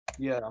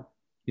Yeah.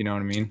 You know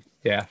what I mean?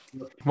 Yeah.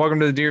 Welcome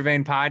to the Deer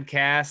Vein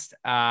podcast.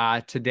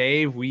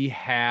 Today we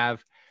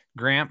have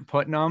Grant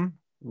Putnam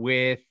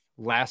with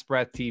Last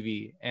Breath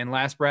TV. And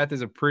Last Breath is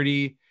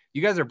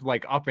you guys are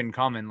like up and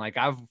coming. Like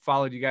I've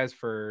followed you guys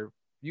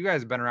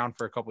have been around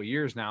for a couple of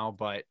years now,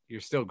 but you're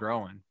still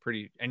growing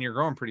and you're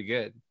growing pretty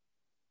good.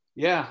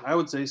 Yeah, I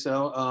would say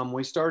so.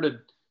 We started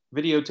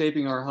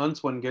videotaping our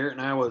hunts when Garrett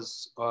and I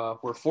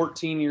were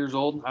 14 years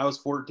old. I was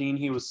 14,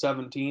 he was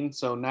 17.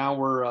 So now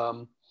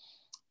we're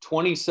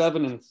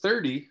 27 and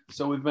 30.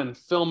 So we've been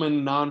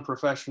filming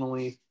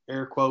non-professionally,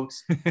 air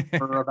quotes,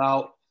 for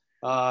about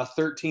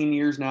 13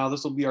 years now.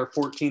 This will be our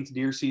 14th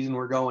deer season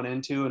we're going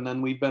into. And then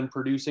we've been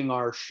producing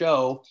our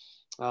show.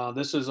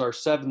 This is our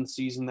 7th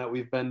season that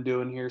we've been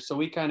doing here. So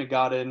we kind of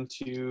got onto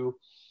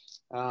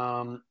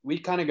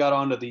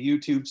the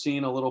YouTube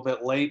scene a little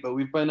bit late, but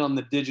we've been on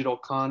the digital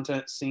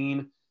content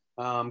scene,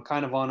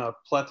 kind of on a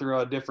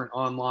plethora of different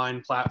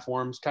online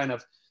platforms, kind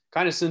of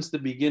since the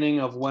beginning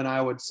of when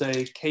I would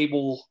say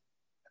cable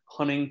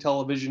hunting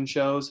television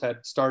shows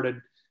had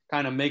started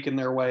kind of making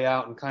their way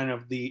out, and kind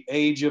of the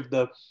age of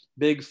the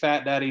big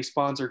fat daddy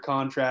sponsor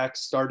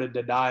contracts started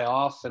to die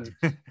off, and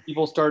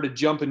people started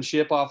jumping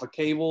ship off of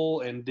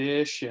cable and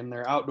dish and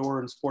their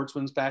outdoor and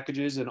sportsman's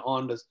packages and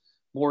onto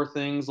more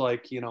things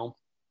like,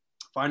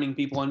 finding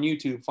people on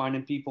YouTube,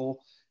 finding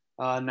people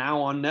now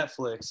on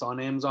Netflix, on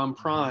Amazon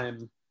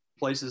Prime,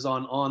 places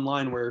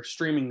online where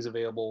streaming is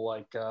available,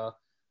 like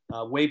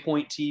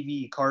Waypoint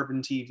TV,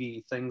 Carbon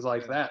TV, things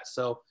like that.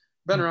 So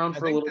been around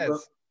for a little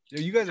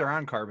bit. You guys are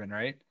on Carbon,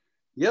 right?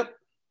 Yep.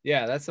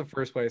 Yeah, that's the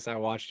first place I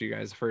watched you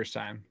guys the first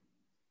time.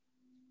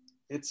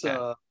 It's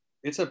a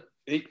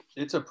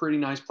pretty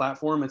nice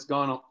platform. It's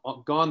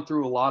gone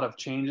through a lot of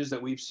changes that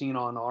we've seen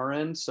on our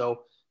end.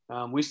 So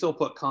we still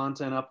put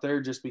content up there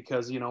just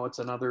because, it's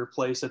another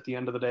place at the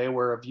end of the day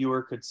where a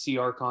viewer could see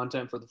our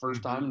content for the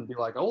first time and be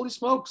like, holy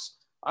smokes,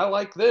 I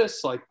like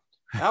this. Like,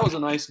 that was a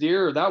nice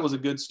deer, or that was a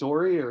good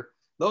story, or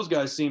those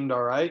guys seemed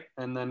all right.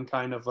 And then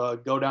kind of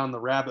go down the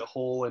rabbit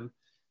hole and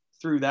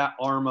through that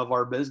arm of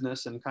our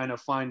business and kind of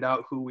find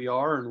out who we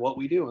are and what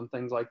we do and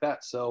things like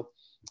that. So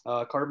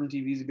Carbon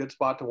TV is a good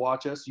spot to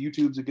watch us.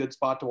 YouTube's a good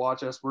spot to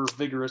watch us. We're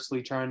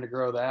vigorously trying to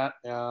grow that.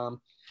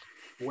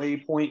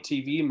 Waypoint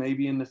TV,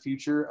 maybe in the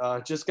future.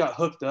 Just got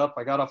hooked up.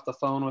 I got off the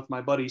phone with my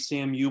buddy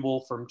Sam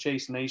Ubel from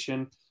Chase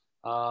Nation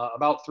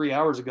about 3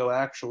 hours ago,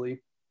 actually.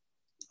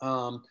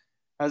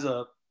 Has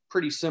a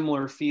pretty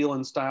similar feel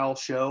and style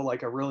show,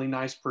 like a really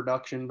nice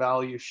production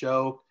value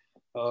show.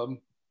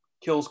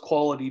 Kills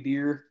quality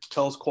deer,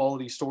 tells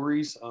quality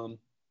stories.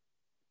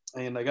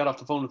 And I got off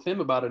the phone with him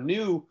about a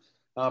new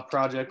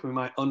project we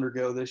might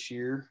undergo this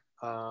year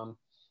on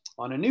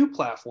a new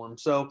platform.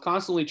 So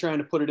constantly trying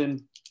to put it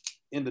in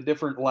the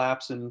different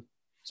laps, and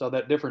so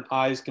that different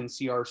eyes can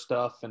see our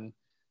stuff and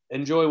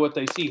enjoy what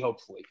they see,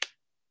 hopefully.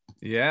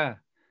 Yeah,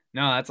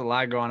 no, that's a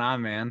lot going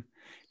on, man.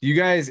 You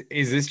guys,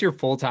 is this your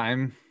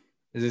full-time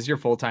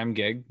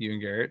gig, you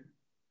and Garrett?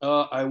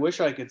 I wish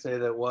I could say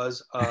that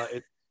was.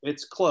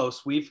 It's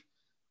close.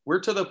 We're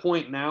to the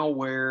point now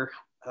where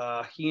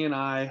he and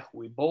I,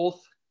 we both,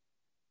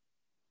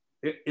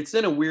 it's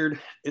a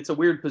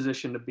weird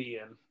position to be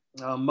in.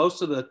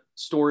 Most of the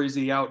stories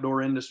of the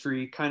outdoor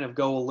industry kind of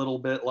go a little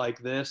bit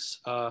like this.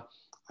 I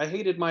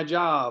hated my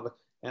job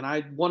and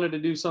I wanted to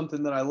do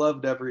something that I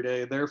loved every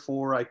day.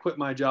 Therefore, I quit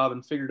my job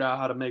and figured out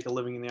how to make a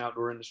living in the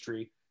outdoor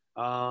industry.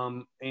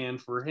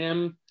 And for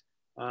him,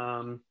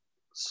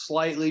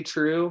 slightly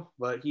true,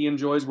 but he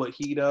enjoys what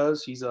he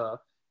does. He's a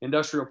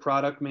industrial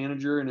product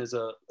manager and is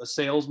a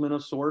salesman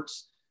of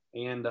sorts.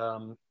 And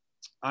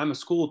I'm a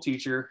school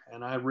teacher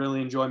and I really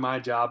enjoy my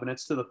job. And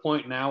it's to the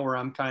point now where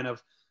I'm kind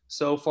of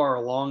so far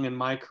along in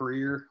my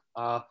career,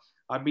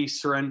 I'd be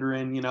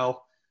surrendering,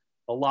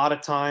 a lot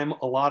of time,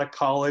 a lot of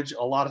college,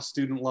 a lot of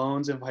student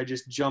loans if I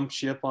just jump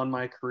ship on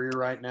my career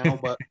right now.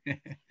 But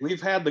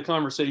we've had the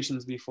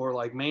conversations before,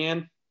 like,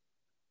 man,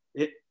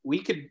 we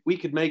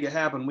could make it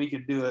happen. We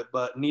could do it,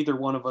 but neither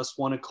one of us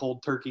want to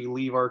cold turkey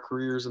leave our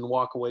careers and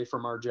walk away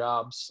from our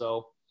jobs.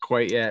 So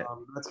quite yet.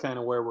 That's kind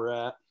of where we're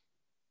at.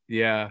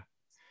 Yeah.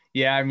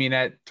 Yeah. I mean,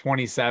 at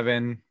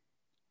 27,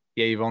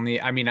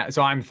 yeah,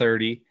 so I'm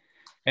 30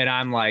 and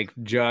I'm like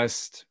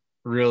just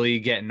really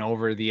getting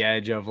over the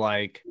edge of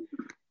like,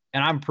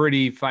 and I'm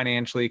pretty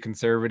financially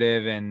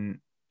conservative and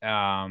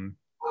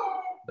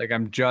like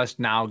I'm just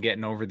now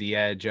getting over the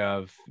edge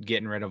of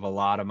getting rid of a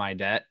lot of my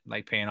debt,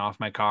 like paying off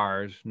my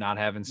cars, not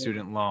having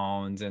student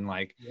loans, and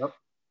like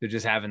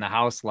just having the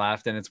house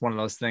left. And it's one of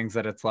those things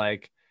that it's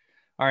like,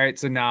 all right,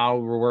 so now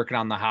we're working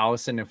on the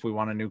house, and if we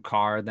want a new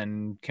car,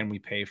 then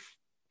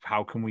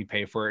how can we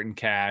pay for it in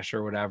cash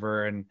or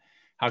whatever? And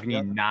how can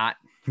you not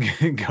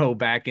go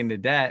back into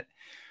debt?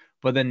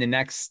 But then the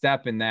next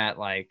step in that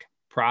like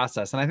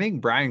process, and I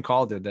think Brian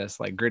Call did this,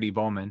 like Gritty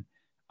Bowman.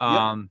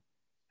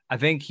 I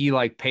think he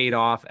like paid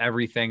off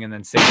everything and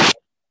then saved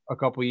a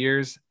couple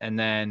years, and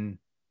then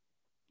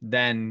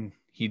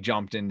he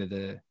jumped into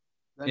the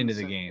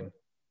game.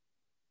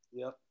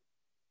 Yep.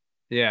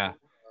 Yeah.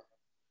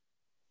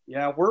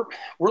 Yeah, we're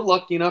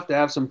lucky enough to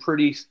have some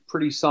pretty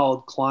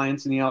solid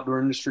clients in the outdoor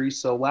industry.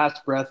 So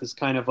Last Breath is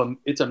kind of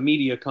it's a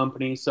media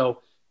company. So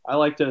I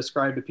like to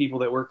describe to people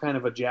that we're kind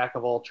of a jack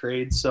of all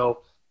trades.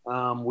 So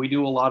we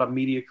do a lot of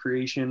media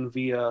creation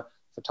via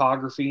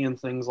photography and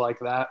things like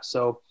that.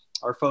 So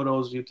our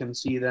photos, you can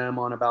see them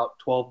on about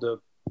 12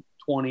 to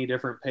 20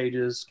 different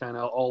pages, kind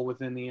of all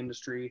within the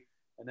industry.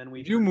 And then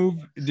we Did you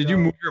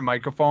move your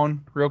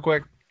microphone real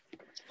quick?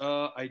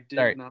 I did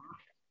Sorry. not.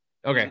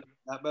 Okay. Is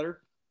that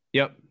better?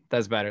 Yep,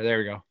 that's better. There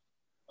we go.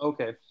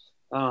 Okay.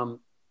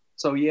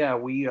 So yeah,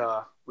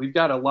 we've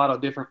got a lot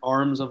of different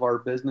arms of our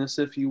business,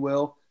 if you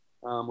will.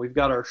 We've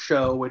got our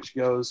show, which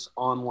goes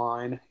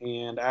online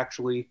and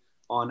actually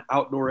on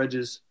Outdoor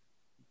Edges,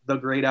 The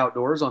Great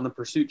Outdoors on the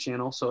Pursuit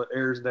Channel, so it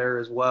airs there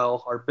as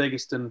well. Our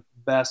biggest and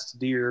best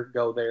deer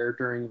go there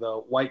during the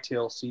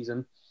whitetail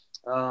season.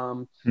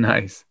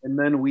 Nice. And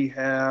then we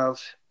have,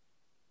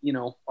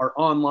 our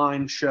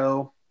online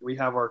show. We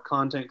have our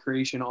content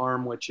creation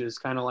arm, which is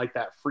kind of like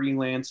that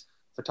freelance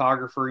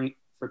photography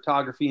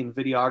and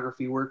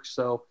videography work.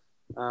 So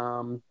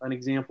an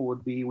example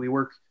would be we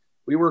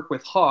work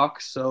with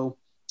Hawk. So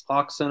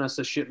Hawk sent us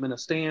a shipment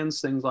of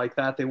stands, things like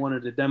that. They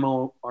wanted to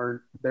demo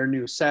their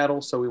new saddle,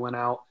 so we went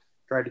out,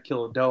 tried to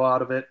kill a doe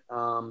out of it.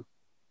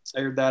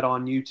 Aired that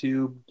on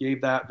YouTube,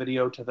 gave that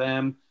video to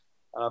them,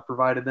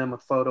 provided them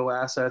with photo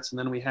assets, and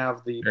then we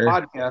have the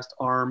podcast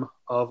arm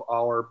of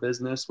our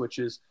business, which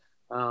is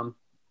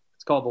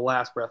it's called the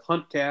Last Breath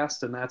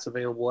Huntcast, and that's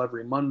available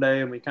every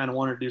Monday. And we kind of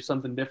wanted to do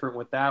something different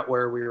with that,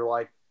 where we were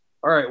like,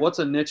 all right, what's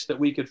a niche that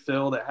we could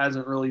fill that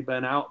hasn't really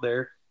been out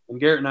there? And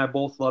Garrett and I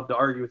both love to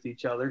argue with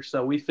each other,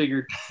 so we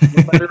figured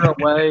what better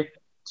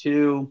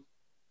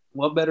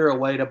a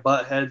way to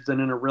butt heads than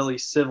in a really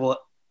civil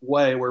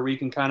way where we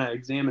can kind of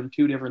examine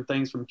two different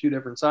things from two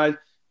different sides.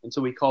 And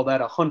so we call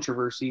that a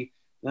controversy.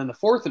 Then the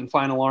fourth and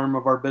final arm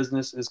of our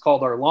business is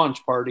called our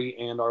launch party.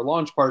 And our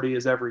launch party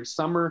is every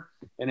summer.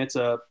 And it's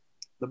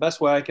the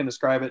best way I can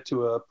describe it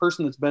to a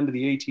person that's been to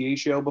the ATA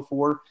show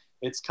before.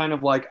 It's kind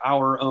of like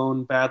our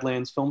own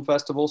Badlands Film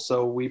Festival.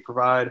 So we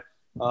provide,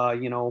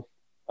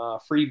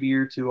 free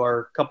beer to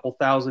our couple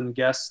thousand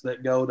guests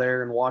that go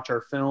there and watch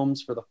our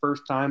films for the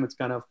first time. It's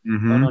kind of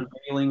an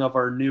unveiling of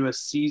our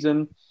newest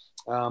season.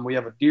 We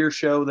have a deer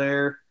show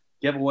there,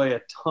 give away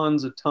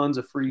tons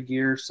of free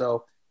gear.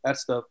 So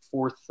that's the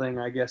fourth thing,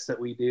 I guess, that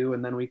we do.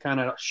 And then we kind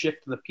of shift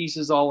the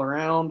pieces all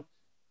around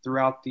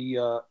throughout the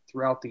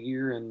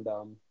year. And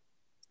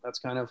that's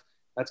kind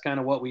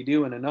of what we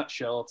do in a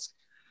nutshell.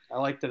 I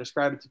like to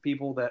describe it to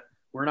people that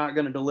we're not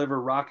going to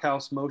deliver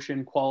Rockhouse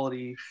motion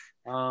quality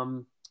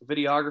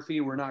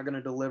videography. We're not going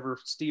to deliver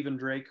Stephen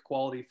Drake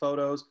quality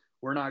photos.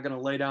 We're not going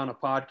to lay down a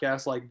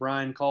podcast like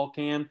Brian Call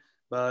can,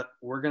 but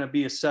we're going to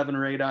be a 7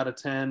 or 8 out of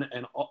 10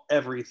 and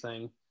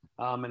everything,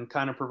 and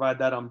kind of provide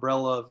that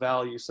umbrella of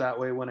value. So that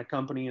way, when a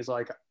company is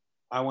like,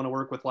 I want to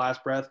work with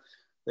Last Breath,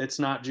 it's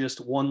not just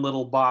one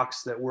little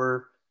box that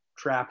we're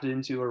trapped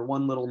into or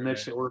one little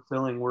niche that we're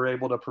filling. We're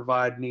able to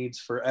provide needs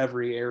for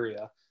every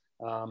area.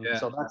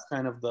 So that's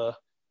kind of the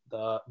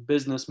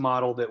business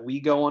model that we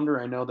go under.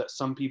 I know that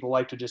some people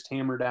like to just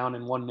hammer down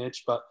in one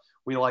niche, but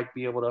we like to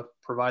be able to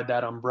provide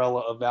that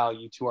umbrella of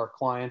value to our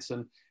clients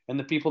and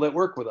the people that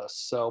work with us.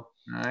 So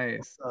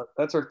nice.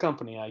 That's our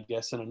company, I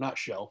guess, in a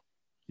nutshell.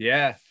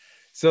 Yeah.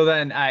 So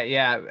then,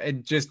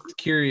 just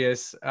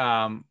curious,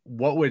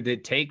 what would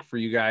it take for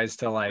you guys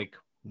to like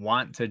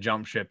want to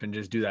jump ship and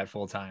just do that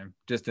full time?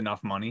 Just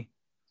enough money?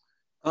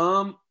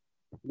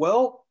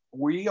 Well,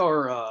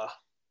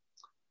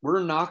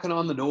 we're knocking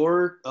on the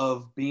door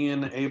of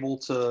being able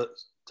to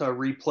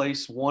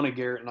replace one of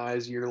Garrett and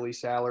I's yearly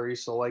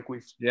salaries. So like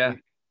we've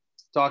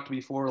talked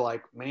before,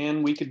 like,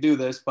 man, we could do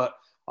this, but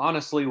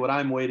honestly, what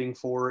I'm waiting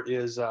for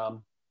is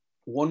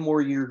one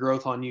more year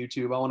growth on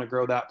YouTube. I want to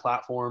grow that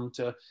platform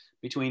to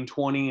between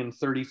 20 and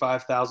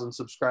 35,000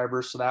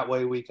 subscribers. So that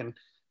way we can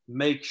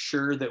make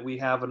sure that we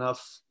have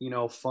enough,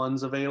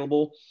 funds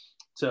available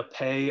to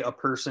pay a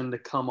person to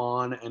come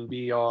on and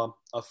be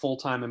a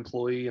full-time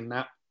employee. And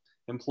that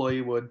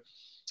employee would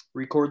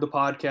record the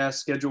podcast,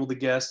 schedule the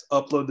guests,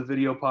 upload the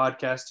video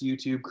podcast to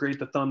YouTube, create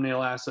the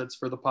thumbnail assets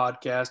for the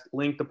podcast,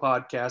 link the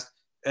podcast,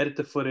 edit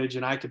the footage,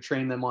 and I could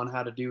train them on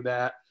how to do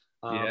that.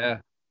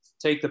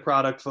 Take the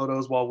product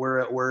photos while we're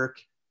at work,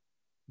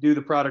 do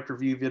the product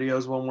review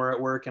videos when we're at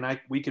work, and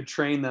we could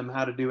train them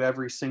how to do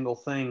every single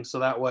thing. So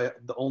that way,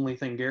 the only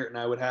thing Garrett and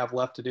I would have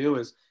left to do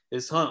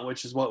is hunt,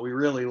 which is what we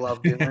really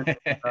love doing.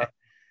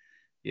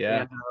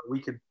 And we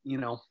could,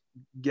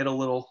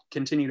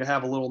 continue to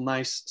have a little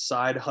nice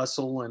side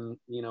hustle and,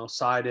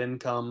 side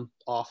income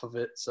off of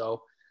it.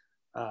 So,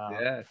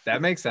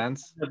 that makes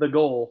sense. The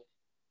goal.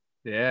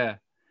 Yeah,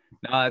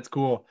 no, that's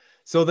cool.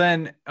 So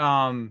then,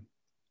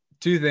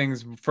 two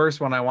things. First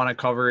one I want to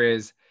cover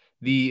is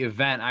the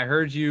event. I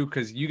heard you,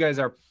 because you guys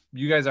are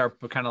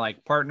kind of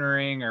like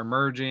partnering or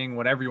merging,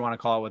 whatever you want to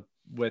call it,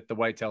 with the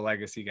Whitetail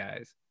Legacy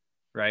guys,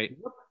 right?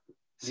 Yep.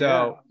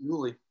 So,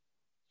 absolutely.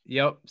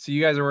 Yep. So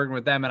you guys are working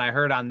with them, and I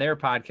heard on their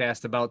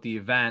podcast about the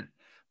event.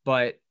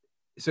 But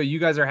so you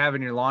guys are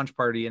having your launch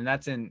party, and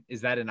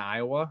is that in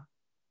Iowa?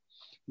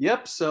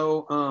 Yep.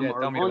 So Yeah,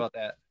 tell me about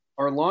that.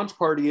 Our launch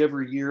party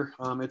every year,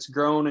 it's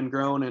grown and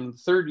grown. And the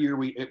third year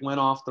it went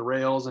off the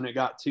rails and it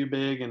got too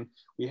big, and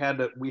we had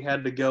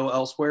to go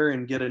elsewhere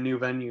and get a new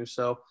venue.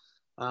 So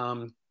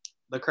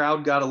the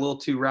crowd got a little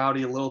too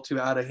rowdy, a little too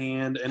out of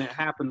hand, and it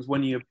happens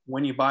when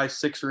you buy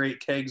 6 or 8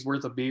 kegs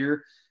worth of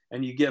beer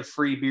and you give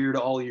free beer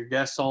to all your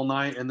guests all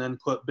night, and then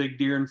put Big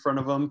Deer in front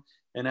of them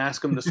and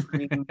ask them to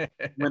scream,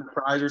 win a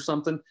prize or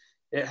something.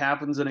 It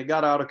happens, and it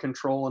got out of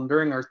control. And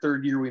during our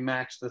third year, we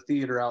maxed the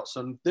theater out.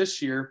 So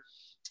this year,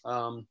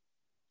 on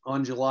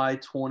July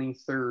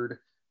 23rd,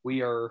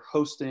 we are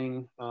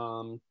hosting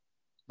the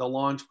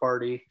launch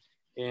party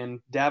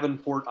in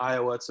Davenport,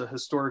 Iowa. It's a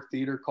historic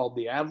theater called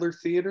the Adler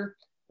Theater,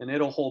 and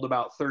it'll hold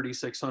about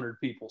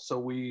 3,600 people. So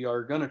we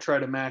are going to try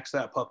to max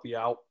that puppy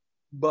out,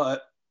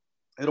 but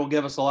it'll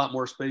give us a lot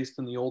more space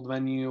than the old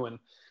venue. And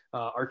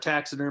our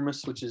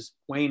taxidermist, which is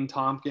Wayne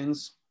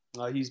Tompkins,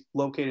 he's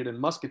located in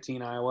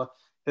Muscatine, Iowa.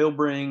 He'll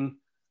bring,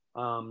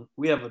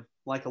 we have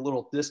a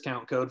little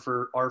discount code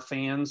for our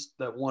fans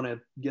that want to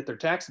get their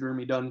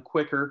taxidermy done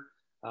quicker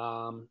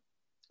and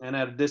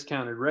at a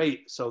discounted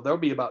rate. So there'll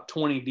be about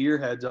 20 deer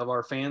heads of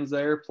our fans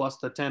there, plus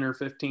the 10 or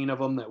 15 of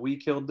them that we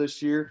killed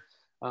this year.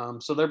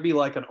 So there'll be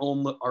like our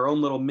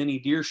own little mini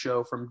deer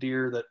show from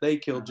deer that they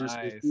killed just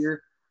this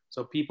year.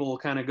 So people will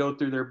kind of go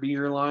through their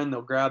beer line.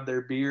 They'll grab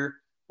their beer.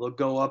 They'll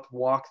go up,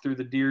 walk through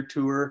the deer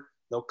tour.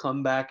 They'll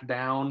come back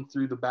down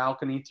through the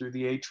balcony, through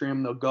the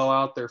atrium. They'll go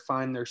out there,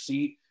 find their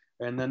seat,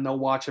 and then they'll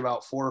watch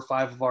about 4 or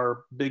 5 of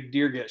our big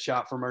deer get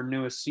shot from our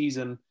newest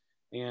season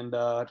and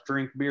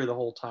drink beer the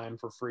whole time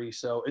for free.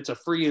 So it's a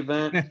free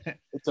event.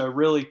 It's a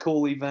really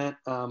cool event.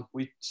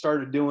 We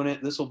started doing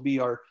it. This will be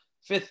our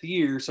 5th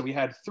year. So we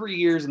had 3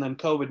 years, and then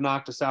COVID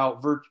knocked us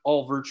out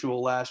all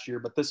virtual last year,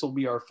 but this will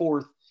be our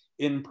 4th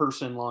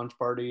in-person launch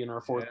party and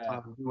our 4th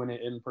time doing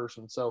it in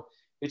person. So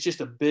it's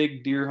just a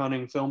big deer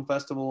hunting film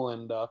festival.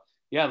 And the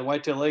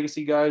Whitetail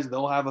Legacy guys,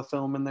 they'll have a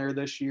film in there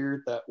this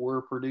year that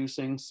we're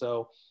producing.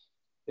 So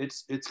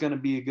it's going to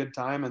be a good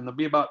time, and there'll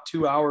be about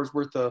 2 hours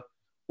worth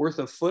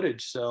of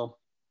footage. So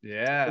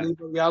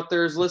anybody out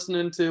there is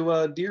listening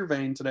to Deer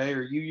Vein today,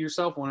 or you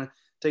yourself want to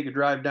take a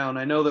drive down,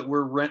 I know that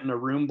we're renting a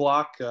room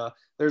block.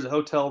 There's a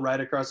hotel right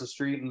across the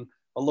street and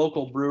a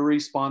local brewery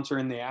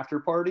sponsoring the after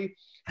party.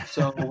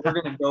 So we're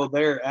going to go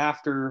there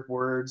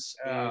afterwards.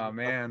 Oh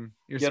man,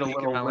 you're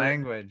speaking my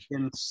language.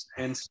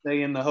 And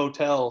stay in the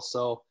hotel.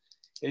 So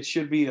it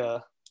should be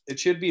a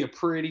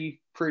pretty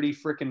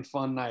freaking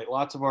fun night.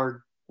 Lots of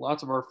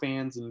our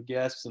fans and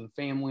guests and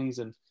families,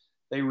 and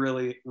they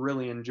really,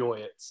 really enjoy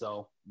it.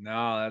 So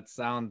no,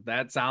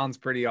 that sounds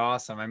pretty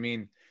awesome. I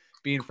mean,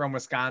 being from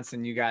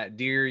Wisconsin, you got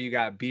deer, you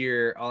got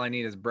beer. All I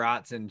need is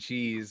brats and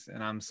cheese,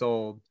 and I'm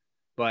sold.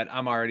 But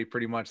I'm already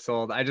pretty much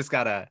sold. I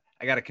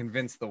gotta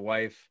convince the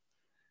wife.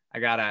 I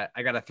got a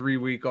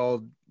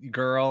 3-week-old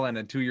girl and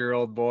a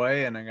 2-year-old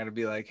boy, and I gotta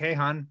be like, hey,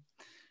 hon,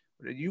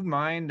 would you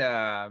mind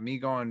me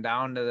going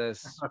down to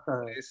this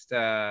place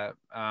for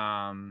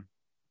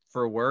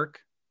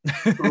work?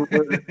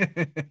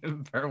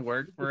 For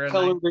work for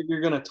tell them that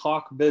you're gonna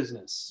talk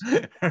business.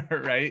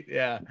 Right?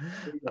 Yeah.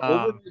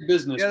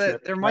 Business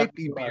trip. There might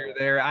be beer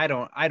there. I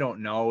don't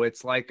know.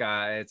 It's like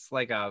a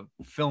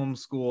film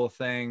school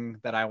thing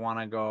that I want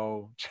to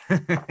go.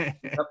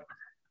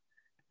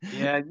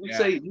 Yeah,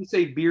 you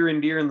say beer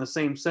and deer in the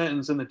same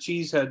sentence, and the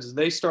cheeseheads,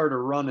 they started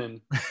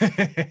running.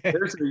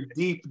 There's a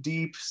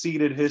deep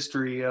seated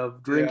history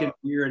of drinking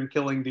beer and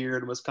killing deer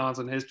in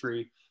Wisconsin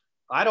history.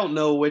 I don't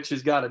know which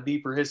has got a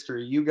deeper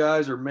history, you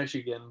guys or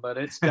Michigan, but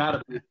it's got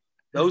to be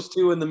those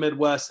two in the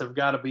Midwest have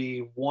got to be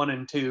 1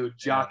 and 2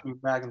 jockeying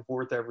back and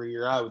forth every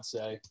year, I would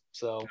say.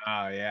 So.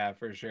 Oh yeah,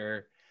 for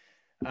sure.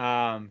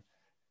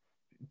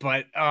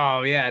 But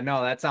oh yeah,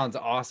 no, that sounds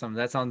awesome.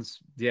 That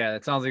sounds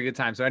like a good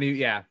time. So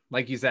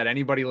like you said,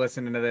 anybody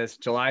listening to this,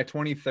 July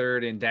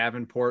 23rd in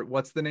Davenport,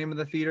 what's the name of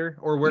the theater,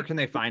 or where can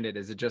they find it?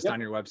 Is it just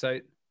on your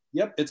website?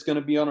 Yep. It's going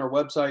to be on our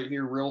website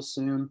here real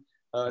soon.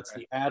 It's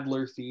the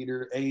Adler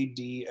Theater,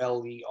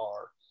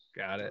 ADLER.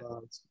 Got it.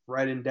 It's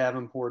right in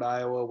Davenport,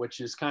 Iowa,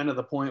 which is kind of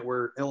the point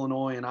where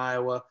Illinois and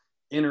Iowa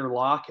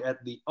interlock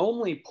at the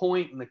only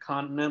point in the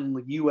continental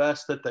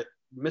U.S. that the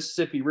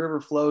Mississippi River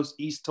flows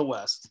east to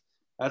west.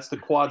 That's the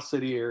Quad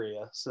City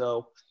area.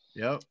 So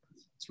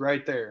it's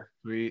right there.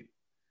 Sweet.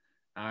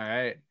 All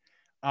right.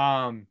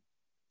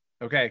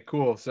 Okay,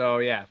 cool. So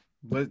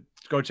let's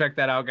go check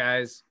that out,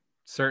 guys.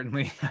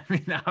 Certainly. I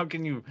mean, how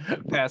can you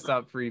pass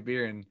up free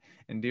beer and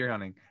deer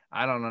hunting?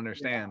 I don't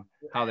understand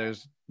how you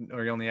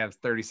only have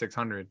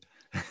 3,600.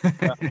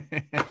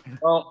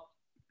 Well,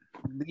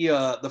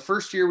 the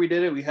first year we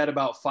did it, we had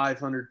about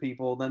 500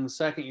 people. Then the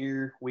second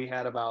year we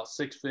had about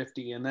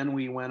 650, and then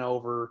we went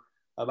over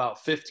about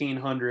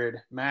 1,500,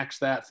 maxed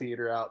that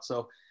theater out.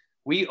 So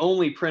we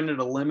only printed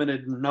a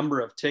limited number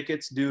of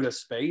tickets due to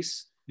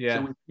space. Yeah.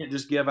 So we can't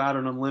just give out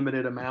an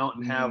unlimited amount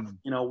and have,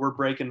 we're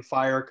breaking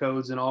fire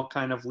codes and all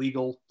kind of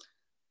legal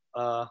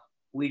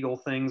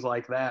things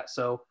like that.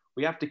 So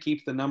we have to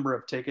keep the number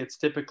of tickets.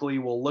 Typically,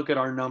 we'll look at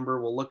our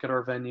number, we'll look at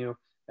our venue,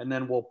 and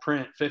then we'll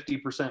print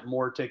 50%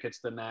 more tickets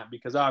than that,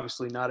 because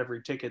obviously not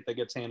every ticket that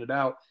gets handed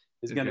out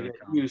is going to get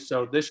used.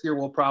 So this year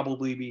we'll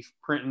probably be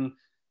printing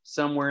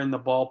somewhere in the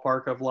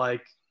ballpark of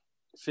like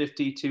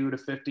 52 to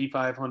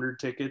 5,500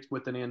 tickets,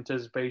 with an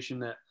anticipation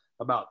that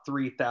about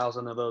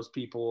 3,000 of those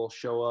people will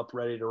show up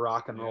ready to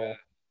rock and roll. Yeah,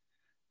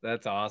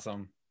 that's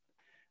awesome.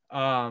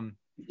 All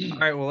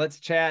right, well, let's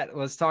chat.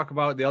 Let's talk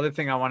about the other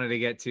thing I wanted to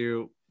get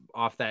to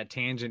off that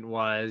tangent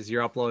was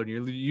you're uploading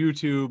your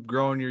YouTube,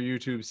 growing your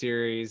YouTube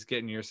series,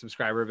 getting your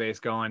subscriber base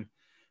going.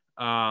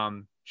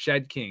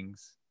 Shed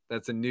Kings,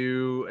 that's a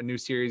new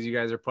series you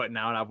guys are putting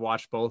out. I've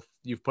watched both.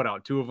 You've put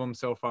out 2 of them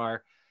so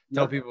far.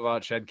 Tell people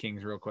about Shed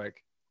Kings real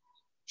quick.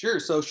 Sure.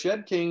 So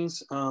Shed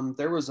Kings,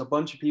 there was a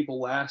bunch of people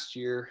last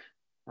year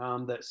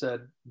that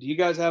said, do you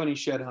guys have any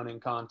shed hunting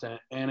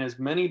content? And as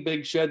many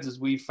big sheds as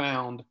we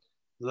found,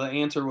 the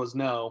answer was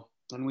no.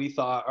 And we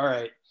thought, all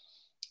right,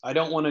 I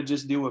don't want to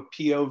just do a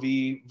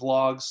POV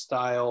vlog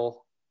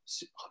style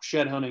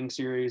shed hunting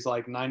series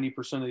like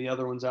 90% of the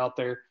other ones out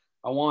there.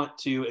 I want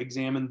to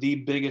examine the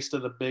biggest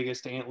of the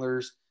biggest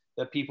antlers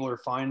that people are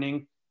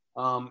finding.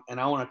 And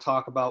I want to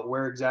talk about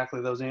where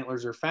exactly those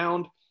antlers are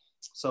found.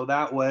 So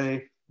that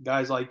way,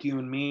 guys like you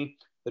and me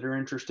that are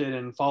interested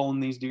in following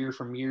these deer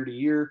from year to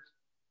year,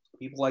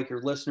 people like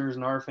your listeners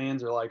and our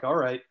fans are like, all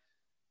right,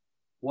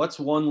 what's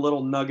one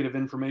little nugget of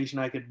information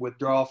I could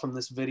withdraw from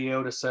this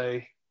video to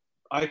say,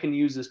 I can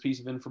use this piece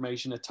of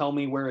information to tell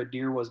me where a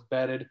deer was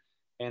bedded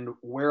and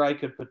where I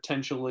could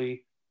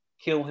potentially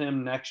kill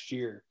him next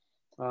year.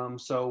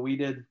 So we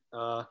did,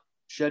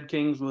 Shed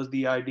Kings was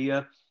the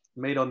idea,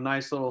 made a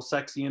nice little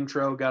sexy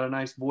intro, got a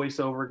nice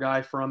voiceover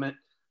guy from it.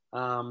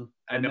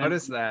 I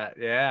noticed that.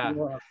 Yeah.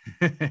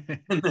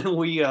 And then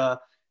we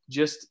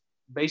just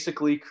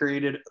basically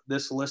created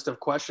this list of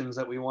questions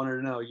that we wanted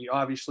to know. You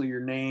obviously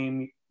your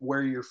name,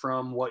 where you're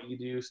from, what you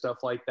do, stuff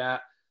like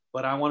that.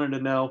 But I wanted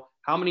to know,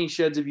 how many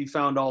sheds have you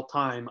found all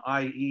time?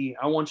 i.e.,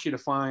 I want you to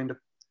find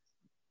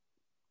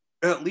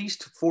at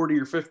least 40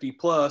 or 50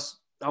 plus.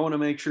 I want to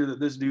make sure that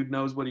this dude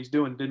knows what he's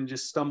doing, didn't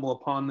just stumble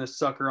upon this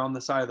sucker on the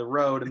side of the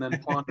road and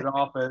then pawn it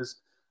off as,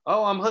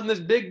 oh, I'm hunting this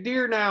big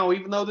deer now,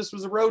 even though this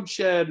was a road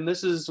shed and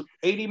this is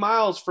 80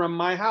 miles from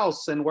my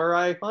house and where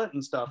I hunt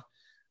and stuff.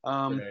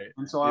 Right.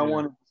 And so I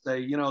wanted to say,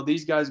 you know,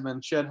 these guys have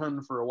been shed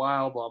hunting for a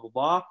while, blah, blah,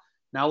 blah.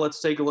 Now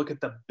let's take a look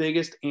at the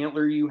biggest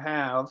antler you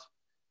have.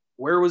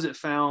 Where was it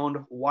found?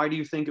 Why do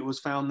you think it was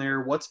found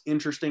there? What's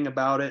interesting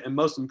about it? And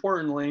most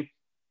importantly,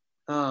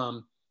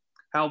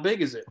 how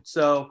big is it?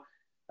 So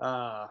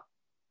I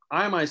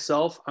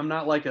myself, I'm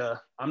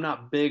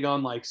not big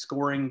on like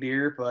scoring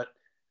deer, but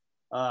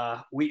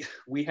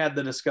we had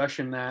the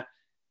discussion that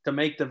to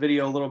make the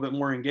video a little bit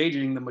more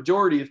engaging, the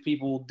majority of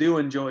people do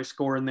enjoy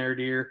scoring their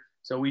deer.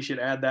 So we should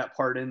add that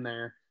part in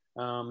there.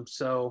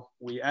 So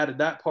we added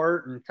that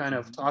part and kind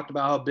of talked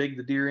about how big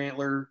the deer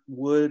antler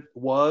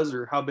was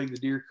or how big the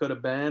deer could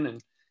have been.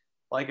 And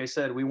like I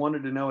said, we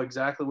wanted to know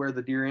exactly where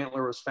the deer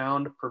antler was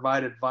found,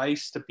 provide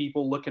advice to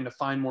people looking to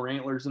find more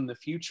antlers in the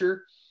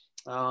future,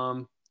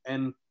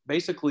 and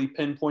basically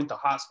pinpoint the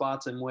hot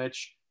spots in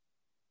which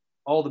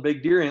all the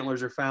big deer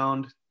antlers are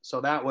found.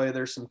 So that way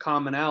there's some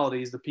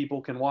commonalities that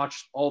people can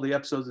watch all the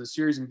episodes of the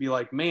series and be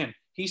like, man,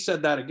 he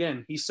said that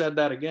again. He said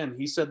that again.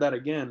 He said that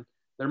again.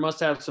 There must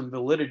have some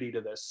validity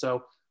to this.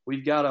 So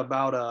we've got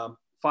about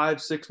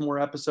 5-6 more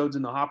episodes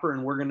in the hopper,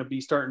 and we're going to be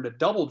starting to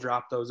double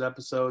drop those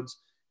episodes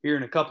here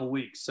in a couple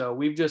weeks. So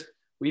we've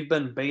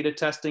been beta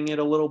testing it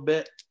a little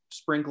bit,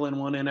 sprinkling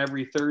one in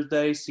every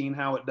Thursday, seeing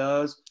how it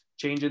does,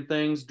 changing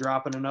things,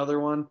 dropping another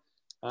one.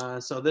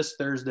 So this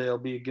Thursday will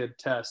be a good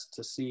test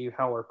to see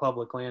how our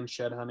public land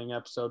shed hunting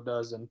episode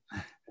does and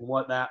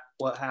what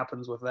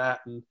happens with that,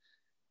 and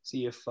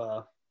see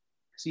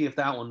if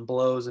that one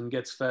blows and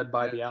gets fed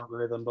by the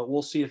algorithm, but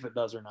we'll see if it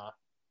does or not.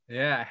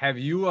 Yeah. Have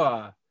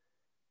you,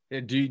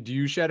 do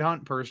you shed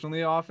hunt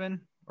personally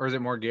often, or is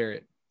it more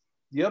Garrett?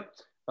 Yep.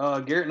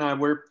 Garrett and I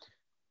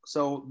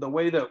so the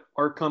way that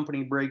our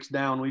company breaks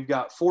down, we've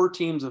got 4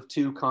 teams of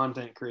 2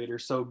 content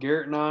creators. So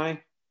Garrett and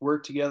I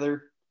work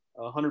together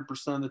 100%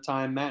 of the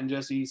time. Matt and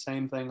Jesse,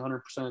 same thing, 100%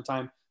 of the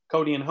time.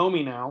 Cody and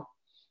Homie now.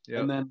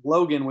 Yep. And then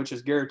Logan, which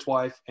is Garrett's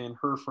wife, and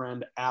her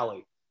friend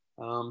Allie.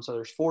 So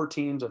there's 4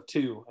 teams of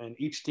 2, and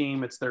each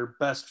team, it's their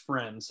best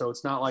friend. So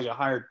it's not like a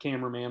hired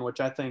cameraman,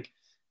 which I think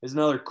is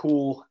another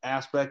cool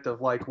aspect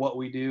of like what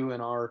we do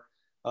in our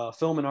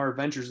filming our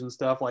adventures and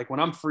stuff. Like when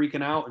I'm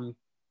freaking out and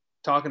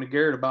talking to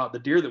Garrett about the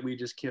deer that we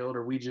just killed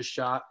or we just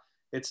shot,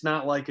 it's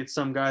not like it's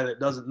some guy that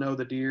doesn't know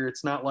the deer.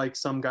 It's not like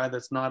some guy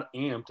that's not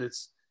amped.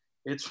 It's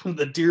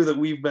the deer that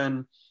we've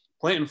been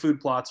planting food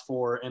plots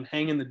for and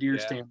hanging the deer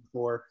stand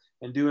for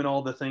and doing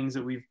all the things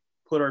that we've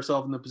put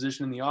ourselves in the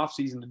position in the off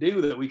season to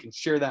do, that we can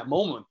share that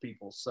moment with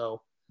people.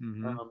 So,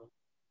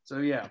 so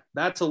yeah,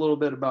 that's a little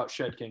bit about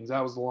Shed Kings.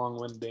 That was the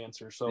long-winded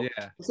answer. So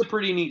it's a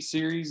pretty neat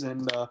series,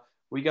 and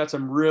we got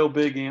some real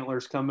big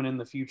antlers coming in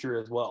the future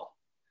as well.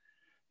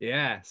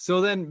 Yeah.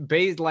 So then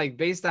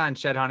based on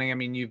shed hunting, I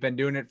mean, you've been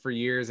doing it for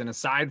years, and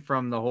aside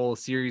from the whole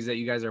series that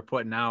you guys are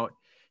putting out,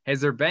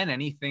 has there been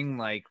anything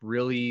like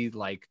really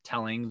like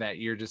telling that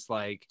you're just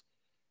like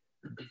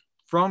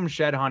from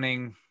shed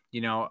hunting,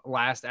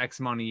 last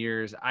X amount of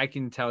years, I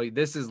can tell you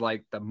this is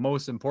like the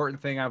most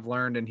important thing I've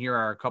learned, and here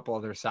are a couple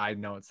other side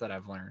notes that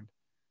I've learned.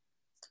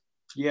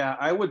 Yeah,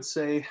 I would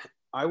say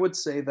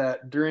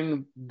that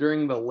during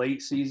the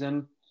late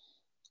season,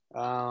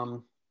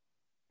 um,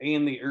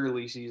 and the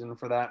early season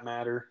for that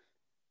matter,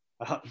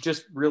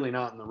 just really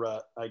not in the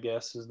rut, I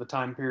guess, is the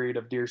time period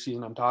of deer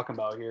season I'm talking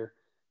about here.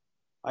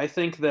 I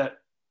think that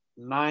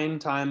 9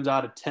 times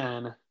out of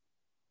 10,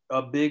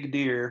 a big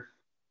deer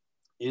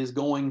is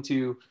going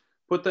to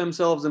put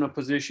themselves in a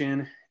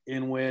position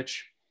in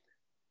which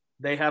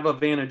they have a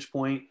vantage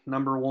point,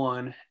 number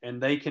one,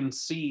 and they can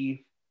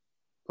see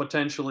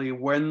potentially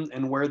when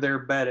and where they're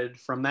bedded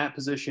from that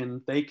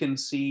position. They can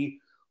see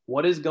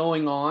what is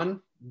going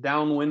on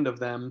downwind of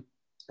them,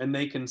 and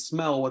they can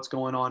smell what's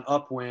going on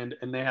upwind,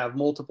 and they have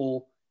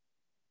multiple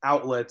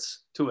outlets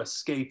to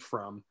escape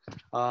from.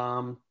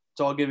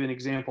 So I'll give you an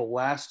example.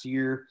 Last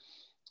year,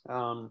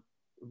 um,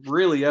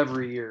 really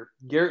every year,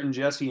 Garrett and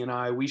Jesse and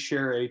I, we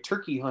share a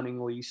turkey hunting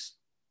lease,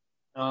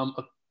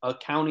 a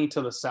county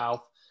to the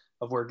south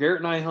of where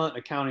Garrett and I hunt,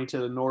 a county to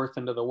the north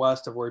and to the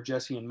west of where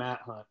Jesse and Matt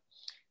hunt.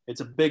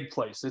 It's a big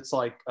place. It's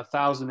like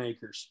 1,000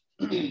 acres,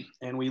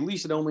 and we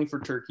lease it only for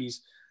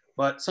turkeys.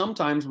 But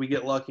sometimes we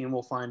get lucky and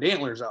we'll find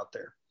antlers out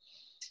there.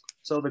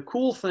 So the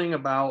cool thing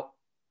about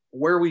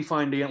where we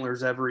find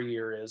antlers every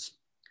year is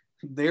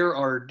there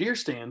are deer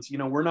stands.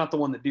 We're not the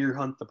one that deer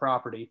hunt the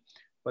property,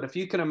 but if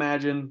you can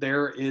imagine,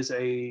 there is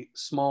a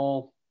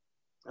small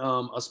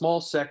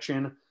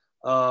section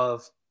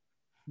of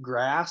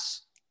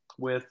grass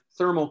with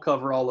thermal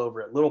cover all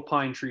over it, little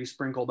pine trees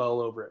sprinkled all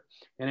over it.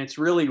 And it's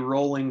really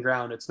rolling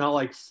ground. It's not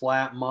like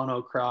flat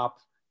monocrop,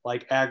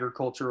 like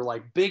agriculture,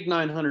 like big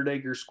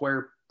 900-acre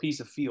square piece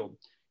of field.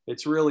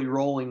 It's really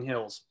rolling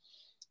hills.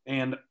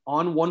 And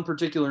on one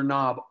particular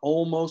knob,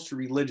 almost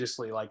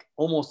religiously, like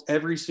almost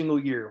every single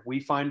year, we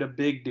find a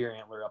big deer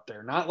antler up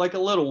there. Not like a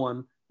little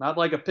one, not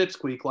like a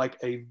pipsqueak, like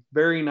a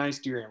very nice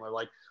deer antler,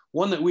 like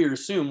one that we would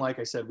assume, like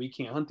I said, we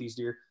can't hunt these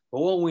deer, but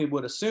what we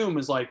would assume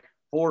is like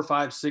 4,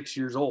 5, 6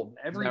 years old.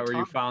 Every is that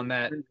where you found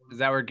that? Is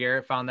that where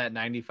Garrett found that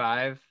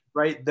 95?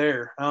 Right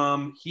there.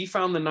 He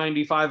found the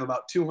 95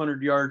 about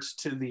 200 yards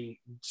to the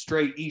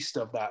straight east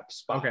of that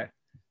spot. Okay.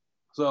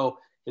 So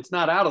it's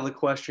not out of the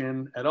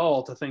question at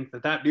all to think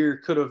that that deer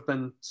could have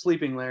been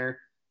sleeping there,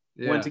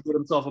 went to get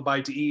himself a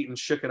bite to eat and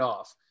shook it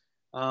off.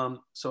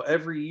 So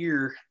every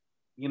year,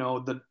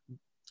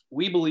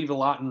 we believe a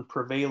lot in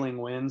prevailing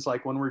winds.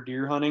 Like when we're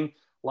deer hunting,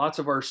 lots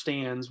of our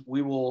stands,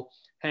 we will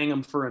hang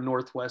them for a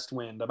northwest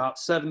wind. About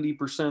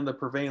 70% of the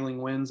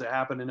prevailing winds that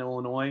happen in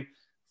Illinois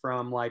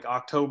from like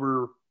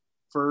October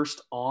 1st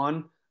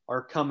on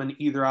are coming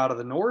either out of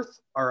the north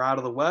or out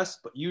of the west,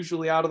 but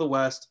usually out of the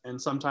west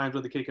and sometimes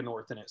with a kick of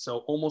north in it. So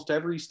almost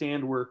every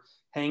stand we're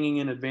hanging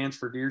in advance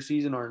for deer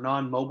season are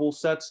non-mobile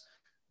sets.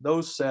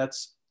 Those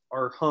sets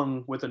are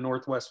hung with a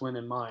northwest wind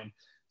in mind.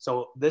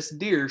 So this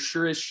deer,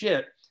 sure as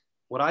shit,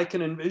 what I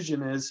can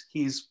envision is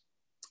he's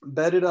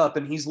bedded up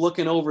and he's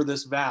looking over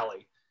this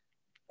valley.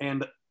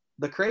 And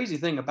the crazy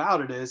thing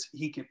about it is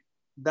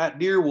that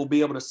deer will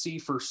be able to see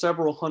for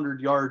several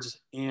hundred yards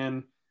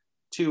in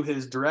to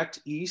his direct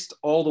east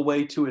all the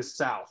way to his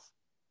south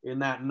in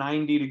that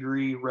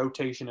 90-degree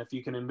rotation, if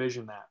you can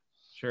envision that.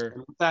 Sure.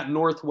 And with that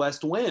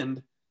northwest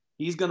wind,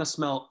 he's going to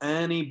smell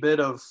any bit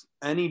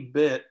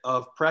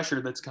of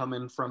pressure that's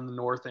coming from the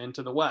north and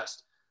to the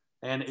west.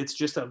 And it's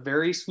just a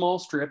very small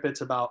strip. It's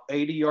about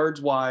 80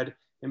 yards wide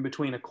in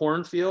between a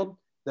cornfield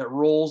that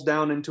rolls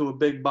down into a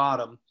big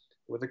bottom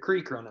with a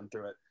creek running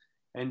through it.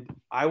 And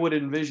I would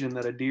envision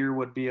that a deer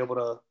would be able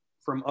to,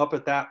 from up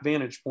at that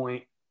vantage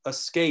point,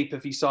 escape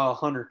if he saw a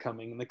hunter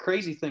coming. And the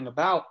crazy thing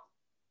about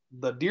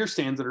the deer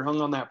stands that are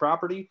hung on that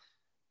property,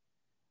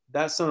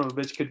 that son of a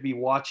bitch could be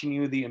watching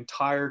you the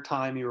entire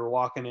time you were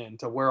walking in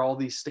to where all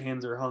these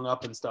stands are hung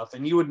up and stuff.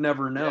 And you would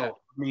never know, yeah.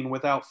 I mean,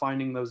 without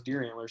finding those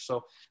deer antlers.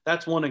 So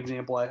that's one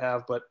example I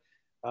have. But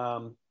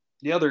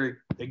the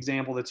other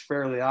example that's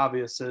fairly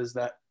obvious is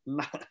that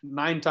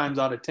 9 times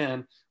out of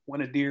 10,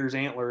 when a deer's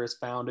antler is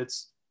found,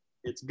 it's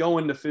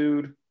going to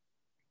food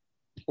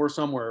or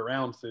somewhere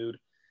around food,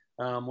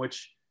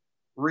 which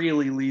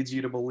really leads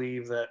you to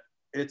believe that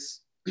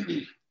it's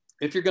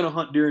if you're going to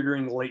hunt deer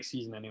during the late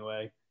season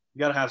anyway, you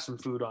got to have some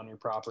food on your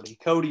property.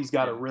 Cody's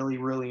got a really,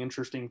 really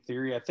interesting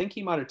theory. I think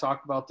he might have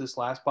talked about this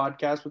last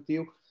podcast with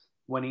you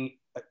when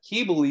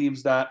he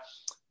believes that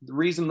the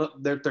reason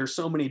that there's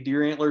so many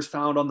deer antlers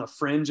found on the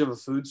fringe of a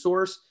food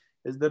source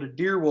is that a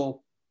deer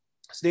will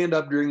stand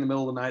up during the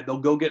middle of the night. They'll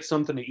go get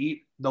something to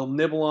eat. They'll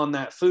nibble on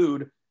that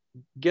food,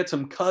 get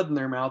some cud in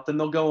their mouth, then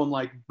they'll go and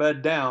like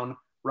bed down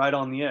right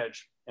on the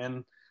edge.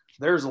 And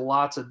there's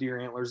lots of deer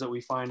antlers that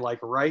we find like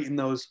right in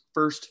those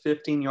first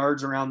 15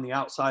 yards around the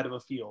outside of a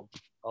field.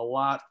 A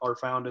lot are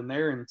found in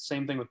there. And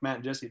same thing with Matt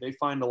and Jesse. They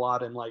find a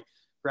lot in like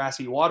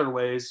grassy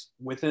waterways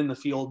within the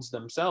fields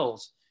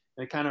themselves.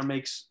 it kind of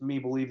makes me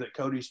believe that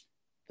Cody's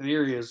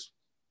theory is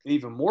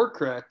even more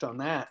correct on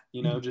that,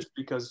 just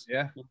because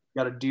Yeah. you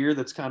got a deer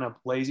that's kind of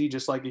lazy,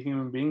 just like a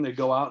human being. They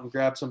go out and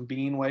grab some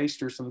bean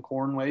waste or some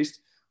corn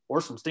waste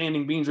or some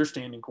standing beans or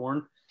standing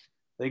corn.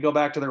 They go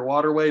back to their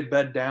waterway,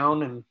 bed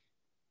down and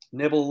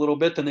nibble a little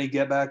bit, then they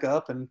get back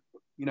up and,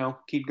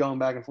 keep going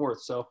back and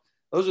forth. So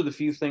those are the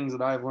few things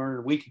that I've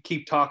learned. We could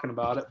keep talking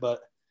about it,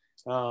 but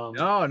no,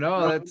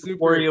 that's super.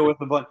 For you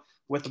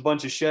with a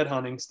bunch of shed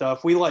hunting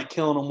stuff. We like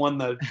killing them when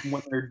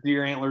their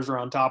deer antlers are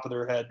on top of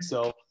their head.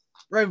 So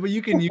right, but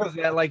you can use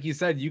that, like you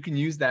said, you can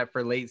use that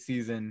for late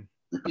season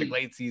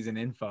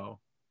info.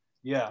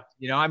 Yeah.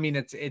 I mean,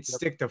 it's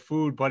stick to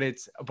food, but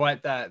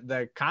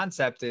the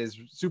concept is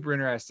super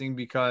interesting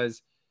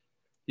because,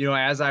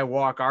 as I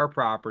walk our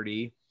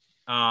property,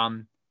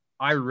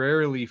 I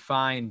rarely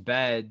find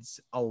beds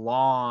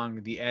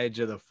along the edge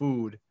of the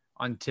food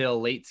until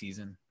late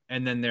season.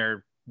 And then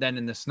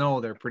in the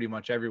snow, they're pretty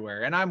much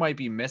everywhere. And I might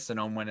be missing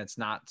them when it's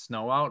not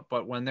snow out,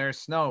 but when there's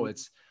snow,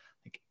 it's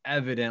like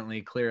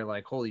evidently clear,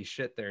 like, holy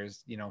shit,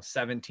 there's,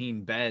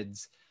 17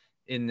 beds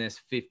in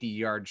this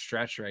 50-yard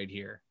stretch right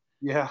here.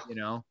 Yeah.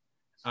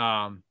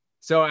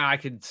 So I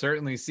could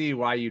certainly see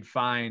why you'd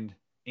find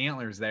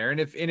antlers there. And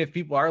if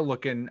people are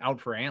looking out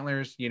for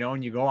antlers,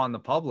 and you go on the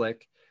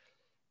public,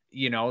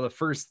 the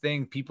first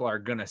thing people are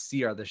going to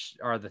see are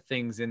the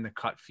things in the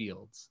cut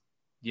fields.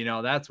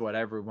 That's what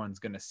everyone's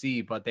going to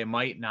see, but they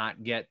might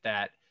not get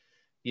that,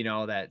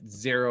 that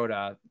 0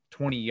 to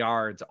 20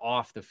 yards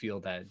off the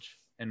field edge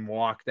and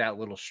walk that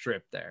little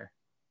strip there.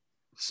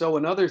 So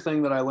another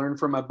thing that I learned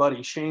from my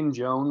buddy Shane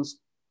Jones,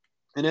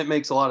 and it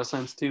makes a lot of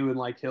sense too in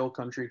like hill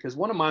country, because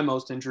one of my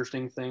most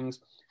interesting things,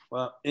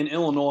 in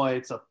Illinois,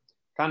 it's a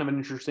kind of an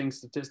interesting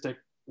statistic.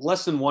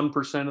 Less than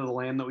 1% of the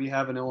land that we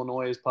have in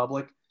Illinois is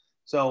public.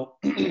 So,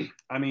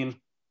 I mean,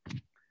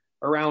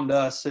 around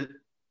us,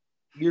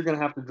 you're going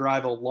to have to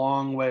drive a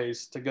long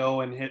ways to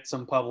go and hit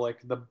some public.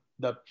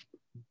 The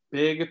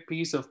big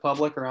piece of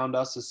public around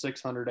us is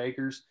 600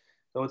 acres.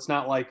 So it's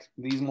not like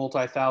these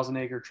multi-thousand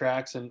acre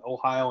tracts in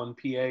Ohio and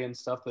PA and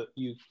stuff that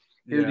you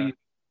hear these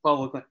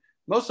public.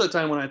 Most of the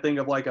time when I think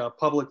of like a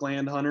public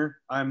land hunter,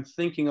 I'm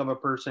thinking of a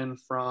person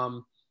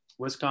from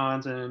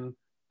Wisconsin,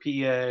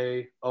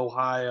 PA,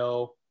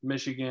 Ohio,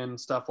 Michigan,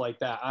 stuff like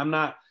that.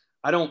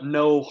 I don't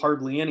know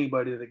hardly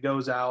anybody that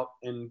goes out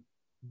and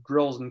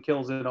drills and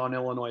kills it on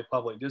Illinois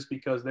public, just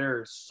because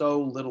there's so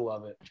little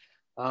of it.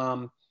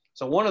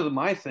 So one of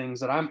my things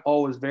that I'm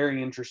always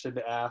very interested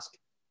to ask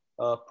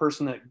a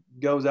person that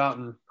goes out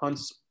and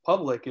hunts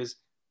public is,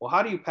 well,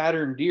 how do you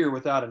pattern deer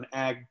without an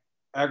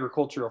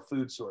agricultural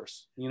food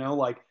source?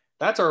 Like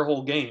that's our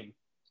whole game.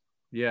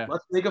 Yeah.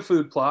 Let's make a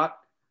food plot.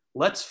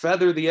 Let's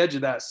feather the edge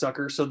of that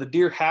sucker so the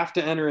deer have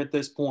to enter at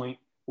this point.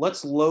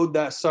 Let's load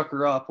that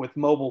sucker up with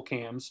mobile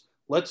cams.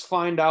 Let's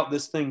find out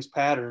this thing's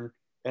pattern,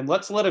 and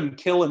let's let him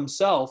kill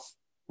himself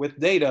with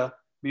data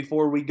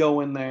before we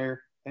go in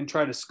there and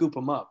try to scoop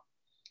him up.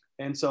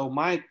 And so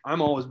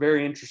I'm always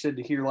very interested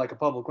to hear like a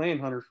public land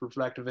hunter's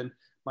perspective. And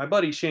my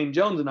buddy Shane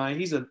Jones and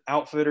he's an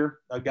outfitter,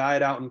 a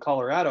guide out in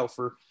Colorado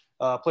for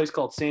a place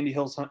called Sandy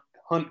Hills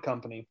Hunt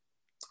Company.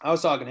 I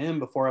was talking to him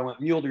before I went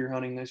mule deer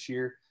hunting this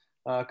year,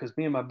 because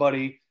me and my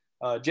buddy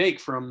Jake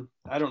from,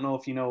 I don't know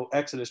if you know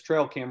Exodus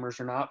trail cameras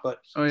or not,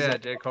 but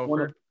Jake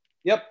Hofer.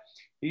 Yep,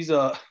 he's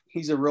a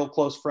real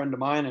close friend of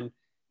mine, and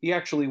he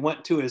actually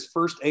went to his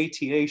first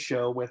ATA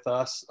show with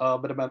us,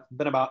 but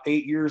been about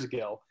 8 years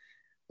ago.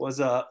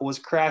 Was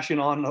crashing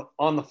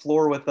on the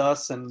floor with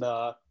us, and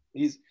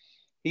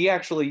he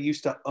actually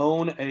used to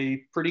own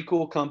a pretty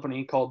cool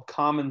company called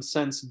Common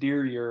Sense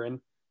Deer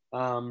Urine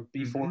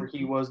before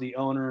he was the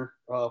owner,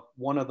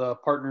 one of the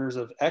partners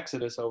of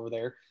Exodus over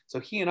there.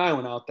 So he and I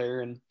went out there,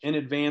 and in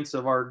advance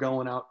of our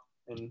going out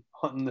and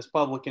hunting this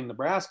public in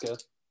Nebraska,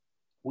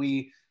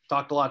 we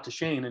talked a lot to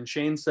Shane, and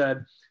Shane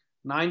said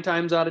 9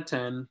 times out of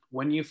 10,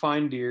 when you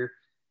find deer,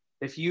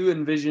 if you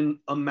envision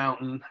a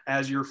mountain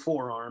as your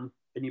forearm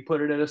and you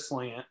put it at a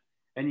slant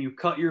and you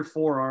cut your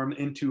forearm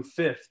into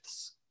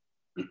fifths,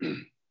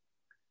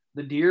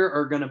 the deer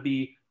are going to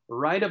be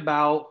right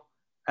about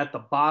at the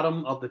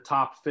bottom of the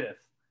top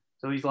fifth.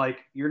 So he's like,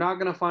 you're not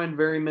going to find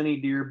very many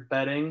deer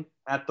bedding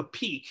at the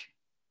peak,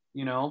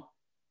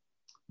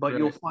 but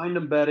you'll find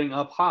them bedding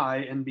up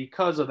high. And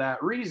because of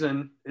that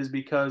reason is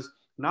because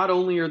not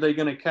only are they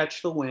going to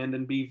catch the wind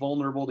and be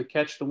vulnerable to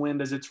catch the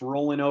wind as it's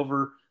rolling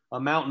over a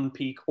mountain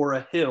peak or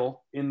a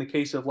hill, in the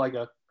case of like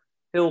a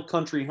hill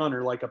country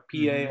hunter, like a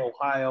PA,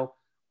 Ohio,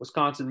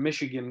 Wisconsin,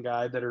 Michigan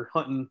guy that are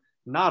hunting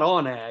not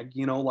on ag,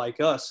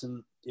 like us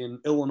in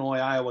Illinois,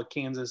 Iowa,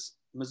 Kansas,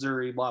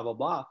 Missouri, blah, blah,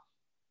 blah,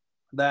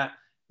 that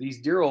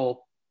these deer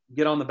will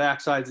get on the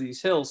backsides of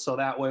these hills. So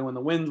that way, when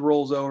the wind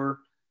rolls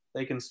over,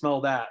 they can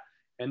smell that.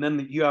 And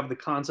then you have the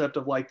concept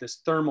of like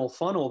this thermal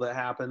funnel that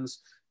happens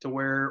to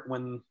where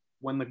when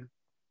the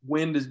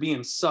wind is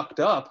being sucked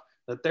up,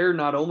 that they're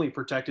not only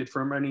protected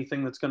from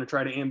anything that's going to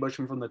try to ambush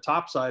them from the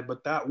top side,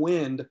 but that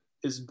wind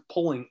is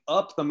pulling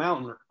up the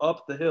mountain or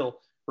up the hill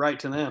right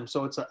to them.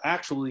 So it's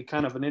actually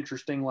kind of an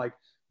interesting like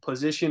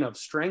position of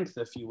strength,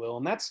 if you will.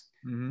 And that's,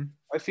 Mm-hmm.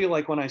 I feel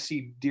like when I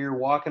see deer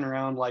walking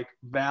around like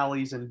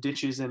valleys and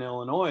ditches in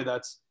Illinois,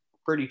 that's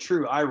pretty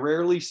true. I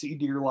rarely see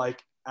deer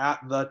like at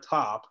the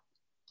top.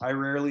 I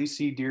rarely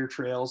see deer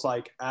trails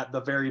like at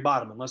the very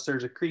bottom, unless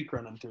there's a creek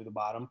running through the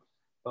bottom.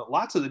 But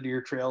lots of the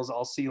deer trails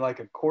I'll see like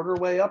a quarter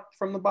way up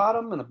from the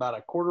bottom and about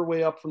a quarter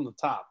way up from the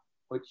top,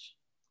 which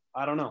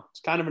I don't know. It's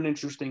kind of an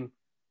interesting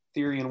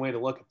theory and way to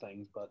look at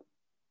things, but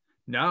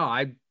No,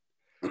 I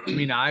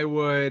mean, I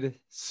would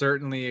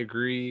certainly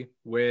agree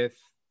with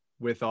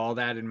all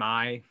that in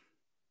my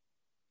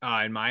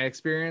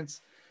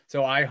experience.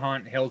 So I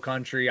hunt hill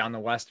country on the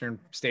western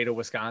state of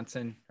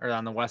Wisconsin, or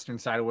on the western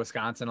side of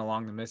Wisconsin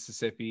along the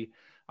Mississippi.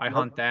 I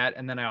hunt that,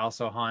 and then I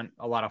also hunt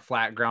a lot of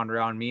flat ground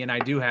around me, and I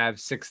do have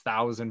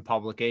 6,000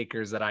 public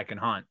acres that I can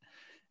hunt,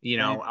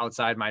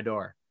 outside my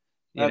door.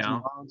 That's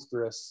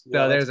monstrous.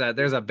 So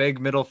there's a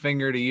big middle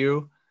finger to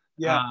you.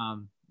 Yeah.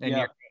 And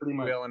Yeah,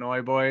 you're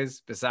Illinois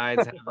boys,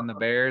 besides having the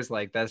Bears,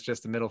 like that's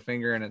just a middle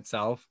finger in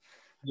itself.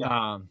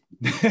 Yeah.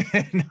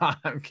 No,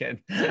 I'm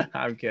kidding.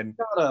 I'm kidding.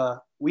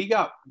 We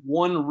got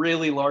one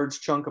really large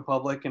chunk of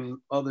public, and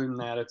other than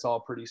that, it's all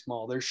pretty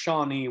small. There's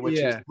Shawnee, which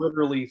is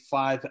literally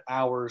 5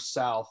 hours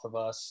south of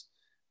us.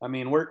 I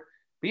mean,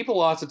 people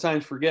lots of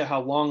times forget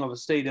how long of a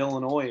state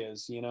Illinois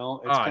is.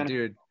 It's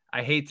dude,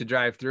 I hate to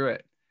drive through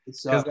it.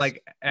 Because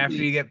like after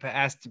you get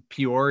past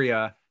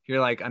Peoria,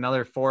 you're like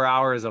another 4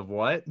 hours of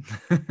what?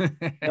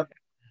 Yep.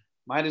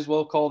 Might as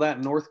well call that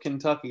North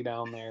Kentucky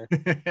down there.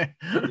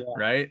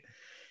 Right?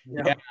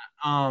 Yeah.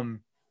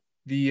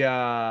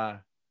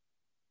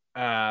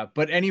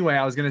 But anyway,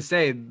 I was gonna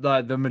say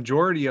the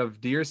majority of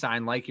deer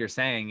sign, like you're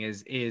saying,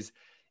 is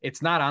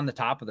it's not on the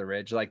top of the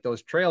ridge. Like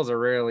those trails are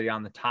rarely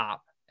on the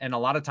top. And a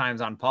lot of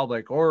times on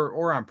public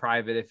or on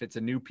private, if it's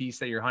a new piece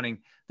that you're hunting,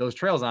 those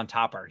trails on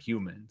top are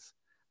humans.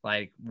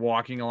 Like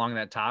walking along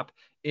that top,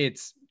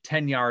 it's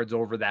 10 yards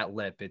over that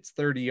lip. It's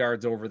 30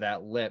 yards over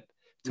that lip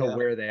to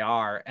where they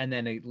are. And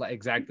then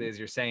exactly as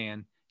you're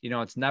saying,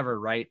 it's never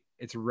right.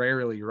 It's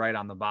rarely right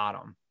on the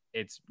bottom.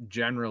 It's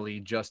generally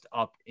just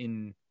up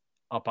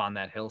on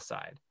that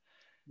hillside.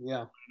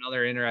 Yeah.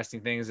 Another interesting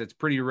thing is it's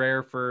pretty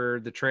rare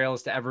for the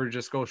trails to ever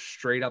just go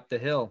straight up the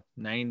hill.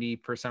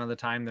 90% of the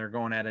time they're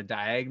going at a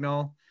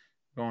diagonal,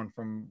 going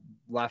from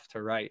left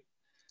to right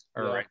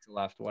or right to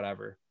left,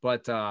 whatever.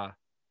 But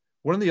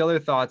one of the other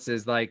thoughts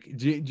is like,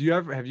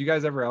 have you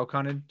guys ever elk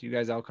hunted? Do you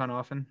guys elk hunt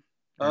often?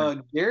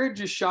 Garrett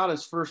just shot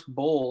his first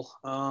bull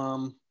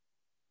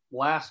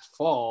last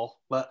fall,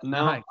 but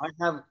no, nice.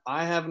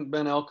 I haven't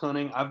been elk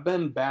hunting. I've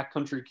been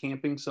backcountry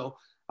camping, so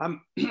I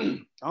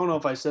don't know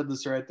if I said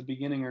this right at the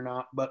beginning or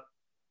not, but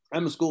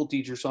I'm a school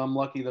teacher, so I'm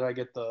lucky that I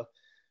get the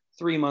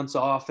 3 months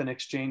off in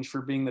exchange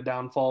for being the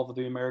downfall of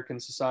the American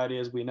society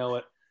as we know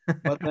it.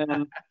 But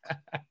then,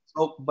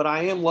 but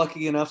I am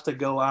lucky enough to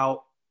go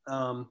out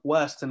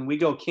west, and we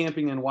go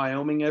camping in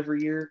Wyoming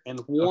every year. And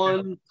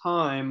one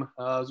time,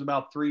 it was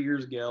about 3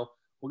 years ago,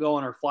 we'll go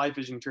on our fly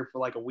fishing trip for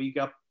like a week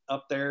up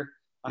there.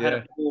 I had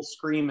a bull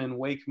scream and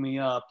wake me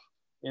up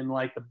in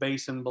like the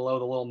basin below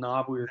the little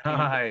knob we were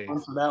camping.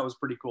 So that was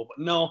pretty cool.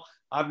 But no,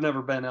 I've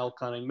never been elk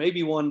hunting.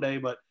 Maybe one day,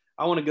 but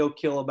I want to go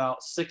kill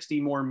about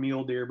 60 more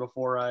mule deer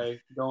before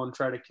I go and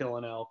try to kill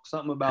an elk.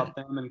 Something about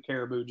them and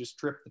caribou just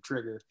tripped the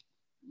trigger.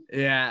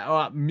 Yeah,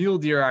 well, mule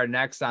deer are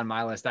next on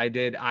my list. I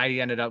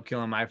ended up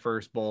killing my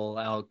first bull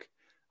elk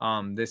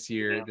this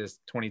year, this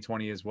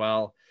 2020 as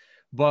well.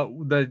 But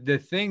the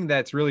thing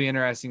that's really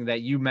interesting that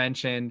you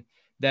mentioned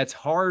that's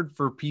hard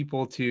for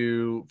people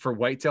for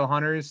whitetail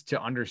hunters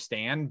to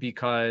understand,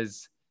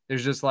 because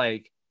there's just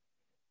like,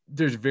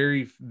 there's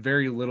very,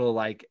 very little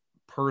like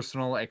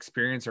personal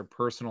experience or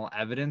personal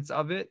evidence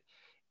of it,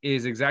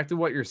 is exactly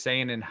what you're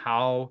saying, and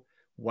how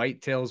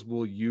whitetails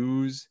will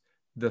use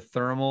the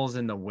thermals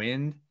and the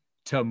wind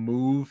to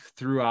move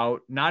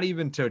throughout, not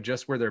even to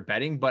just where they're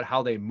bedding, but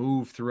how they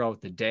move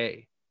throughout the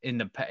day in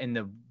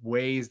the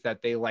ways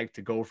that they like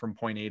to go from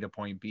point A to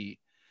point B.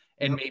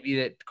 And maybe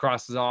that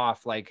crosses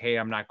off like, hey,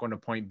 I'm not going to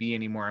point B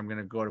anymore. I'm going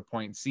to go to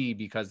point C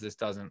because this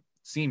doesn't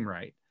seem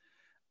right.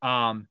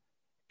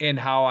 And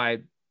how I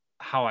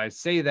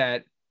say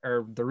that,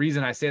 or the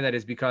reason I say that,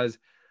 is because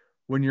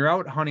when you're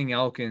out hunting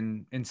elk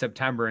in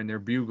September and they're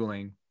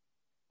bugling,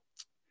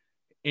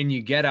 and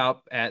you get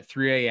up at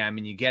 3 a.m.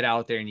 and you get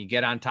out there and you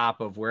get on top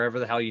of wherever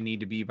the hell you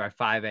need to be by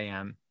 5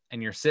 a.m.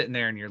 and you're sitting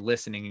there and you're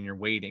listening and you're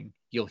waiting,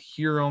 you'll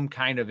hear them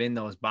kind of in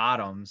those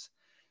bottoms.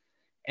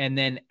 And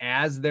then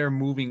as they're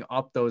moving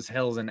up those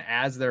hills and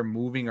as they're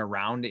moving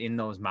around in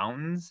those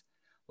mountains,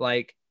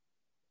 like,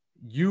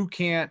 you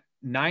can't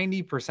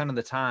 90% of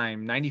the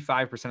time,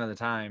 95% of the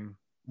time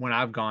when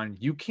I've gone,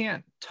 you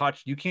can't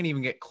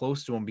even get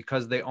close to them,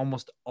 because they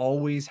almost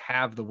always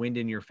have the wind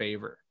in your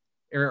favor,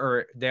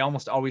 or they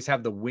almost always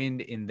have the wind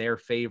in their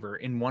favor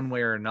in one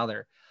way or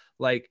another.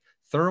 Like,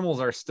 thermals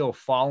are still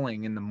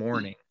falling in the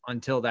morning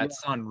until that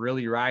sun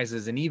really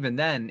rises. And even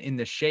then in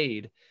the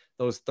shade,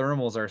 those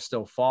thermals are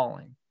still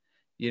falling,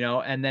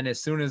 and then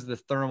as soon as the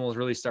thermals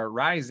really start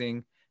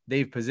rising,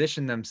 they've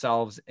positioned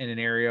themselves in an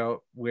area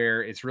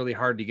where it's really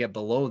hard to get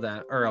below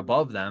them or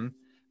above them,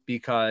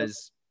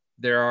 because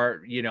there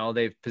are,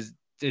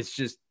 it's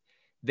just,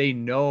 they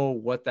know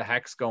what the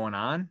heck's going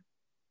on,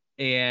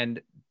 and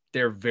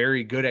they're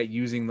very good at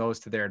using those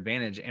to their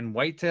advantage. And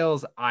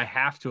whitetails, I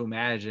have to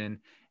imagine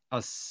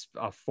a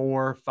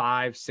 4,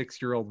 5,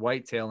 6-year-old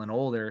whitetail and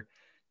older,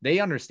 they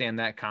understand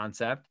that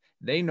concept.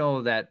 They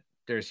know that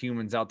there's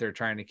humans out there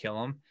trying to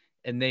kill them,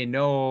 and they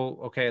know,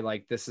 okay,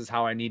 like this is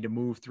how I need to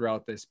move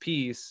throughout this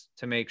piece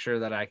to make sure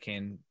that I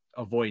can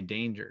avoid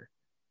danger.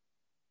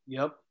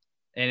 Yep.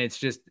 And it's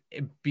just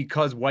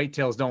because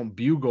whitetails don't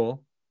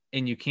bugle,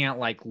 and you can't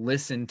like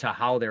listen to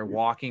how they're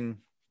walking,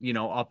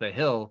 up a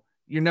hill.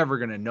 You're never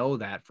going to know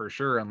that for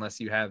sure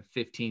unless you have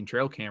 15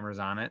 trail cameras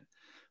on it.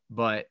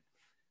 But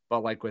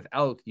like with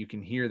elk, you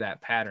can hear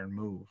that pattern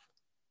move.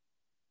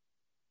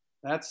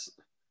 There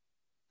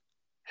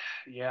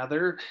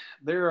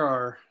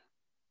are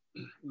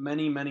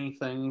many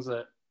things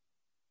that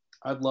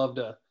I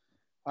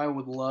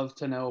would love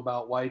to know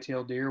about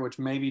whitetail deer, which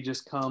maybe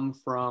just come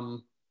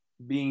from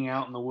being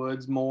out in the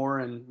woods more.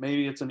 And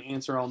maybe it's an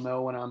answer I'll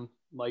know when I'm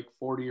like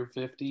 40 or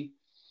 50.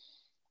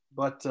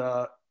 But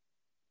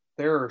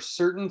there are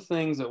certain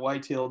things that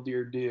whitetail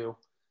deer do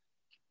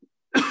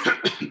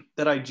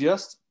that I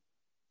just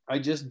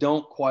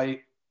don't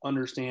quite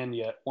understand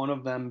yet. One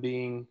of them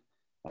being,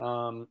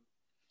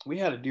 we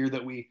had a deer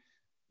that we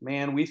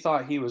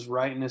thought he was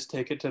writing his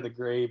ticket to the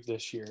grave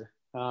this year.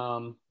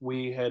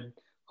 We had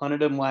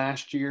hunted him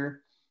last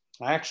year.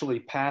 I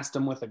actually passed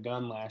him with a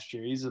gun last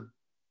year. He's a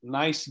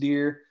nice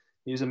deer.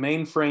 He's a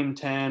mainframe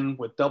 10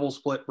 with double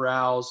split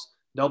brows,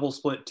 double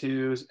split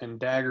twos, and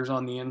daggers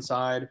on the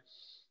inside.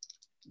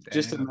 Dang.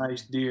 Just a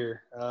nice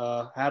deer.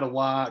 Had a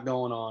lot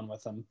going on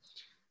with him.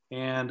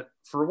 And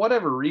for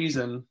whatever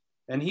reason,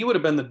 and he would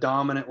have been the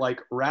dominant,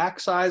 like rack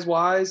size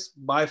wise,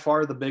 by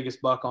far the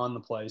biggest buck on the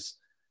place.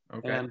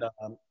 Okay. And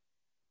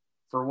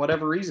for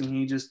whatever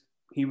reason,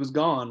 he was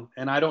gone.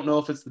 And I don't know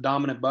if it's the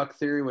dominant buck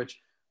theory, which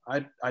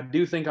I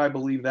do think I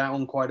believe that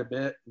one quite a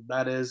bit.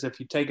 That is, if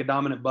you take a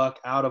dominant buck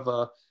out of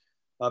a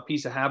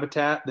piece of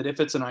habitat, that if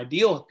it's an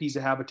ideal piece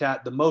of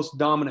habitat, the most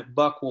dominant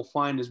buck will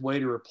find his way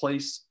to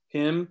replace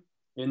him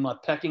in the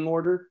pecking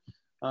order.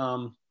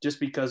 Just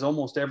because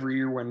almost every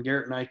year when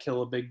Garrett and I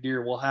kill a big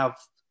deer, we'll have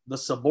the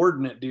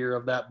subordinate deer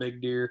of that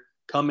big deer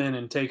come in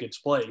and take its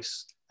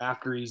place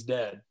after he's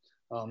dead.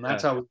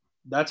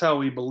 That's how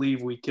we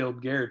believe we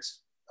killed Garrett's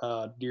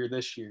deer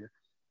this year.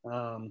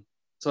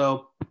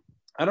 So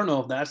I don't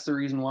know if that's the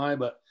reason why,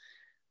 but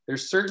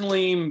there's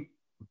certainly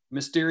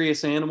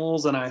mysterious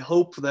animals, and I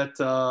hope that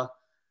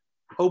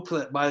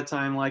by the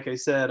time, like I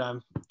said,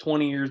 I'm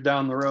 20 years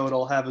down the road,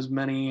 I'll have as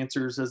many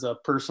answers as a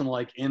person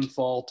like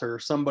Infault or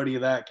somebody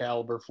of that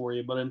caliber for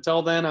you. But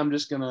until then, I'm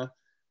just gonna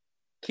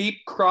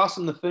keep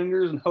crossing the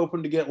fingers and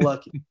hoping to get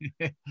lucky.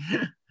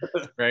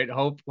 Right,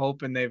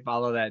 hoping they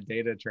follow that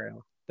data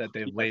trail that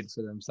they've laid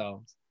for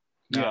themselves.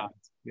 Yeah.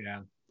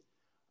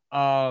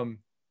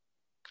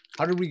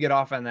 How did we get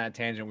off on that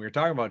tangent? We were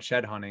talking about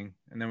shed hunting,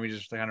 and then we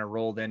just kind of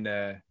rolled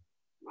into.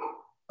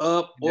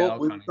 We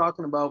were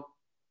talking about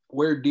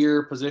where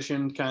deer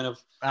positioned, kind of.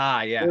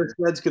 Where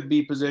sheds could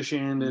be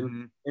positioned,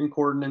 and in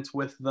coordinates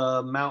with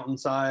the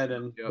mountainside,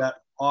 and that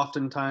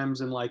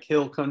oftentimes in like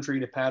hill country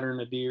to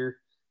pattern a deer.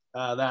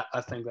 That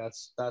I think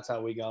that's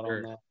how we got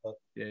on that. But.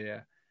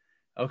 Yeah.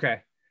 Okay.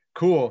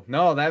 Cool.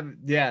 No,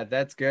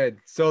 that's good.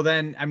 So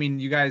then, I mean,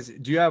 you guys,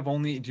 do you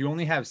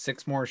only have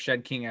 6 more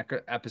Shed King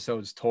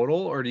episodes total,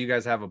 or do you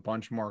guys have a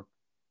bunch more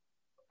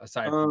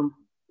aside?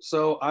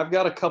 So I've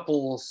got a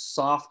couple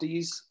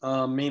softies,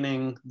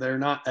 meaning they're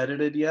not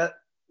edited yet.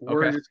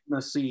 We're just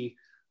gonna see.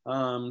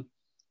 We're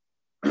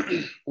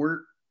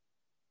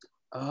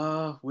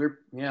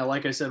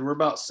like I said, we're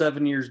about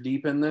 7 years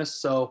deep in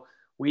this, so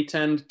we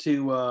tend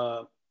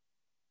to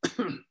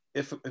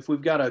if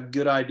we've got a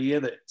good idea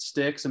that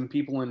sticks and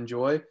people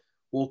enjoy,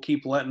 we'll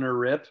keep letting her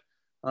rip.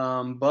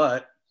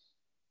 But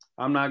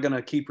I'm not going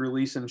to keep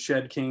releasing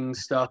Shed King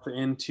stuff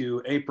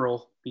into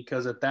April,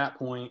 because at that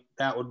point,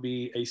 that would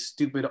be a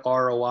stupid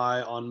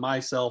ROI on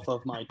myself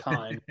of my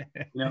time,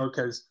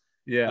 because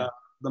the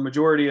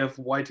majority of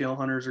whitetail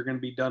hunters are going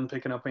to be done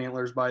picking up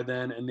antlers by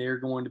then, and they're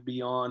going to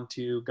be on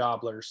to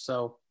gobblers.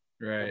 So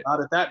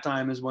about at that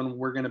time is when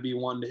we're going to be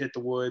wanting to hit the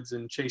woods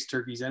and chase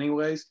turkeys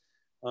anyways.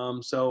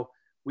 So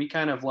we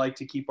kind of like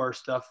to keep our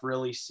stuff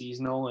really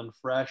seasonal and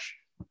fresh.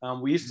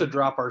 We used to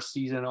drop our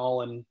season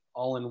all in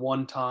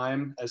one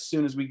time. As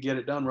soon as we get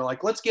it done, we're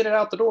like, let's get it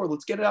out the door.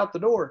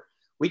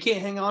 We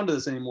can't hang on to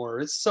this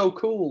anymore. It's so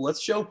cool.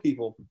 Let's show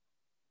people.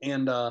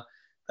 And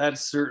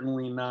that's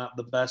certainly not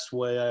the best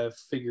way I've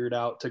figured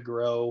out to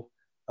grow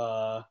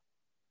our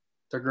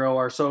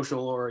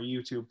social or our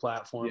YouTube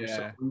platform.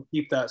 So we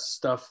keep that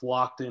stuff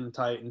locked in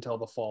tight until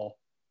the fall.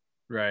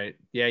 Right.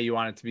 Yeah. You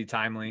want it to be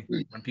timely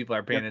when people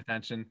are paying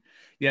attention.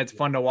 Yeah. It's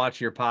fun to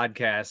watch your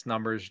podcast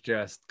numbers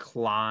just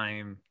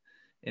climb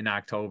in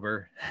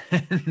October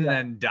and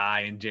then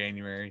die in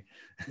January.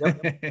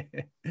 Yep.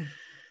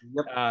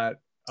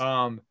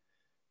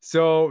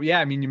 So yeah,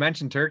 I mean, you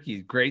mentioned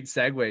turkey. Great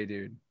segue,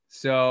 dude.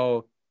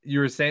 So you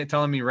were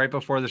telling me right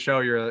before the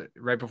show,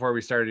 right before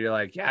we started, you're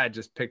like, yeah, I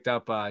just picked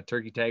up a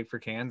turkey tag for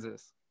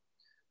Kansas.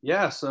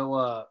 Yeah,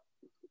 so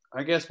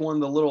I guess one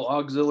of the little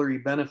auxiliary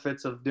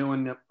benefits of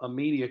doing a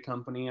media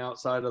company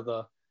outside of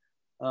the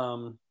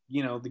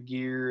the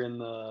gear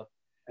and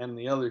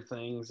the other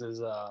things is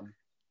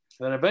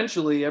that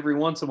eventually every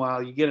once in a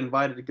while you get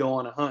invited to go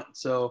on a hunt.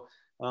 So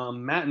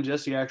Matt and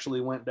Jesse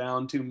actually went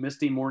down to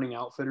Misty Morning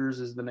Outfitters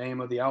is the name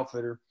of the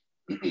outfitter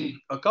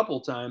a couple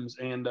times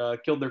and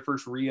killed their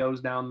first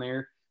Rios down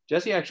there.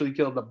 Jesse actually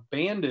killed a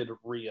banded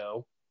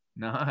Rio.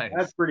 That's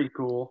Nice. pretty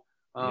cool.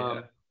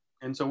 Yeah.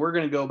 And so we're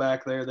going to go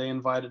back there. They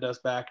invited us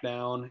back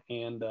down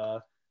and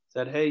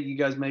said, "Hey, you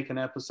guys make an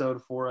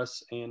episode for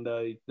us." And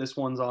this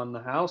one's on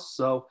the house.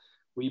 So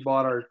we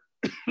bought our,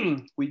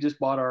 we just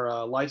bought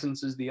our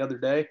licenses the other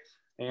day.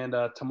 And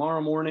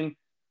tomorrow morning,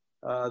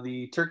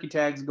 the turkey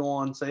tags go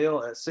on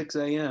sale at 6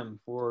 a.m.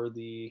 for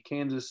the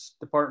Kansas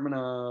Department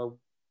of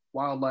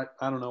Wildlife.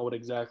 I don't know what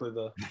exactly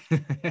the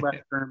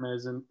correct term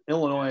is. In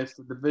Illinois, it's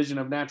the Division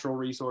of Natural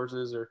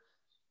Resources, or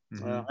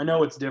I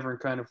know it's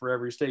different kind of for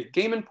every state.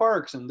 Game and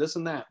Parks and this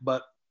and that.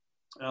 But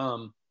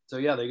so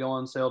yeah, they go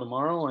on sale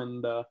tomorrow,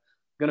 and going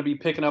to be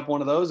picking up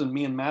one of those. And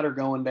me and Matt are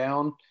going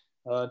down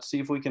to see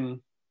if we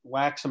can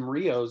whack some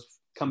Rios,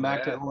 come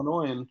back to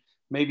Illinois, and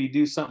maybe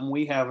do something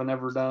we haven't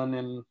ever done.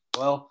 And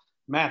well,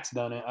 Matt's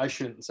done it. I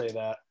shouldn't say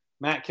that.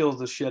 Matt kills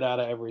the shit out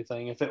of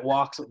everything. If it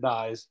walks, it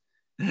dies.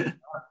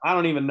 I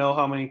don't even know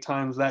how many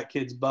times that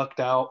kid's bucked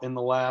out in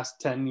the last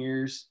 10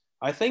 years.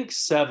 I think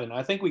 7.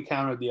 I think we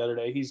counted the other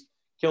day. He's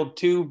killed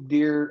 2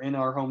 deer in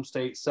our home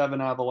state, 7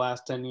 out of the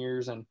last 10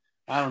 years. And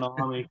I don't know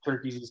how many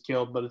turkeys he's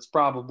killed, but it's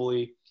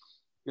probably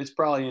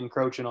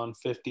encroaching on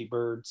 50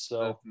 birds.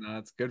 So no,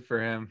 it's good for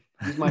him.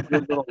 He's my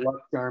good little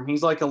luck charm.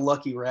 He's like a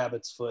lucky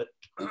rabbit's foot.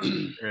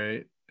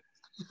 Right.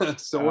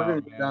 So we're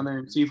gonna get down there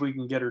and see if we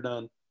can get her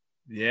done.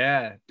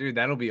 Yeah, dude,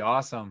 that'll be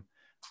awesome.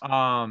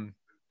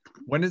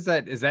 When is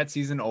that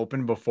season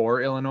open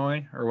before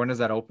Illinois, or when does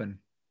that open?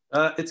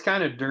 It's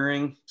kind of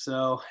during,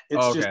 so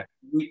it's just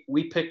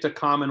we picked a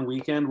common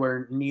weekend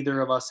where neither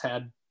of us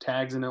had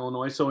tags in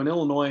Illinois. So in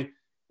Illinois,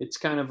 it's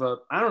kind of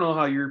I don't know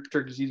how your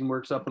turkey season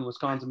works up in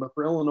Wisconsin, but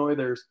for Illinois,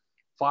 there's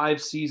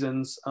 5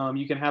 seasons.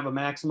 You can have a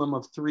maximum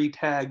of 3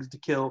 tags to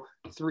kill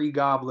 3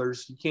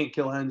 gobblers. You can't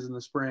kill hens in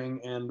the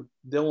spring, and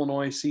the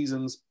Illinois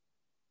seasons,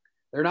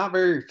 they're not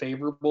very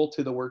favorable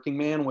to the working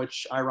man,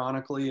 which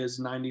ironically is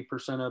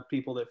 90% of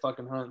people that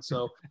fucking hunt.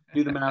 So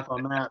do the math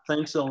on that.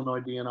 Thanks,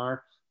 Illinois DNR.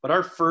 But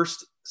our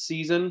first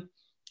season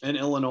in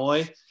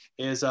Illinois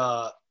is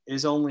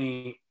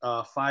only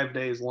 5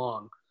 days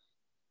long.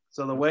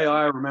 So the way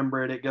I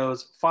remember it, it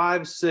goes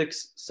 5,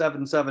 6,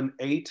 7, 7,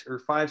 8, or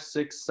 5,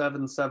 6,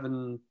 7,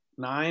 7,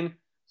 9,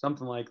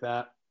 something like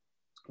that.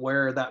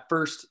 Where that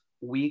first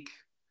week,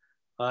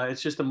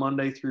 it's just a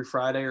Monday through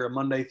Friday or a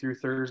Monday through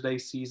Thursday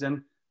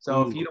season.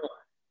 So if you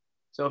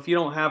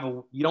don't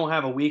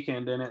have a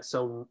weekend in it,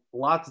 so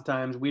lots of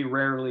times we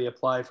rarely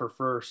apply for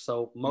first.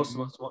 So most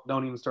of us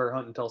don't even start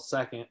hunting until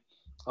second,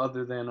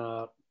 other than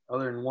 1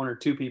 or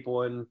 2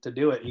 people. And to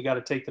do it, you got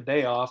to take the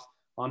day off.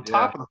 On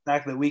top of the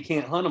fact that we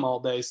can't hunt them all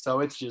day,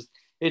 so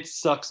it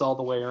sucks all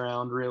the way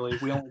around. Really,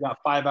 we only got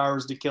 5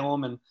 hours to kill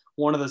them, and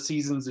one of the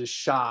seasons is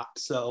shot.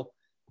 So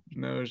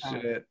no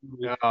shit.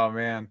 Oh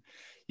man,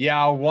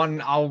 yeah.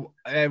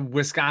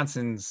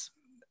 Wisconsin's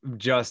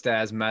just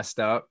as messed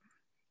up.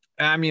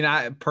 I mean,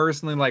 I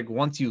personally, like,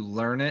 once you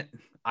learn it,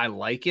 I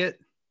like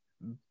it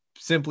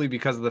simply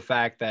because of the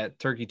fact that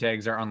turkey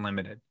tags are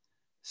unlimited.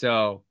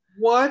 So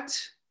what?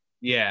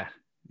 Yeah.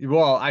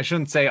 Well, I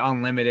shouldn't say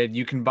unlimited.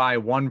 You can buy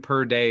 1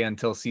 per day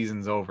until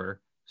season's over.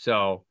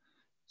 So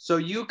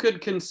you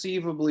could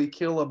conceivably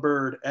kill a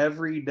bird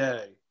every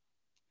day.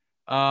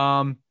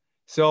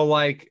 So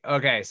like,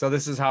 okay, so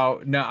this is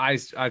how, no, I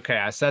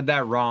said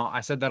that wrong.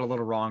 I said that a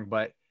little wrong,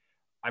 but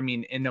I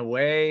mean, in a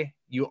way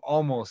you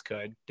almost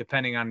could,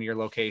 depending on your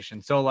location.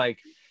 So like,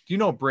 do you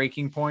know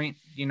Breaking Point?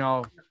 You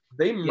know,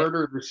 they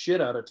murder the shit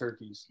out of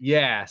turkeys.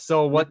 Yeah.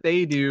 So what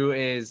they do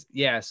is,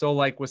 so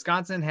like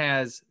Wisconsin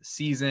has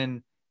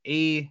season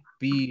A,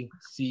 B,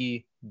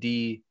 C,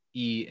 D,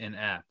 E, and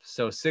F.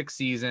 So 6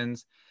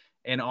 seasons,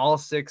 and all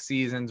 6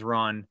 seasons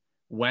run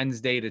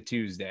Wednesday to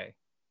Tuesday.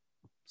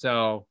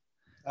 So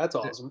that's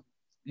awesome.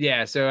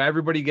 Yeah. So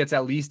everybody gets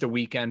at least a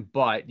weekend,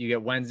 but you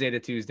get Wednesday to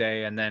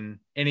Tuesday, and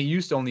it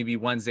used to only be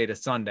Wednesday to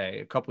Sunday.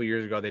 A couple of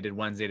years ago, they did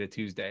Wednesday to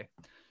Tuesday.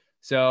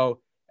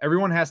 So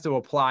everyone has to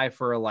apply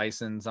for a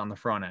license on the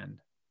front end.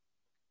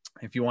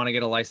 If you want to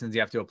get a license,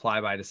 you have to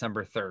apply by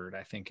December 3rd,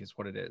 I think is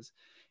what it is.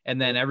 And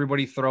then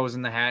everybody throws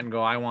in the hat and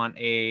go, I want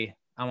A,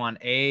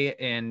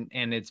 and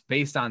it's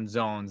based on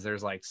zones.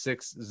 There's like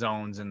 6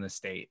 zones in the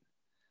state,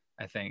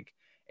 I think.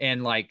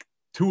 And like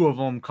 2 of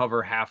them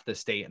cover half the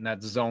state, and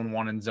that's zone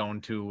 1 and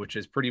zone 2, which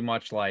is pretty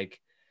much like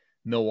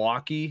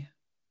Milwaukee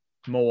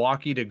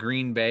to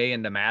Green Bay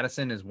and to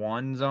Madison is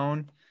 1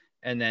 zone.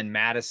 And then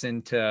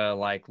Madison to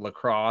like La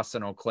Crosse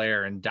and Eau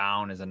Claire and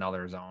down is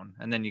another zone.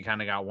 And then you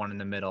kind of got one in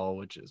the middle,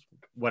 which is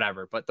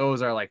whatever. But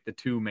those are like the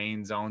two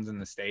main zones in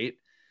the state.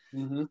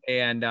 Mm-hmm.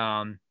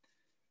 And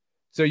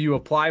so you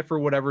apply for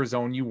whatever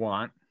zone you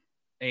want,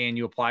 and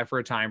you apply for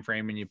a time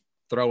frame, and you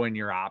throw in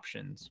your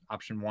options,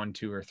 option 1,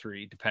 2, or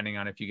 3, depending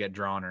on if you get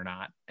drawn or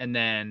not. And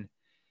then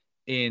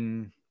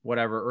in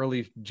whatever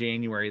early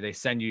January, they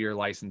send you your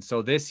license.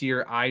 So this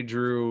year I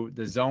drew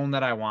the zone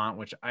that I want,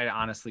 which I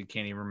honestly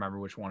can't even remember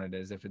which one it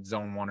is, if it's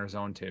zone 1 or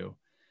zone 2.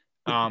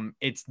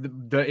 It's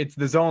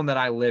the zone that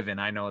I live in.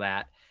 I know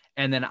that.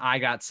 And then I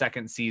got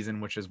second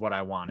season, which is what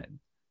I wanted.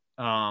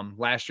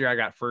 Last year I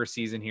got first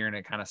season here and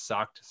it kind of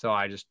sucked. So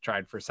I just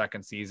tried for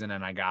second season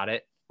and I got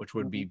it, which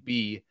would be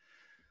B.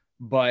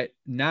 But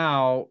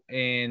now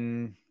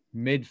in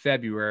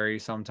mid-February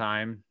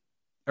sometime,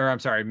 or I'm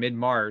sorry,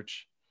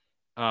 mid-March,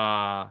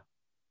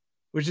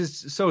 which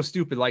is so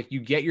stupid. Like,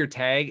 you get your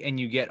tag and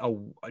you get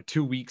a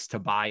 2 weeks to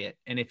buy it.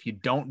 And if you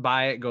don't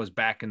buy it, it goes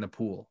back in the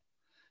pool.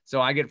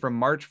 So I get from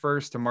March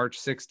 1st to March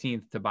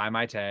 16th to buy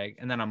my tag.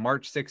 And then on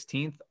March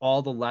 16th,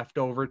 all the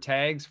leftover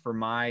tags for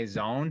my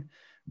zone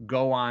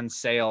go on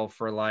sale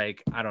for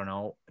like, I don't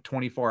know,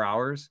 24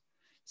 hours.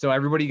 So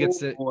everybody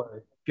gets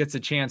a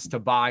chance to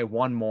buy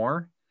one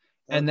more.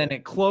 And then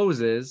it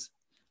closes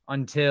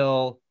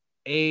until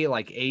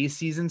a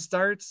season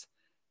starts.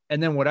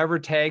 And then whatever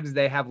tags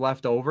they have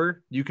left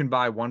over, you can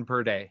buy one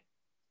per day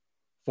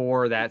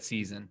for that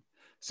season.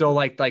 So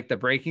like the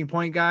Breaking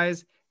Point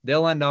guys,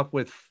 they'll end up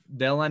with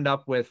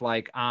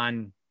like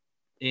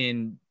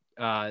in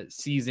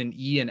season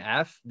E and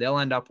F, they'll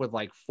end up with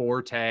like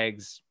 4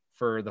 tags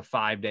for the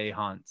 5-day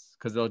hunts,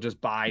 because they'll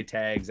just buy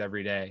tags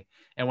every day.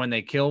 And when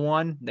they kill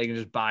one, they can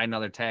just buy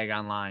another tag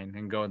online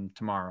and go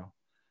tomorrow.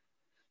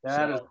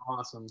 That is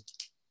awesome.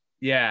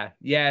 Yeah.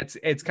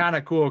 It's kind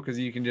of cool because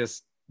you can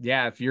just,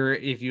 if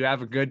you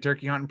have a good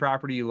turkey hunting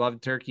property, you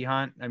love turkey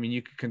hunt. I mean,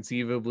 you could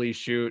conceivably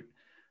shoot,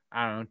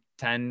 I don't know,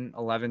 10,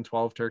 11,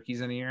 12 turkeys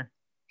in a year.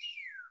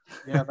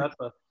 Yeah,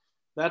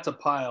 that's a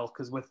pile,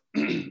 because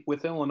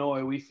with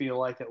Illinois, we feel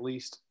like, at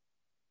least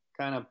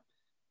kind of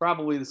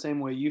probably the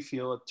same way you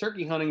feel,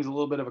 turkey hunting is a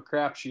little bit of a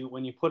crapshoot.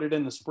 When you put it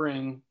in the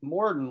spring,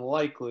 more than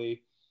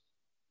likely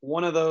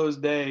one of those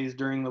days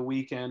during the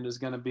weekend is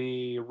going to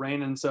be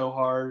raining so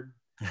hard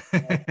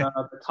that,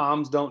 the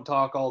toms don't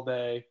talk all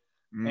day.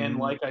 And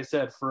like I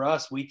said, for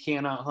us, we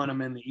cannot hunt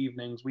them in the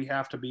evenings. We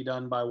have to be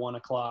done by 1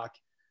 o'clock.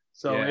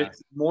 So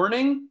it's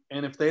morning,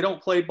 and if they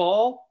don't play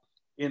ball,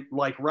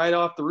 like right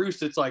off the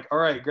roost, it's like, all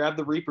right, grab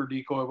the Reaper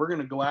decoy. We're going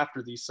to go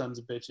after these sons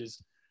of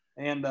bitches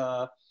and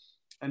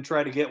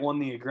try to get one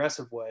the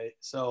aggressive way.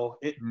 So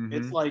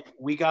it's like,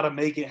 we got to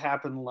make it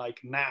happen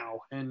like now,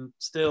 and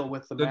still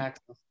with the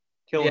max.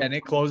 Yeah, and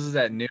it closes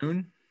at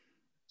noon.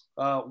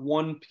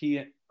 1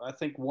 p.m. I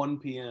think 1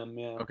 p.m.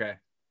 Yeah. Okay.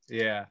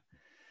 Yeah.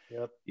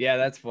 Yep. Yeah,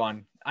 that's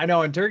fun. I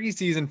know in turkey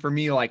season for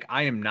me, like,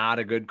 I am not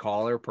a good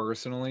caller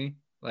personally.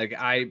 Like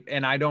I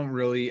don't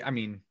really, I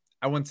mean,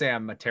 I wouldn't say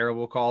I'm a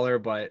terrible caller,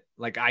 but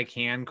like, I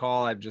can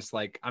call.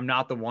 I'm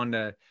not the one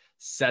to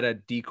set a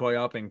decoy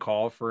up and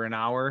call for an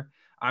hour.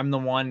 I'm the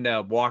one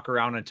to walk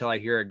around until I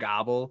hear a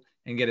gobble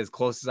and get as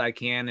close as I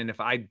can. And if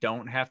I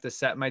don't have to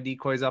set my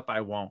decoys up,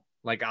 I won't.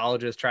 Like, I'll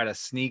just try to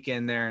sneak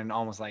in there and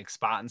almost like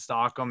spot and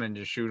stalk them and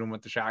just shoot them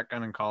with the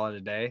shotgun and call it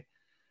a day.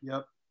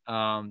 Yep.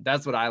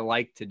 That's what I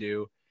like to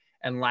do.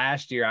 And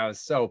last year I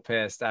was so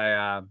pissed.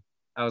 I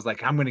was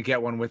like, I'm going to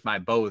get one with my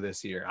bow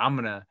this year. I'm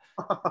going to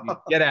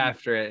get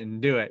after it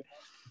and do it.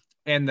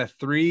 And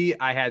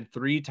I had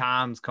 3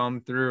 toms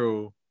come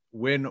through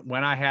when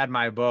I had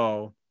my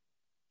bow,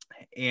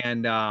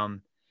 and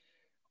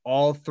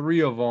all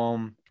 3 of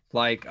them,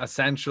 like,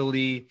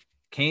 essentially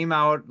came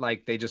out,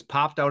 like, they just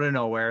popped out of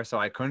nowhere. So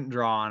I couldn't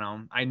draw on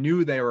them. I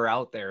knew they were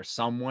out there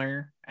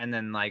somewhere. And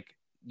then, like,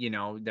 you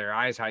know, their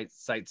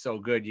eyesight's so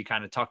good, you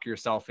kind of tuck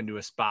yourself into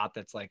a spot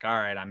that's like, all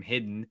right, I'm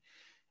hidden.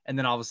 And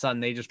then all of a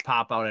sudden they just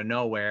pop out of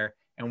nowhere.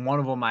 And one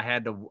of them I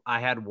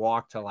had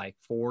walked to like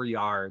 4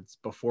 yards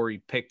before he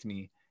picked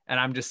me. And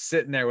I'm just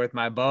sitting there with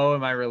my bow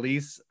and my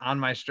release on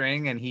my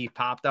string, and he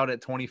popped out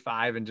at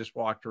 25 and just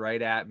walked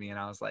right at me. And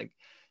I was like,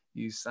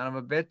 you son of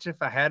a bitch,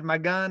 if I had my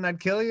gun, I'd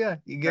kill you.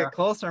 You get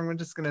closer, I'm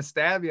just going to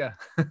stab you.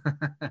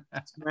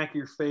 Smack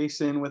your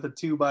face in with a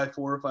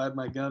 2x4 if I had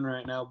my gun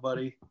right now,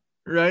 buddy.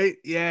 Right?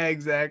 Yeah,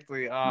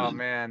 exactly. Oh,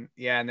 man.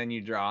 Yeah, and then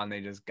you draw and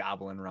they just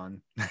gobble and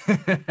run.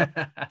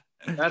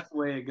 That's the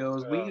way it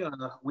goes.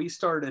 We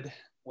started,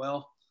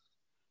 well,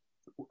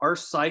 our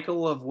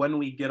cycle of when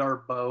we get our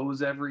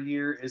bows every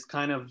year is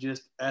kind of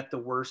just at the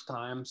worst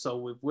time.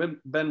 So we've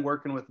been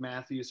working with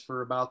Mathews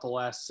for about the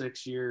last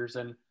 6 years,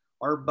 and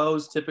our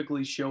bows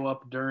typically show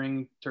up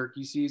during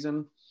turkey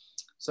season.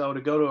 So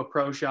to go to a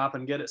pro shop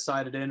and get it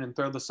sighted in and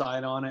throw the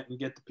sight on it and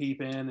get the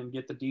peep in and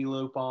get the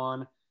D-loop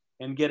on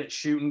and get it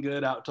shooting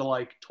good out to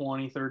like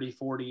 20, 30,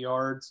 40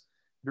 yards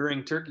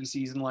during turkey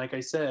season, like I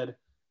said,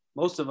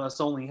 most of us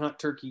only hunt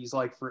turkeys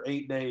like for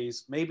 8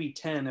 days, maybe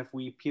 10 if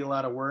we peel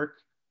out of work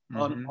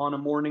on a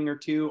morning or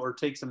 2 or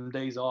take some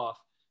days off.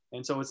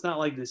 And so it's not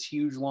like this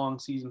huge long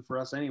season for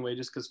us anyway,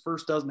 just because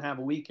first doesn't have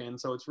a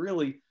weekend. So it's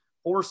really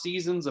 4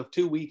 seasons of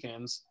 2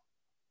 weekends.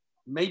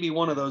 maybe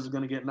one of those is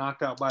going to get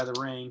knocked out by the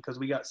rain because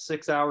we got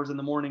 6 hours in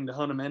the morning to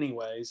hunt them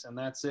anyways, and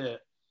that's it.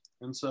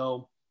 And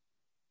so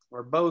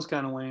our bows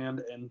kind of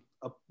land. And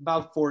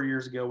about 4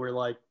 years ago, we're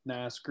like,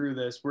 nah, screw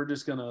this. We're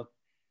just gonna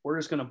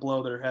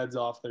blow their heads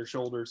off their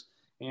shoulders.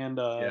 And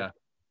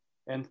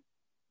and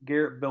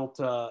Garrett built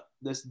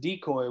this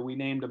decoy. We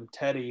named him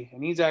Teddy,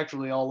 and he's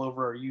actually all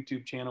over our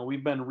YouTube channel.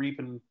 We've been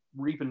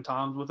reaping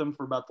toms with him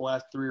for about the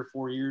last 3 or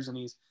 4 years, and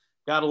he's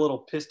got a little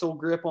pistol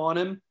grip on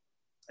him,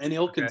 and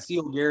he'll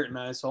conceal Garrett and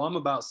I. So I'm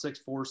about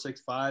 6'4",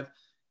 6'5".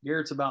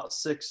 Garrett's about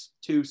 6'2",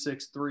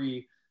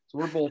 6'3". So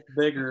we're both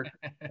bigger,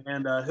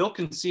 and he'll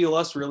conceal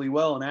us really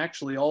well. And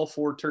actually, all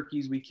 4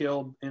 turkeys we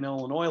killed in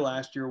Illinois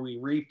last year, we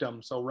reaped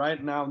them. So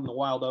right now in the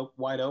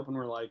wide open,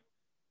 we're like,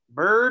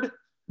 bird,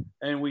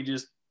 and we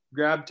just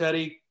grab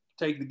Teddy,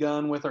 take the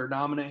gun with our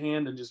dominant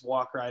hand, and just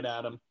walk right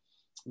at him.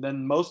 And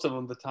then most of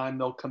them, the time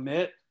they'll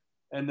commit,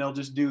 and they'll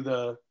just do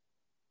the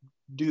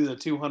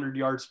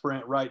 200-yard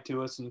sprint right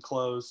to us and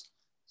close.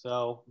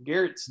 So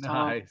Garrett's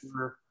tom,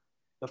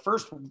 the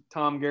first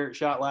tom Garrett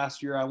shot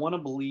last year, I want to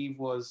believe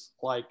was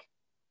like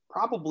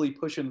probably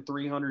pushing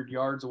 300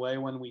 yards away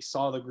when we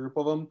saw the group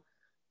of them.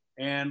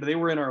 And they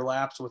were in our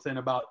laps within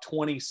about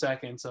 20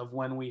 seconds of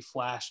when we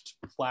flashed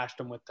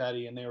them with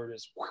Teddy, and they were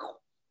just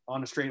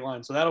on a straight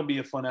line. So that'll be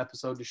a fun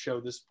episode to show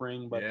this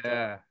spring. But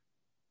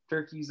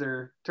turkeys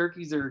are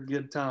a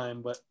good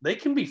time, but they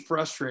can be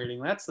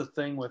frustrating. That's the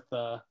thing with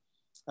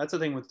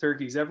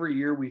turkeys. Every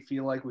year we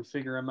feel like we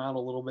figure them out a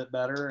little bit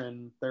better,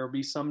 and there'll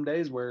be some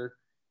days where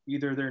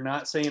either they're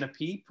not saying a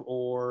peep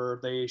or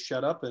they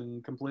shut up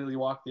and completely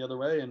walk the other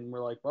way. And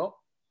we're like, well,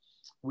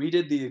 we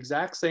did the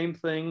exact same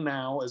thing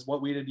now as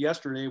what we did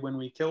yesterday when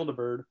we killed a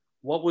bird.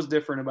 What was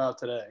different about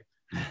today?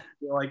 I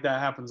feel like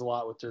that happens a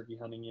lot with turkey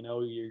hunting.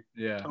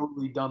 You're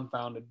totally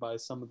dumbfounded by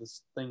some of the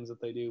things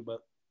that they do, but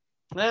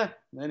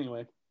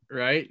anyway.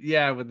 Right.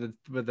 Yeah. With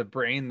the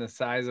brain the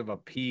size of a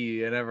pea,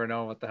 you never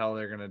know what the hell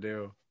they're going to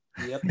do.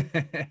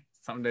 Yep.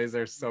 Some days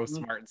they're so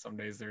smart and some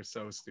days they're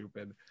so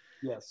stupid.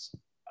 Yes.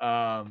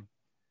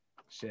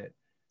 Shit.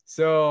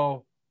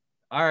 So,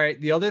 all right.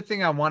 The other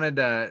thing I wanted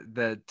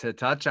to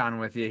touch on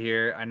with you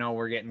here, I know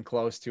we're getting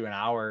close to an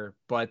hour,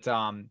 but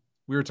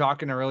we were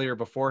talking earlier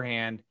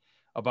beforehand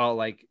about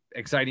like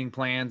exciting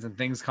plans and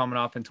things coming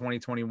up in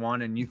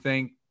 2021. And you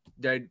think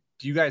that,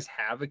 do you guys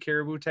have a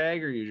caribou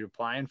tag, or are you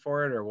applying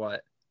for it, or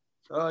what?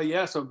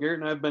 Yeah. So Garrett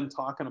and I have been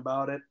talking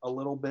about it a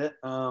little bit.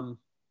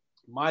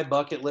 My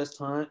bucket list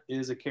hunt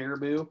is a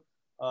caribou.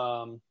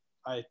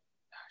 I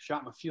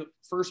shot my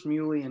first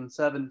muley in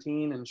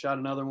 2017 and shot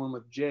another one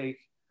with Jake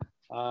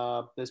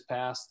this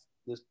past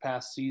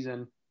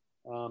season,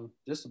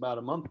 just about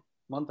a month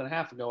and a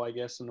half ago, I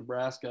guess, in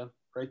Nebraska,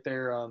 right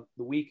there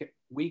the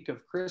week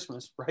of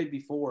Christmas, right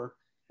before.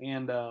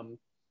 And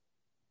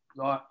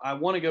I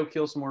want to go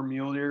kill some more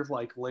mule deer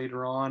like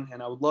later on,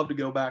 and I would love to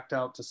go back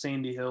out to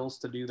Sandy Hills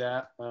to do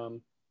that.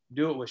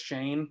 Do it with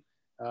Shane.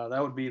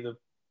 That would be the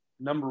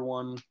number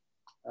one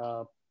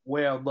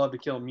way I would love to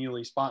kill a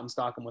muley, spot and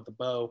stalk them with a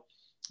bow.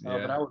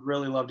 But I would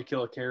really love to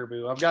kill a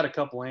caribou. I've got a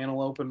couple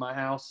antelope in my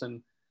house,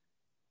 and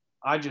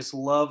I just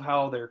love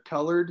how they're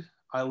colored.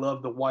 I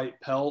love the white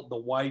pelt, the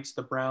whites,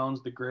 the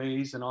browns, the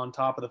grays, and on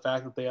top of the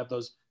fact that they have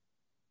those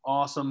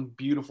awesome,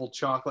 beautiful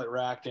chocolate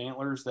racked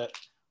antlers that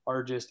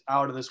are just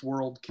out of this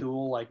world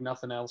cool, like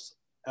nothing else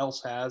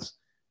has.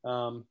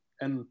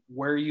 And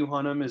where you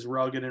hunt them is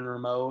rugged and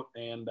remote.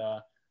 And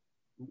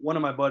one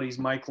of my buddies,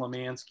 Mike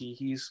Lemansky,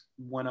 he's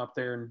went up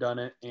there and done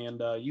it,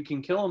 and you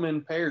can kill them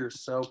in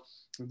pairs. So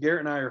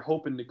Garrett and I are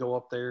hoping to go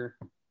up there,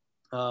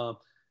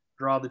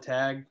 draw the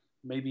tag,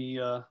 maybe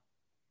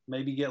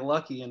get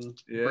lucky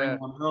and bring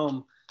one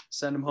home,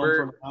 send them home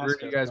from Alaska. Where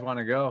do you guys want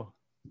to go?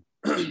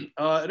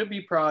 It'll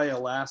be probably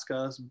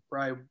Alaska. It's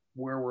probably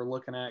where we're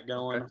looking at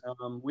going.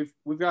 Okay.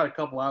 We've got a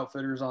couple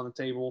outfitters on the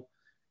table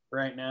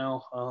right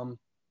now.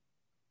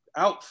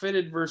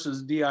 Outfitted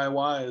versus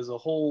DIY is a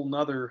whole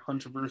nother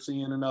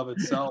controversy in and of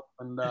itself.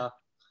 And I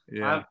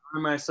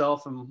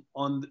myself am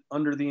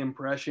under the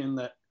impression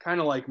that, kind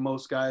of like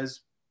most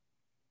guys,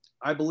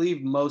 I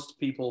believe most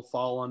people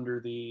fall under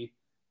the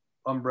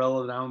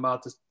umbrella that I'm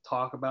about to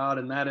talk about.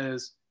 And that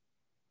is,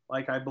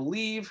 like, I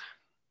believe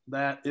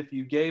that if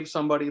you gave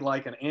somebody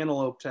like an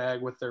antelope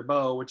tag with their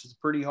bow, which is a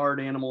pretty hard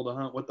animal to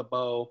hunt with the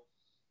bow,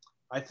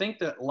 I think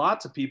that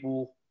lots of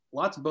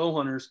bow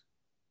hunters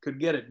could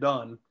get it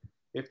done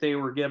if they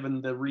were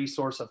given the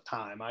resource of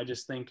time. I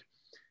just think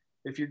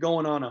if you're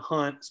going on a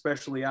hunt,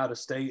 especially out of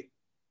state,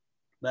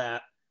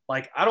 that,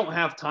 like, I don't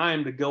have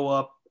time to go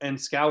up and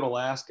scout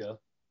Alaska.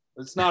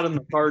 It's not in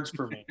the cards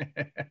for me.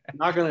 I'm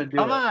not going to do it.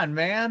 Come on,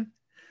 man.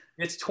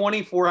 It's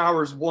 24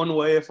 hours one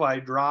way if I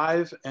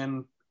drive,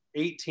 and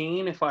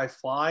 18 if I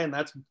fly, and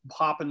that's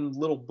popping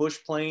little bush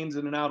planes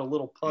in and out of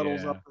little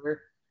puddles up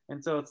there.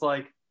 And so it's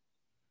like,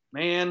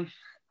 man,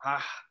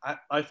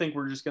 I think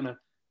we're just going to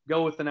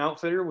go with an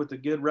outfitter with a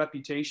good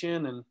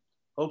reputation, and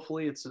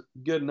hopefully it's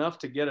good enough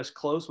to get us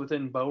close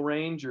within bow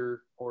range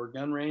or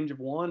gun range of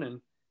one,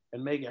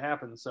 and make it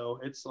happen. So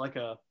it's like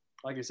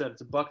I said,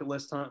 it's a bucket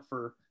list hunt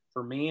for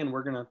for me, and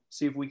we're gonna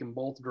see if we can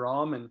both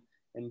draw them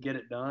and get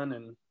it done.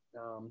 And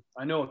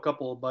I know a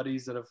couple of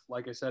buddies that have,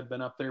 like I said,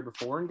 been up there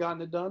before and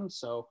gotten it done.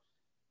 So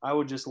I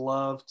would just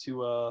love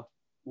to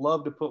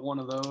put one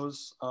of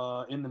those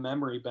in the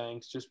memory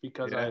banks, just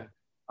because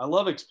I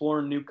love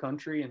exploring new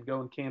country and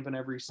going camping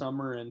every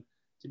summer, and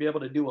to be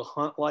able to do a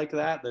hunt like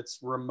that that's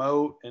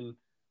remote and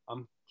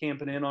I'm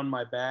camping in on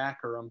my back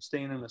or I'm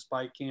staying in a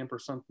spike camp or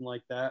something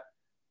like that.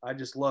 I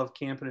just love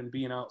camping and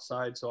being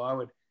outside. So I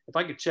would, if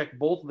I could check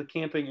both the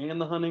camping and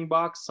the hunting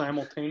box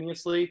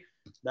simultaneously,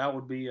 that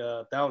would be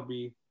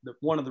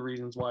one of the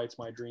reasons why it's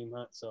my dream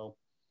hunt. So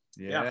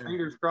yeah,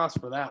 fingers crossed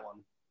for that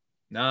one.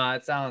 No,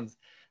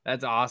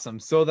 that's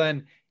awesome. So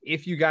then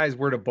if you guys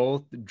were to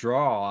both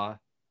draw,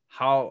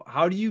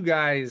 how do you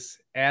guys,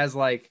 as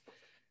like,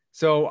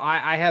 so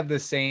I have the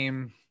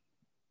same,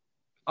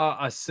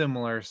 a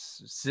similar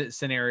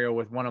scenario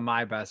with one of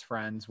my best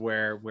friends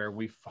where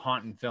we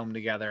hunt and film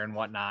together and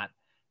whatnot.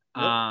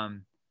 Yep.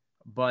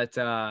 But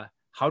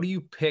how do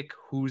you pick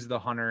who's the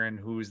hunter and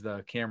who's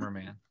the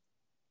cameraman?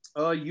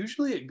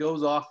 Usually it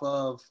goes off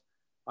of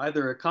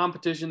either a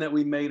competition that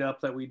we made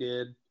up that we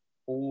did,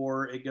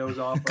 or it goes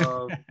off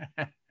of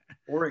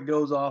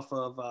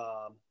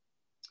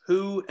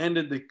who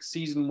ended the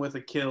season with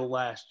a kill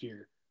last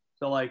year.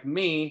 So like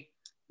me,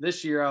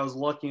 this year I was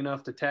lucky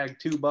enough to tag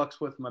 2 bucks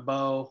with my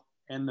bow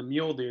and the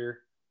mule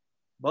deer,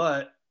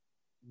 but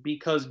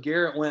because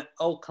Garrett went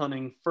elk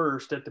hunting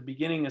first at the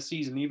beginning of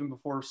season, even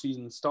before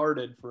season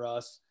started for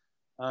us,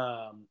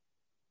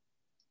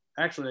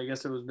 actually I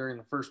guess it was during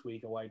the first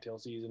week of whitetail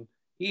season,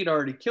 he'd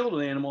already killed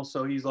an animal,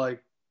 so he's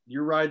like,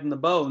 you're riding the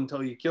bow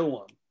until you kill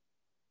one.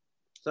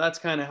 So that's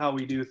kind of how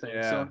we do things.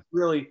 Yeah. So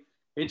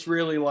it's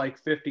really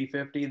like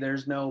 50-50.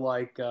 There's no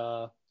like,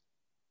 well,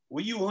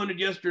 you hunted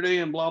yesterday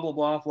and blah, blah,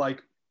 blah.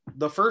 Like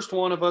the first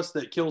one of us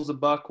that kills a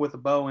buck with a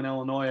bow in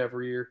Illinois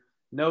every year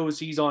knows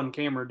he's on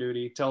camera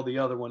duty till the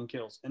other one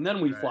kills. And then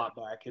we flop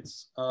back.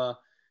 It's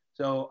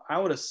so I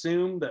would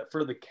assume that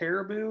for the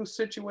caribou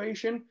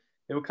situation,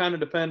 it would kind of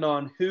depend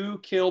on who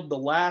killed the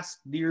last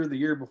deer the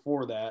year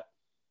before that.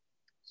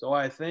 So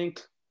I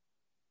think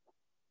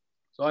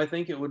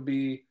it would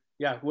be,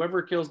 yeah,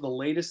 whoever kills the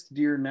latest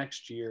deer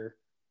next year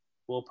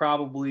will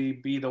probably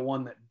be the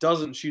one that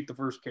doesn't shoot the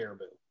first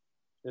caribou,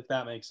 if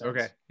that makes sense.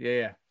 Okay.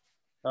 Yeah.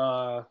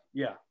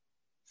 Yeah.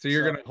 So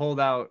you're going to hold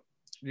out,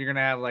 you're going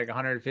to have like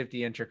 150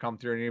 incher come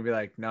through and you'll be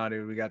like, no,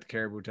 dude, we got the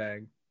caribou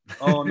tag.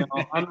 Oh no,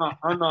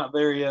 I'm not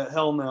there yet.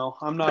 Hell no.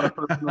 I'm not a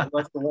person that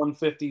lets the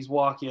 150s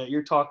walk yet.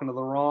 You're talking to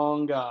the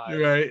wrong guy.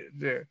 Right.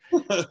 Dude.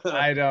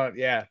 I don't.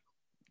 Yeah.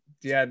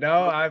 Yeah.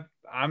 No,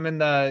 I'm in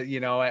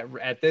the,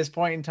 at this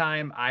point in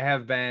time, I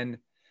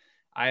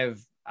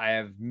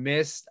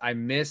missed a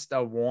mid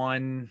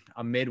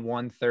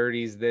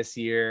 130s this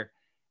year.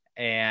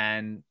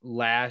 And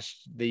the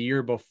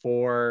year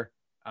before,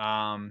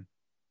 I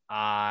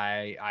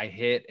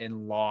hit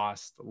and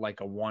lost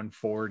like a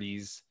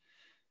 140s,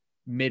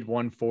 mid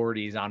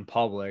 140s on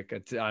public.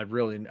 It's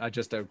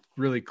just a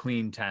really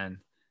clean 10.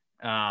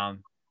 So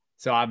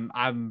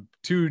I'm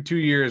two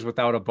years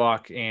without a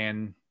buck,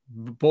 and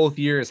both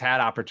years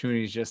had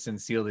opportunities just didn't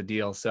seal the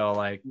deal. So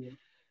like, yeah.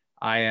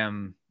 I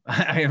am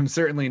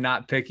certainly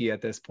not picky at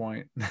this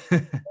point.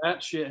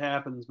 That shit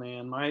happens,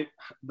 man.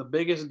 The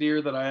biggest deer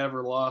that I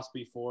ever lost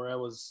before, I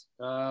was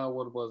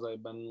what was I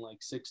been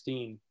like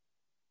 16.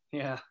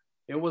 Yeah.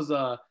 It was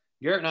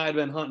Garrett and I had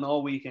been hunting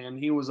all weekend.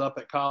 He was up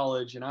at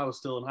college and I was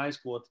still in high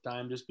school at the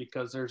time, just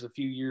because there's a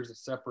few years that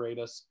separate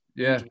us.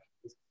 Yeah.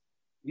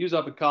 He was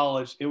up at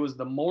college. It was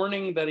the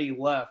morning that he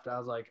left. I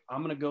was like,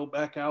 I'm gonna go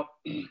back out,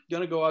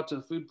 gonna go out to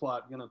the food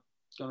plot, gonna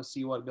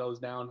see what goes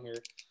down here.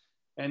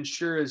 And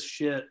sure as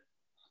shit,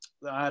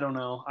 I don't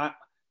know.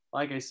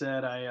 Like I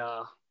said,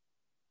 I'm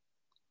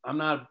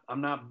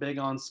not big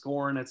on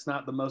scoring. It's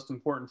not the most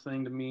important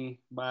thing to me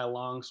by a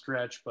long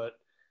stretch, but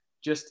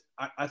just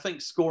I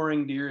think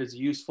scoring deer is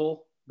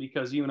useful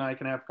because you and I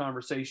can have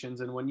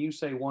conversations. And when you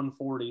say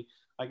 140,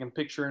 I can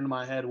picture in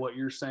my head what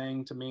you're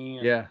saying to me.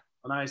 And yeah.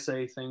 When I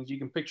say things, you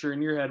can picture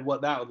in your head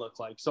what that would look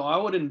like. So I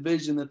would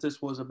envision that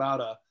this was about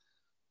a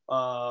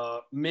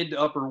mid to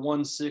upper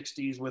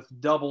 160s with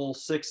double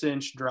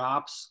 6-inch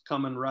drops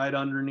coming right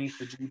underneath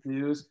the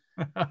G2s.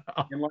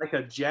 And like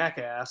a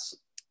jackass,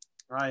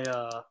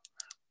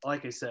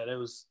 like I said,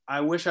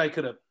 I wish I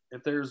could have,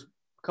 if there's a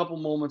couple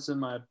moments in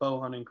my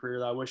bow hunting career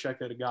that I wish I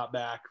could have got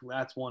back,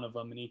 that's one of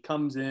them. And he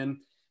comes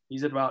in,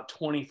 he's at about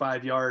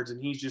 25 yards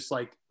and he's just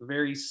like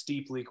very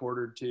steeply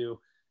quartered too.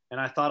 And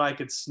I thought I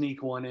could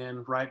sneak one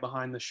in right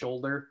behind the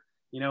shoulder,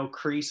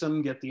 crease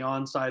him, get the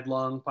onside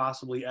lung,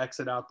 possibly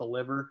exit out the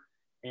liver.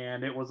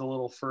 And it was a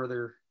little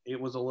further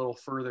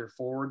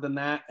forward than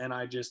that. And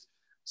I just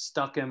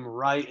stuck him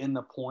right in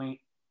the point,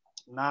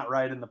 not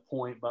right in the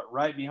point, but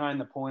right behind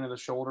the point of the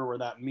shoulder where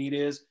that meat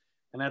is.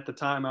 And at the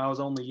time I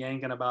was only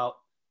yanking about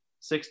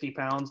 60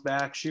 pounds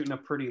back, shooting a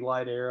pretty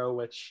light arrow,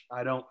 which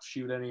I don't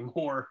shoot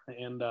anymore.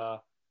 And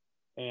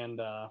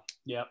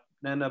yeah,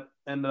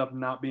 ended up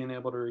not being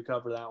able to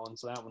recover that one.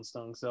 So that one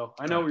stung. So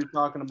I know what you're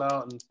talking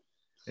about. And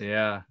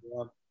yeah.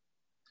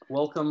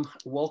 welcome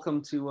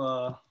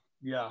to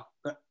yeah.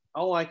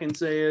 All I can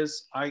say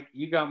is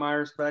you got my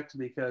respect,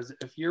 because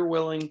if you're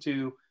willing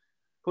to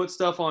put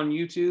stuff on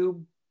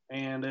YouTube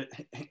and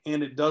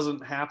it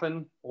doesn't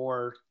happen,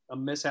 or a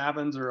miss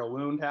happens or a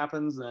wound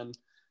happens, then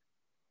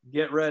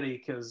get ready,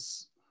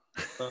 because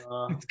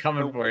It's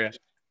coming for you.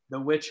 The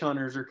witch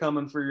hunters are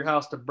coming for your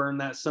house to burn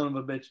that son of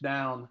a bitch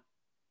down.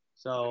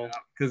 So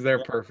because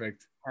they're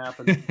perfect.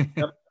 Happen.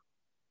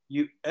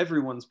 Yep.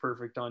 Everyone's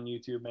perfect on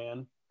YouTube,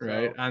 man.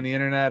 Right. On the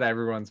internet,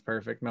 everyone's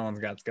perfect. No one's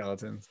got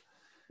skeletons.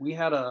 We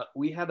had a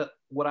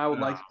what I would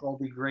like to call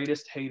the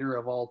greatest hater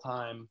of all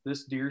time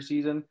this deer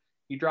season.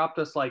 He dropped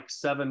us like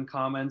 7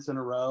 comments in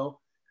a row.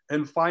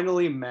 And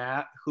finally,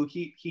 Matt, who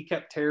he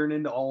kept tearing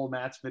into all of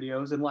Matt's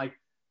videos, and like,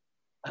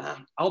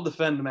 I'll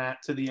defend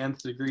Matt to the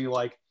nth degree.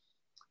 Like,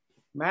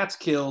 Matt's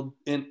killed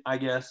I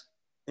guess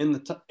in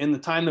the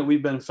time that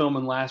we've been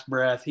filming Last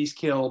Breath, he's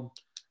killed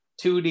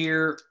 2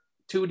 deer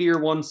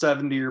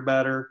 170 or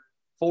better,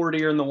 4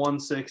 deer in the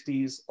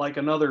 160s, like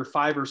another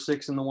 5 or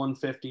 6 in the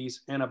 150s,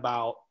 and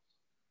about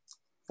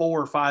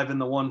 4 or 5 in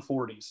the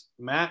 140s.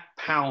 Matt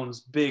pounds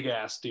big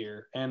ass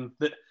deer, and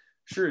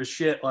sure as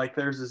shit, like,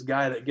 there's this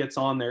guy that gets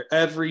on there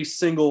every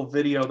single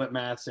video that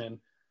Matt's in.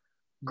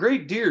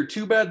 Great deer,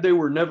 too bad they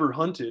were never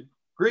hunted.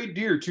 Great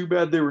deer, too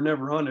bad they were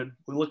never hunted.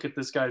 We look at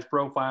this guy's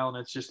profile, and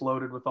it's just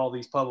loaded with all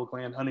these public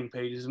land hunting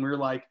pages, and we're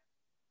like,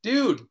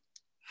 dude,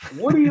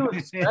 what do you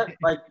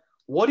expect? Like,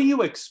 what do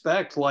you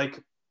expect?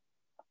 Like,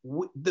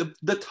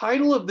 the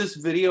title of this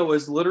video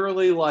is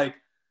literally like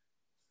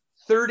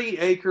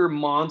 30-acre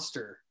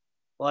monster.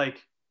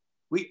 Like,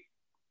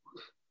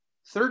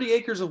 30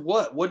 acres of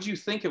what? What do you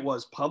think it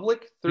was?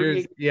 Public? 30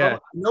 acres? Yeah.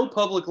 No,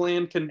 public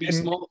land can be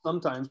small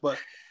sometimes, but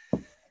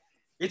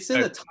it's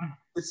in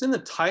the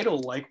title.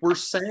 Like, we're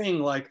saying,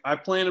 like, I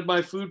planted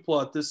my food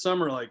plot this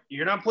summer. Like,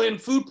 you're not planting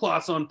food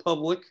plots on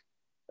public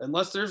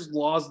unless there's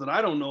laws that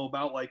I don't know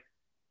about. Like,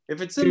 if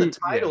it's in the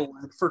title,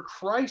 like, for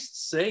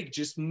Christ's sake,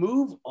 just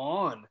move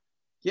on.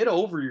 Get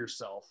over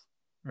yourself.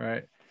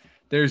 Right.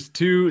 There's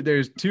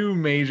two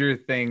major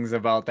things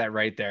about that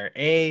right there.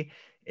 A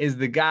is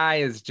the guy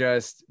is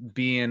just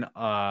being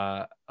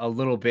a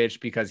little bitch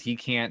because he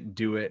can't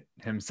do it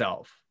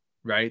himself.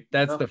 Right.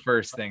 That's the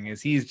first thing,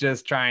 is he's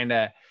just trying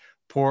to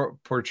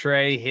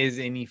portray his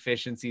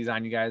inefficiencies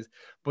on you guys.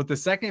 But the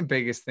second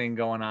biggest thing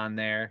going on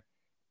there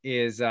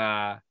is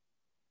that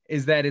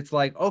it's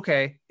like,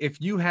 okay,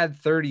 if you had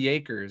 30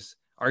 acres,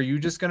 are you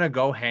just going to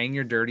go hang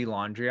your dirty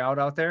laundry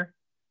out there?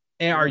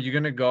 And are you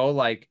going to go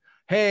like,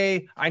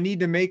 hey, I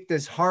need to make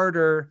this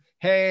harder.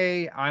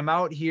 Hey, I'm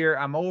out here.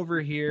 I'm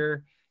over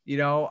here. You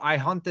know, I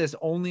hunt this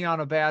only on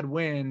a bad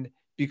wind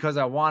because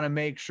I want to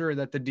make sure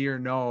that the deer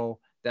know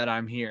that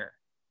I'm here.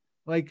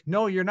 Like,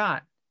 no, you're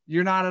not.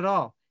 You're not at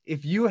all.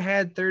 If you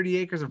had 30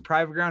 acres of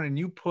private ground and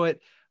you put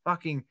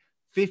fucking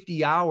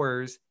 50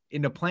 hours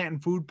into planting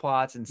food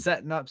plots and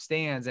setting up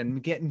stands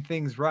and getting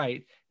things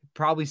right,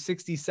 probably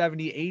 60,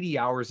 70, 80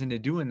 hours into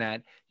doing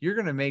that, you're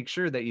going to make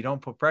sure that you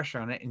don't put pressure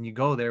on it and you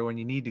go there when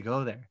you need to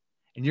go there,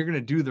 and you're going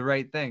to do the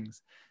right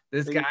things.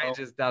 This guy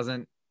just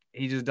doesn't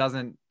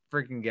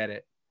freaking get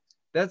it.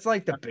 That's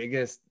like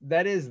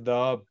that is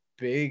the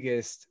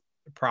biggest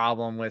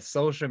problem with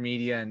social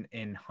media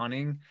and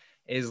hunting,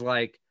 is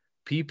like,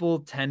 people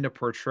tend to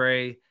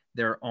portray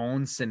their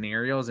own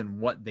scenarios and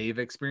what they've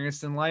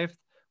experienced in life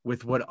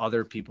with what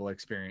other people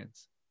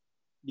experience.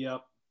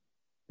 Yep.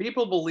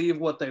 People believe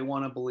what they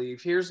want to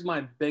believe. Here's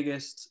the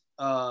biggest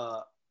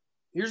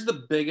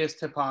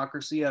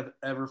hypocrisy I've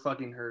ever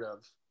fucking heard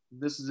of.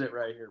 This is it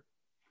right here.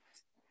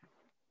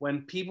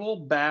 When people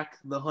back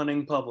the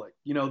hunting public,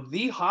 you know,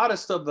 the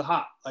hottest of the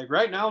hot, like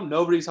right now,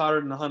 nobody's hotter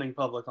than the hunting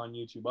public on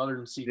YouTube other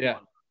than Seek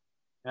One.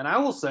 And I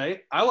will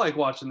say, I like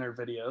watching their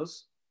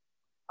videos.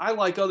 I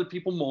like other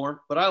people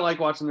more, but I like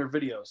watching their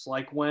videos.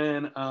 Like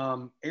when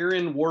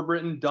Aaron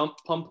Warburton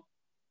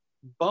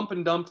bump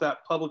and dump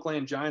that public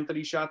land giant that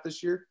he shot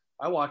this year,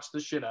 I watched the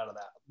shit out of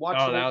that.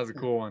 That was a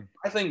cool one.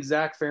 I think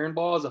Zach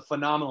Farrenball is a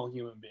phenomenal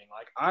human being.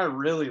 Like, I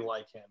really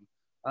like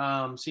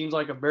him. Seems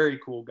like a very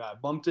cool guy.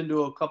 Bumped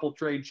into a couple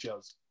trade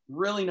shows.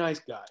 Really nice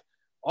guy.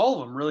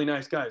 All of them really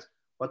nice guys.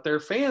 But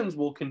their fans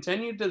will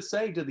continue to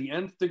say to the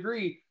nth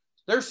degree,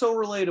 they're so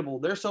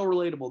relatable. They're so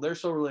relatable. They're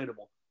so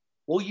relatable.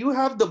 Well, you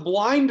have the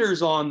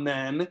blinders on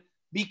then,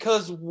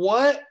 because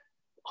what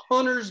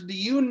hunters do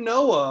you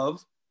know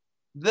of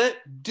that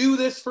do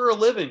this for a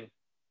living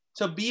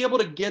to be able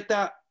to get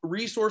that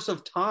resource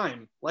of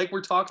time? Like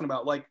we're talking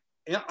about, like,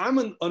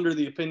 I'm under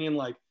the opinion,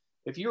 like,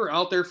 if you are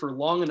out there for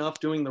long enough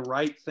doing the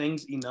right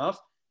things enough,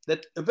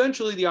 that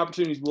eventually the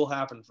opportunities will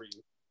happen for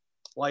you.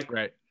 Like,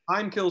 right.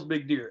 Time kills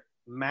big deer.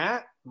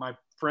 Matt, my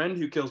friend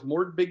who kills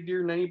more big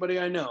deer than anybody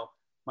I know,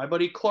 my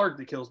buddy Clark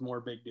that kills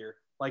more big deer,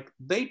 like,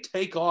 they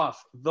take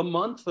off the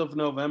month of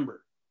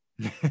November.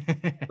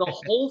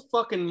 The whole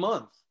fucking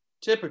month,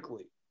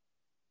 typically.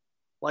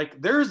 Like,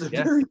 there's a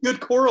very good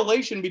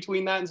correlation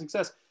between that and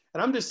success.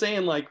 And I'm just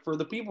saying, like, for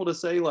the people to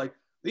say, like,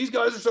 these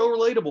guys are so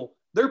relatable,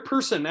 their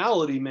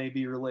personality may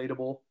be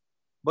relatable,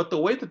 but the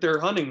way that they're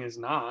hunting is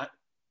not.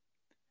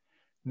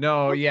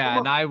 No, yeah,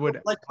 and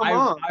Like, come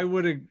on.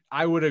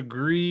 I would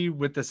agree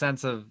with the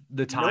sense of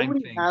the time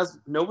thing.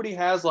 Nobody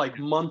has like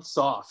months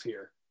off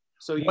here.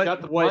 So you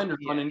got the blinders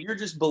on and you're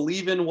just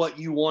believing what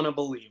you want to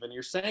believe and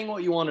you're saying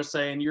what you want to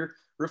say and you're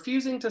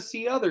refusing to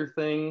see other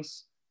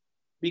things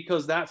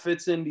because that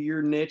fits into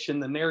your niche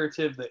and the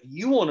narrative that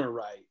you want to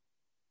write.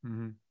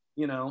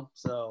 You know,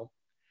 so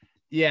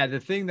yeah, the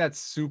thing that's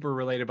super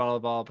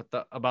relatable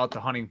about the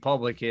hunting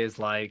public is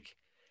like,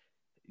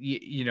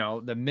 you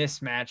know, the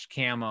mismatched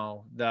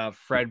camo, the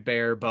Fred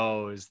Bear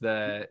bows,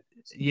 the,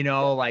 you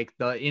know, like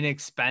the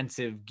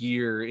inexpensive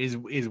gear is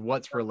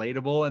what's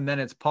relatable. And then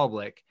it's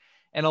public.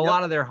 And a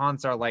lot of their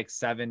hunts are like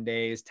 7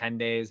 days, 10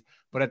 days.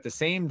 But at the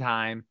same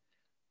time,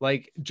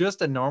 like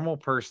just a normal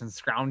person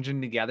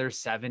scrounging together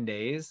 7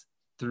 days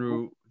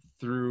through,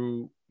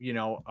 you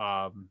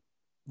know,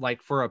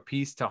 like for a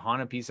piece to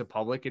hunt a piece of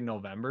public in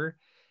November,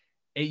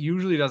 it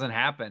usually doesn't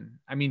happen.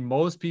 I mean,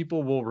 most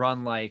people will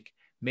run like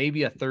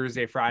maybe a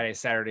Thursday, Friday,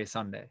 Saturday,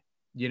 Sunday,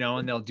 you know,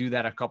 and they'll do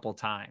that a couple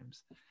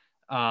times.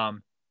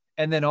 And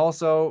then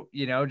also,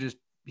 you know, just,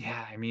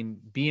 yeah, I mean,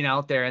 being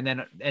out there and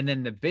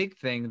then the big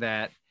thing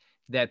that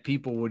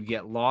people would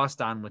get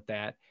lost on with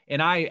that.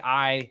 And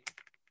I,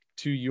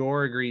 to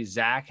your agree,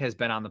 Zach has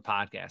been on the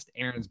podcast.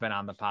 Aaron's been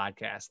on the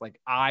podcast. Like,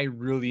 I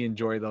really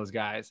enjoy those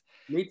guys.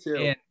 Me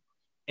too.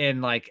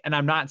 And like, and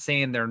I'm not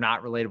saying they're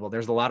not relatable.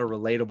 There's a lot of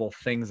relatable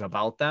things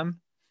about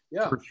them,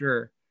 for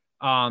sure.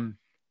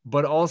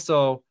 But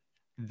also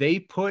they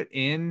put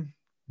in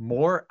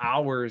more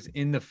hours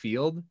in the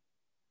field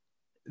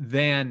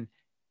than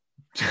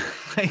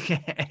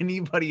like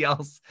anybody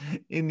else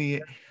in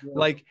the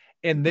like,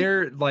 and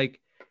they're like,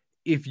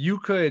 if you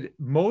could,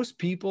 most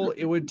people,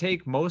 it would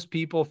take most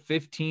people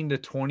 15 to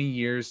 20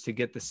 years to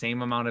get the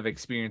same amount of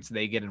experience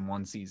they get in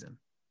one season.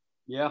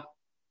 Yeah.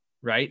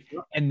 Right.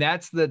 And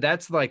that's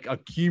like a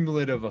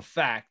cumulative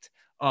effect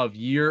of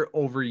year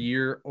over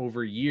year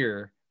over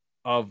year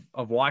of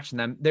watching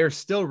them. They're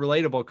still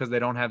relatable because they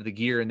don't have the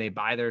gear and they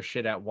buy their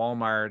shit at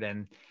Walmart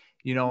and,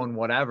 you know, and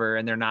whatever.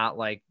 And they're not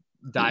like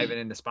diving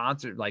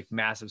into like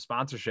massive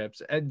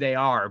sponsorships. And they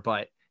are,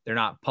 but they're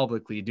not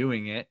publicly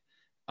doing it.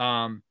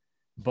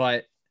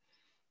 But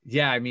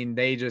yeah, I mean,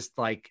 they just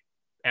like,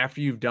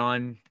 after you've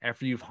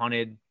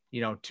hunted, you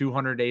know,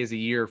 200 days a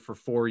year for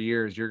 4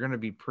 years, you're going to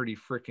be pretty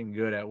freaking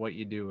good at what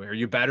you do, or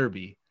you better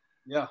be.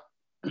 Yeah.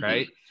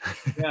 Right.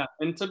 Yeah.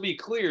 And to be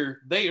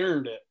clear, they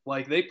earned it.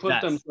 Like, they put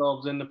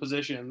themselves in the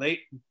position, they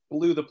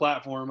blew the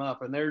platform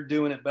up and they're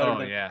doing it better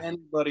than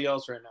anybody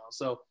else right now.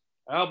 So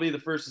I'll be the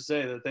first to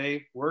say that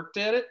they worked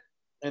at it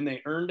and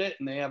they earned it.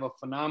 And they have a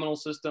phenomenal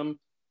system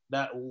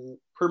that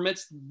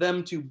permits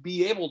them to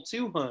be able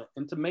to hunt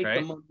and to make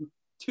the money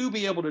to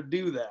be able to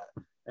do that.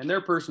 And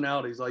their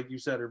personalities, like you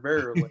said, are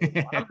very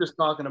relatable. I'm just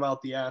talking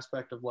about the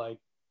aspect of like,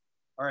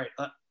 all right,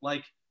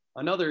 like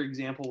another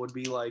example would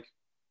be like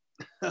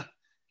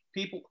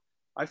people,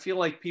 I feel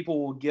like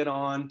people will get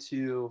on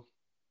to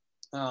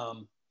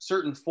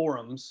certain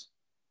forums,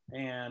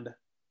 and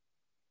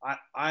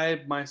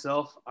I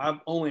myself,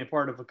 I'm only a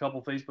part of a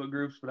couple Facebook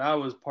groups, but I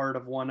was part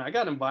of one. I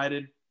got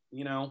invited,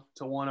 you know,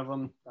 to one of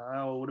them.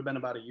 It would have been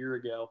about a year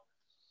ago.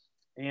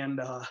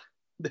 And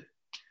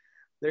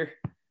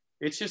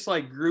it's just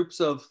like groups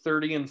of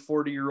 30 and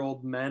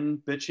 40-year-old men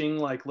bitching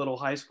like little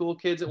high school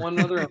kids at one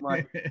another. I'm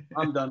like,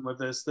 I'm done with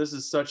this. This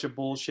is such a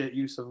bullshit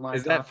use of my time.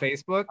 Is that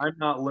Facebook? I'm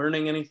not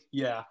learning anything.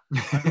 Yeah.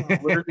 I'm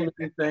not learning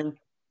anything.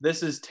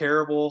 This is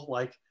terrible.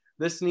 Like,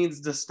 this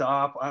needs to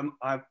stop.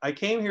 I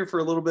came here for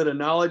a little bit of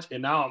knowledge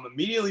and now I'm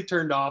immediately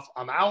turned off.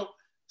 I'm out.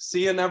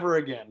 See you never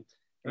again.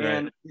 Right.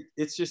 And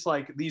it's just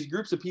like these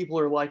groups of people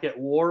are like at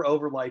war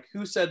over like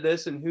who said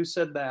this and who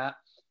said that.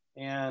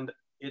 And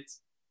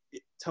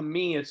to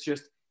me,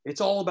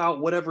 it's all about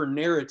whatever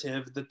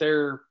narrative that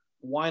they're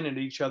whining at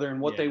each other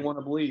and what they want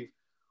to believe.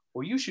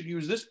 Well, you should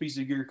use this piece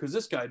of gear because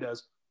this guy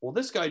does. Well,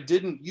 this guy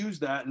didn't use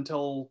that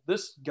until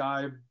this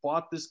guy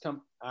bought this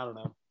I don't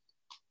know.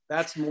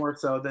 That's more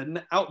so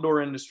the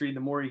outdoor industry. The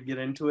more you get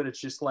into it,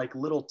 it's just like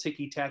little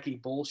ticky-tacky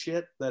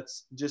bullshit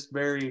that's just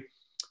very,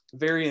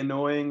 very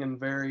annoying and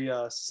very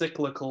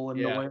cyclical in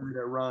the way that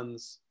it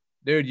runs.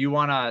 Dude, you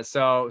want to,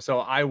 so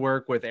I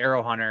work with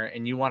Arrow Hunter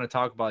and you want to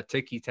talk about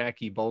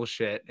ticky-tacky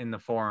bullshit in the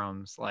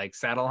forums, like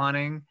saddle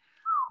hunting.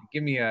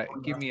 Give me a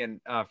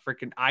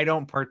freaking, I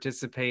don't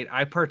participate.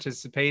 I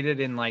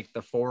participated in like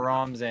the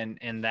forums and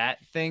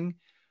that thing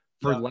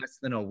for less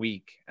than a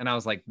week. And I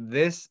was like,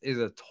 this is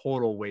a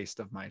total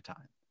waste of my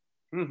time.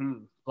 Mm-hmm.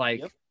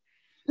 Like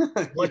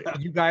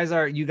what you guys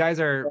are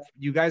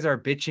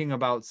bitching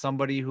about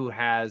somebody who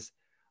has,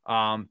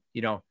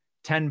 you know,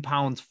 10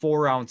 pounds,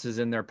 4 ounces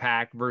in their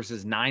pack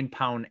versus 9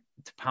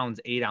 pounds,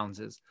 8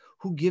 ounces.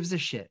 Who gives a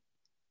shit?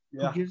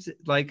 Who gives it?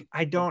 Like,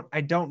 I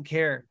don't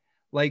care.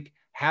 Like,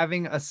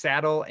 having a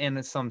saddle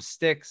and some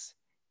sticks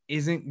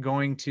isn't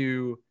going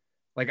to,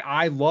 like,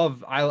 I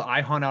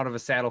hunt out of a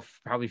saddle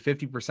probably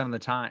 50% of the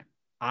time.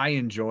 I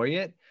enjoy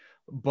it,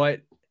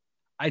 but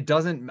I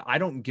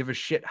don't give a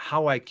shit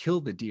how I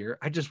kill the deer.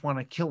 I just want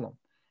to kill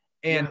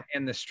them.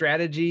 And the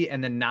strategy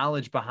and the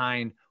knowledge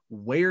behind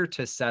where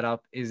to set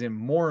up is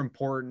more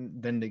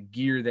important than the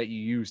gear that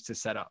you use to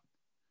set up.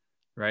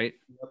 Right.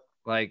 Yep.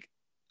 Like,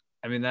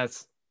 I mean,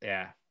 that's,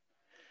 yeah.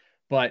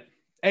 But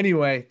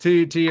anyway,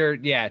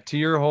 to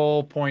your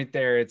whole point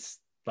there, it's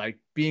like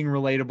being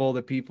relatable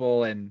to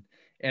people, and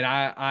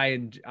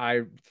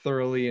I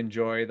thoroughly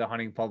enjoy the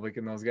Hunting Public,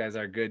 and those guys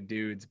are good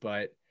dudes.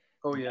 But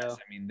Oh yeah, yes,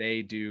 I mean,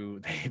 they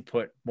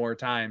put more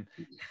time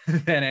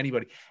than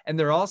anybody, and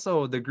they're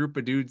also the group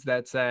of dudes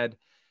that said,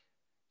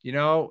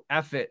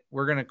 F it,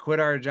 we're gonna quit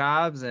our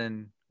jobs,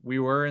 and we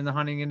were in the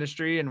hunting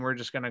industry, and we're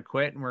just gonna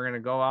quit, and we're gonna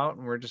go out,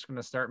 and we're just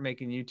gonna start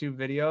making YouTube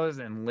videos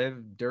and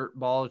live dirt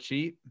ball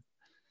cheap.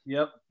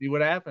 Yep. See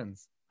what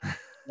happens.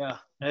 Yeah,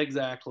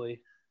 exactly.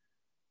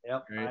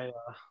 Yep. Right.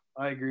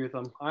 I agree with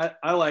them.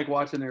 I like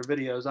watching their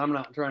videos. I'm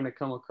not trying to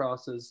come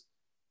across as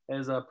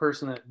a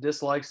person that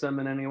dislikes them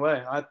in any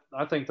way. I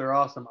think they're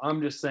awesome.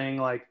 I'm just saying,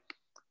 like,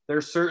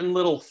 there's certain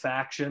little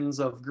factions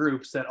of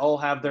groups that all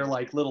have their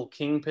like little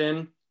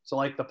kingpin. So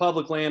like the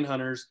public land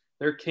hunters,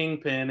 their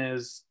kingpin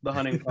is the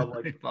Hunting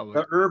Public.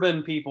 The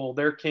urban people,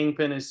 their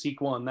kingpin is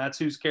Seek One. That's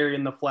who's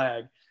carrying the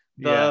flag.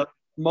 The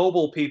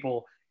mobile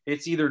people,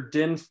 it's either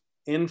Din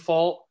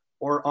Infault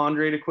or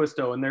Andre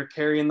DeQuisto, and they're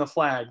carrying the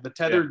flag. The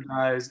tethered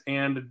guys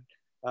and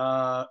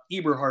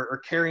Eberhart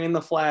are carrying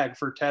the flag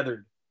for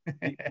tethered,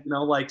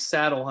 like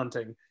saddle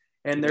hunting.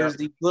 And there's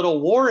these little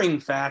warring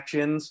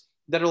factions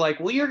that are like,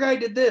 well, your guy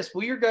did this.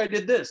 Well, your guy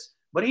did this.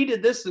 But he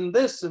did this and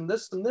this and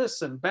this and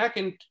this. And back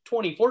in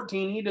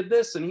 2014, he did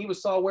this and he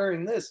was saw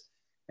wearing this.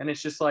 And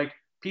it's just like,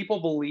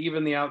 people believe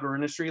in the outdoor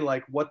industry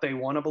like what they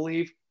want to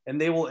believe, and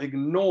they will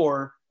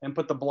ignore and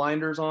put the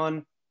blinders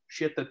on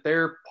shit that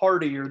their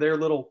party or their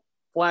little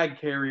flag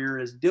carrier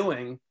is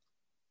doing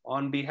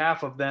on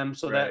behalf of them,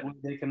 so that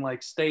they can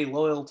like stay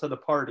loyal to the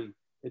party.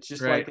 It's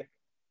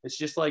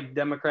just like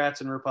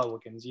Democrats and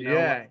Republicans,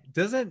 Yeah.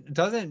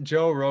 Doesn't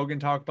Joe Rogan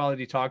talk about it?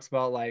 He talks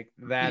about like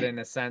that in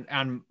a sense.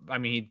 And I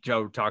mean,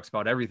 Joe talks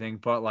about everything,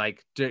 but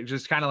like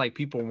just kind of like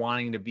people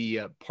wanting to be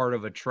a part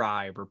of a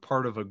tribe or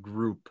part of a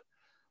group.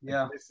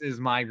 Yeah. Like, this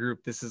is my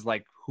group. This is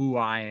like who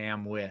I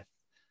am with.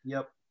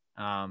 Yep.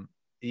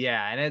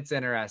 Yeah. And it's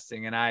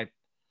interesting. And I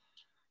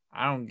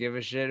don't give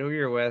a shit who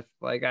you're with.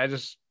 Like,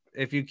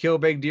 if you kill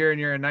big deer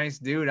and you're a nice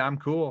dude, I'm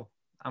cool.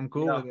 I'm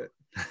cool with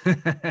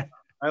it.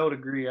 I would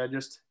agree.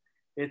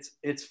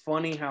 It's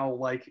funny how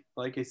like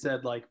I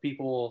said, like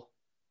people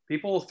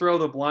throw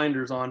the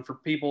blinders on for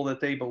people that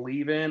they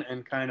believe in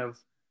and kind of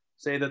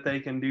say that they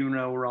can do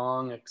no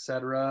wrong,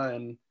 etc.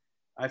 And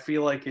I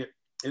feel like it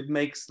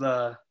makes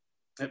the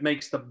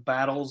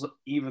battles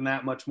even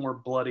that much more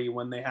bloody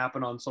when they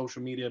happen on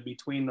social media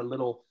between the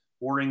little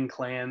warring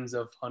clans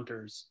of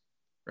hunters.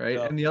 Right.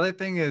 So, and the other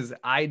thing is,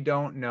 I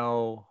don't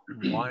know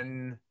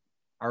one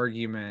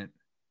argument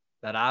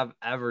that I've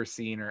ever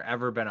seen or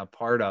ever been a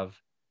part of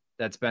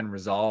that's been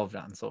resolved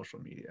on social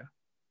media.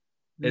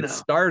 It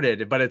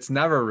started, but it's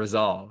never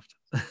resolved.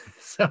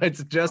 So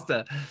it's just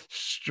a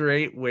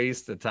straight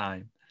waste of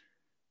time.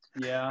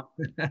 Yeah.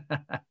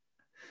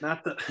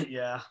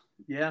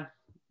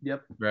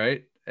 Yep.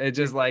 Right. It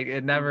just like,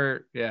 it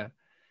never,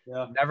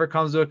 never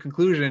comes to a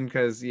conclusion,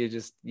 because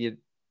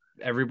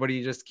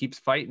everybody just keeps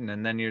fighting,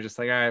 and then you're just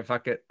like, all right,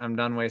 fuck it, I'm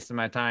done wasting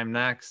my time.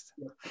 Next.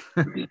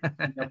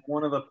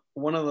 One of the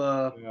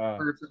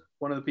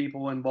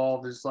people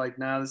involved is like,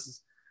 I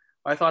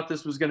thought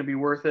this was going to be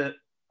worth it.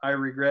 I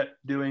regret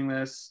doing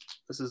this.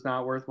 This is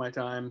not worth my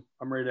time.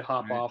 I'm ready to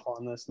hop off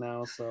on this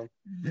now. So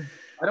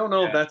I don't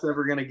know if that's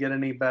ever going to get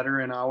any better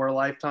in our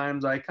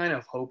lifetimes. I kind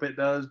of hope it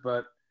does,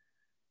 but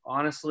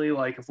honestly,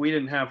 like if we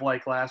didn't have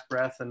like Last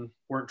Breath and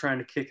weren't trying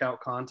to kick out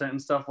content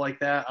and stuff like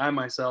that, I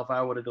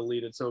would have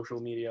deleted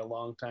social media a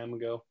long time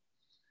ago.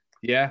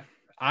 Yeah.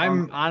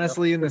 I'm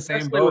honestly in the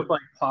same boat. With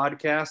like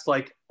podcasts,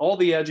 like all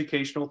the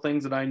educational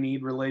things that I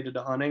need related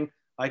to hunting,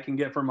 I can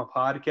get from a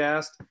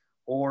podcast,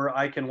 or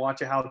I can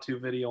watch a how-to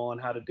video on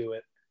how to do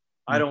it.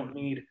 I don't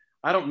need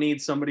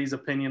somebody's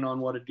opinion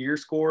on what a deer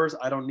scores.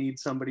 I don't need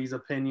somebody's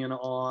opinion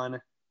on,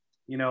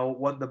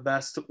 what the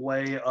best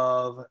way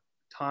of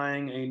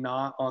tying a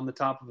knot on the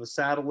top of a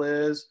saddle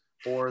is,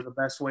 or the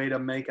best way to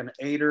make an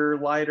aider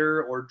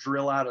lighter, or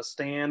drill out a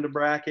stand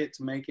bracket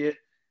to make it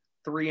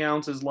 3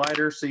 ounces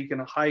lighter so you can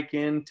hike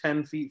in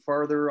 10 feet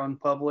farther on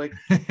public.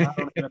 I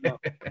don't know.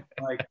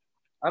 Like,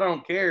 I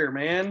don't care,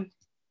 man.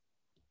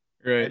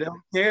 Right. I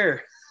don't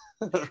care.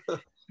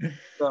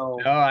 So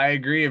no, I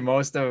agree.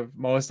 Most of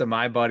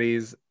my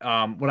buddies,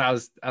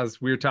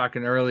 we were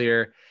talking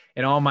earlier,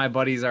 and all my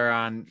buddies are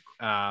on,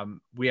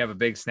 we have a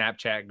big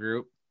Snapchat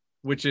group,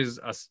 which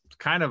is a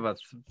kind of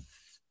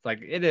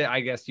I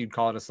guess you'd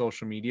call it a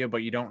social media,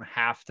 but you don't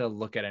have to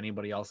look at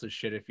anybody else's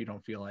shit if you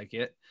don't feel like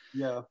it.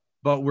 Yeah.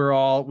 But we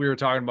were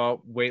talking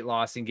about weight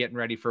loss and getting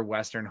ready for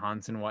Western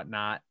hunts and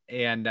whatnot.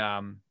 And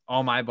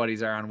all my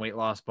buddies are on weight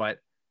loss, but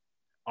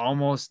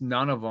almost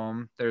none of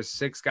them, there's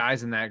 6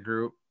 guys in that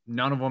group,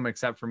 none of them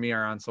except for me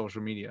are on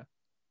social media.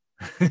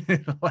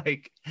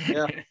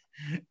 And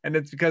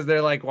it's because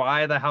they're like,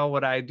 why the hell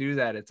would I do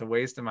that? It's a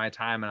waste of my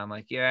time. And I'm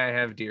like, yeah, I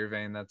have deer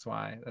vein. That's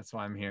why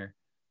I'm here.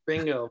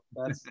 Bingo.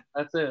 That's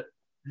it.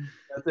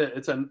 That's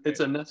it. It's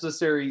a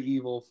necessary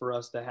evil for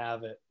us to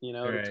have it, you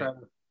know, Right.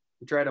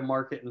 to try to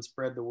market and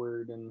spread the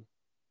word. And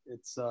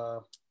it's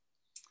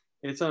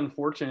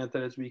unfortunate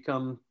that it's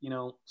become, you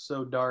know,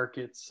 so dark.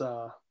 It's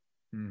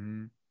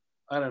Mm-hmm.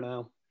 I don't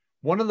know.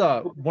 One of the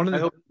I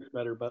hope it's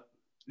better, but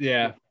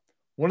yeah.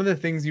 One of the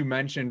things you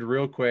mentioned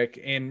real quick,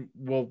 and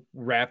we'll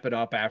wrap it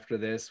up after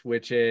this,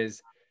 which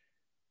is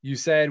you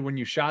said when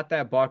you shot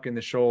that buck in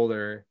the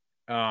shoulder,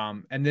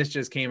 and this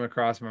just came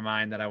across my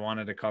mind that I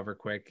wanted to cover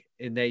quick,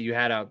 in that you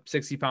had a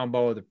 60-pound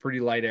bow with a pretty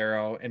light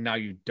arrow, and now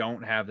you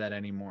don't have that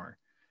anymore.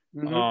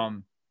 mm-hmm.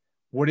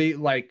 What do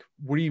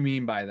you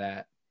mean by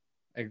that?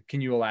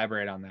 Can you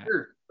elaborate on that?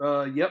 Sure.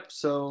 Yep.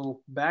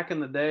 So back in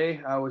the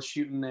day, I was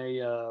shooting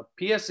a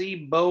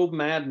PSE Bow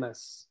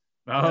Madness.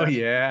 Oh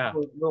yeah.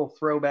 Little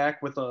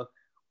throwback with a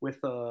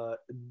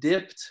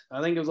dipped.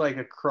 I think it was like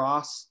a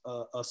cross,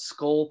 a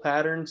skull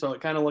pattern. So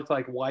it kind of looked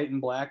like white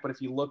and black, but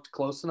if you looked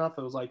close enough,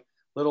 it was like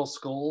little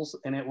skulls,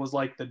 and it was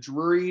like the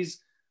Drury's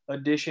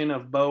edition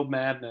of Bow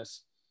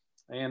Madness.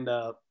 And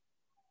I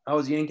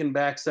was yanking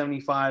back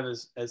 75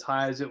 as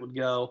high as it would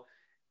go,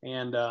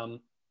 and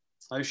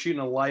I was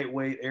shooting a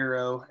lightweight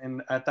arrow,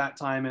 and at that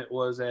time it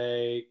was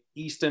a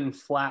Easton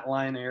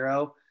flatline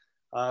arrow.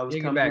 I was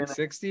Yanking coming back in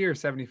 60 or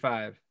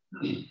 75?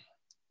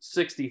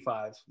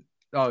 65.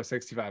 Oh,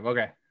 65.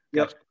 Okay.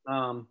 Yep.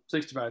 Gotcha.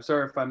 65.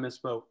 Sorry if I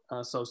misspoke.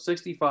 So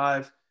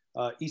 65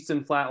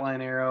 Easton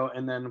flatline arrow,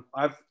 and then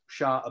I've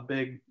shot a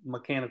big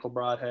mechanical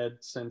broadhead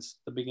since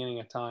the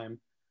beginning of time.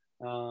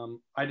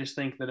 I just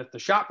think that if the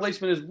shot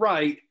placement is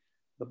right,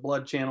 the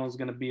blood channel is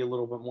going to be a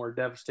little bit more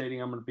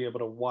devastating. I'm going to be able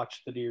to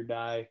watch the deer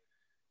die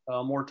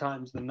more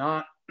times than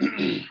not.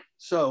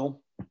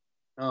 So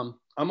I'm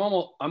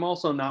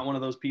also not one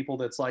of those people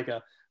that's like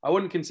I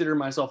wouldn't consider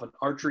myself an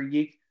archery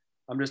geek.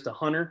 I'm just a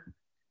hunter,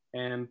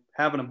 and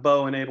having a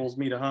bow enables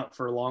me to hunt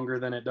for longer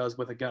than it does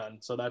with a gun.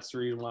 So that's the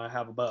reason why I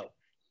have a bow.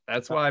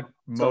 That's why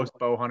most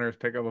bow hunters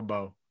pick up a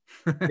bow.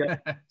 Yeah.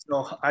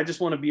 So I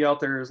just want to be out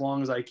there as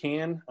long as I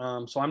can.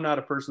 So I'm not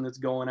a person that's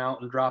going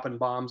out and dropping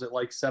bombs at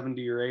like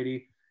 70 or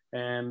 80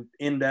 and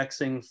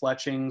indexing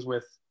fletchings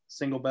with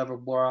single bevel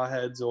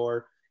broadheads,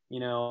 or, you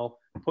know,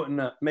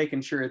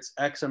 making sure it's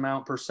X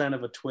amount percent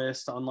of a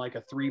twist on like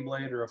a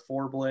 3-blade or a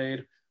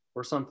 4-blade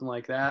or something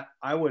like that.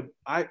 I would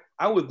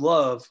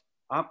love,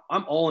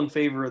 I'm all in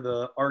favor of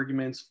the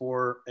arguments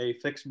for a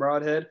fixed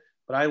broadhead,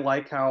 but I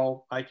like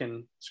how I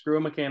can screw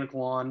a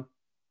mechanical on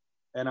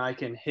and I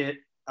can hit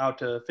out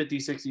to 50,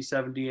 60,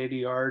 70, 80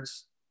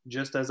 yards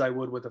just as I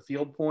would with a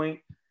field point.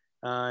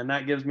 And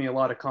that gives me a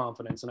lot of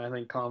confidence. And I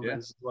think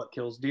confidence is what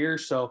kills deer.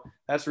 So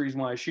that's the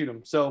reason why I shoot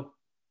them. So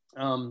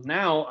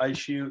now I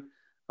shoot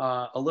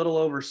a little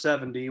over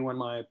 70 when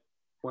my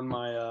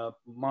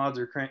mods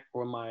are cranked,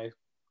 or my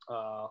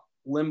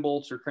limb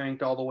bolts are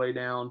cranked all the way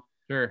down.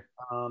 Sure.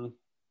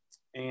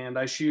 And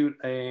I shoot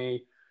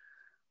a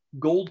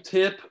gold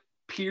tip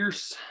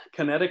Pierce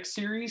Kinetic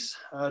series.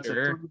 It's a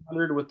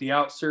 300 with the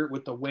outsert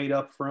with the weight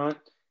up front.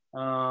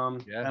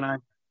 And I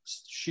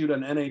shoot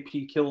an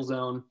NAP kill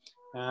zone,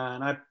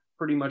 and I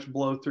pretty much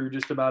blow through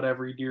just about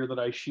every deer that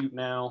I shoot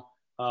now,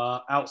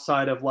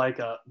 outside of like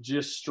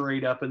just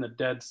straight up in the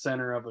dead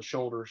center of a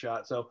shoulder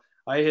shot. So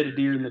I hit a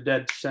deer in the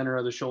dead center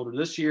of the shoulder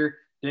this year,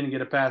 didn't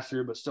get a pass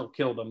through, but still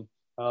killed him.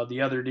 The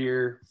other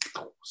deer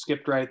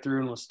skipped right through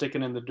and was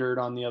sticking in the dirt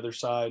on the other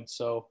side.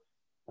 So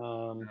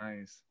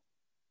nice.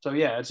 So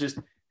yeah, it's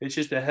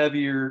just a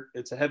heavier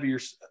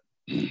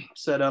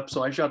setup.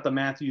 So I shot the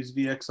Matthews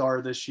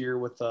VXR this year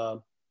with I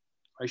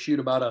shoot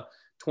about a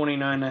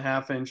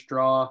 29.5-inch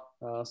draw,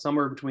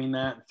 somewhere between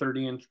that and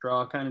 30-inch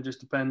draw. Kind of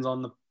just depends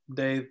on the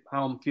day,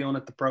 how I'm feeling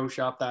at the pro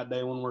shop that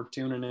day when we're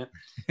tuning it.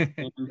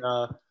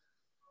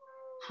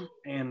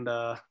 and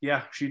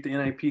yeah, shoot the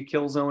NAP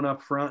kill zone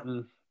up front,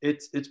 and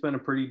it's been a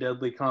pretty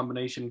deadly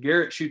combination.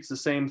 Garrett shoots the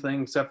same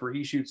thing, except for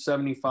he shoots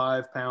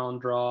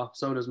 75-pound draw.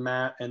 So does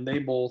Matt, and they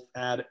both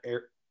add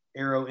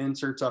arrow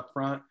inserts up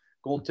front.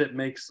 Gold Tip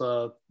makes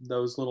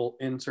those little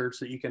inserts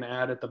that you can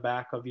add at the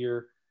back of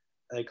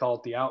they call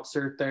it the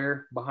outsert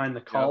there behind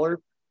the collar,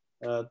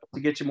 to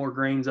get you more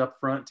grains up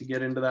front to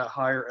get into that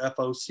higher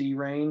FOC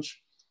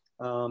range.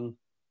 And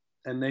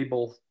they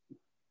both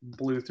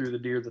blew through the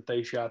deer that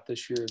they shot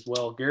this year as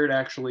well. Garrett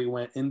actually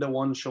went into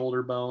one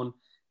shoulder bone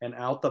and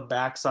out the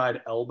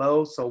backside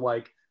elbow. So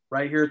like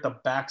right here at the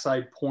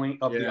backside point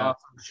of the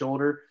opposite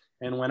shoulder,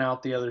 and went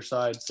out the other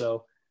side.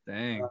 So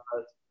dang.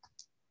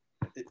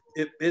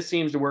 It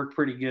seems to work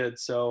pretty good.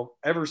 So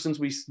ever since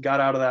we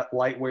got out of that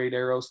lightweight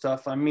arrow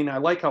stuff, I mean, I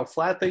like how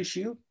flat they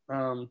shoot,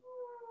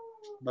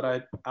 but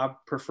I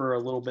prefer a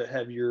little bit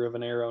heavier of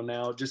an arrow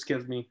now. It just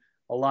gives me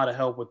a lot of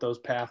help with those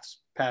pass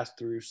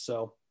throughs.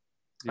 So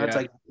that's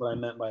like what I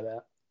meant by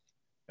that.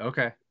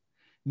 Okay.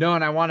 No,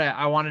 and I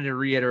wanted to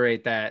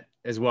reiterate that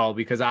as well,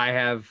 because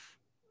I've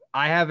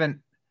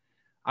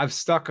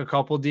stuck a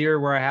couple deer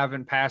where I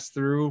haven't passed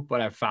through,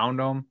 but I've found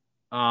them.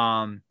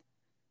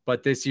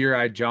 But this year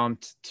I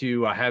jumped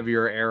to a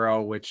heavier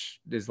arrow, which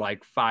is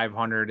like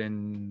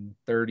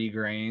 530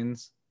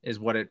 grains. is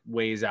what it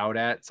weighs out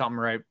at, something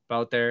right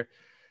about there.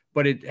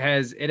 But it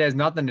has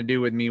nothing to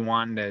do with me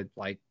wanting to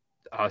like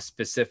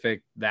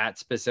that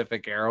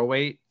specific arrow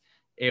weight.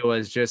 It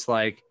was just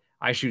like,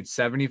 I shoot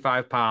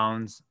 75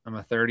 pounds. I'm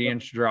a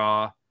 30-inch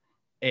draw.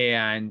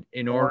 And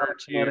in order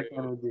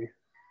to,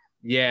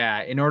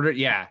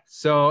 yeah.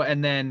 So,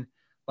 and then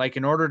like,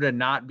 in order to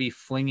not be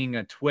flinging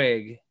a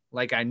twig,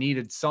 like I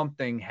needed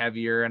something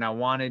heavier, and I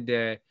wanted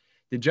to,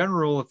 the general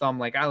rule of thumb,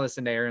 like I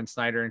listened to Aaron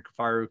Snyder and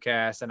Kafaru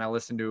Cast, and I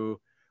listened to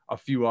a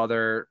few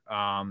other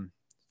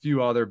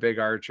big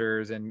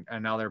archers and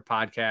other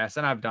podcasts.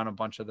 And I've done a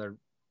bunch of the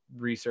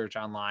research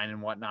online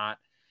and whatnot,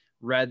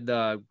 read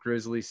the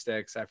Grizzly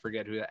Sticks. I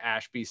forget who, the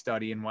Ashby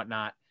study and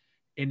whatnot.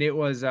 And it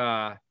was,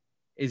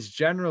 is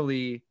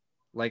generally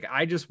like,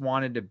 I just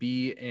wanted to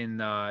be in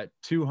the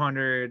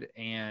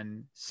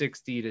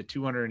 260 to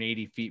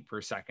 280 feet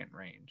per second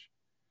range.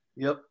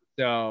 Yep.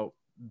 So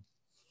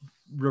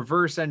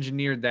reverse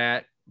engineered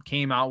that,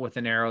 came out with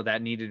an arrow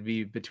that needed to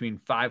be between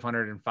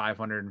 500 and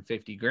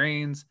 550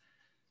 grains.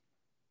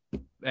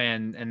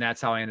 And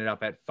that's how I ended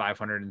up at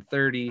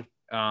 530.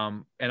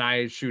 And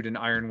I shoot an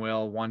Iron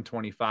Will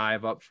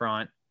 125 up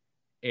front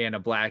and a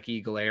Black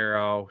Eagle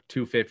arrow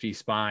 250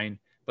 spine.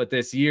 But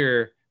this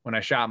year, when I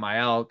shot my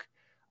elk,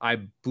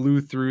 I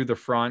blew through the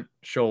front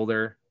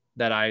shoulder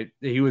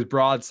he was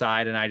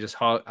broadside, and I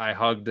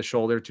hugged the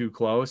shoulder too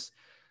close,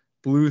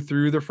 blew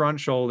through the front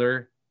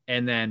shoulder,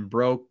 and then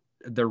broke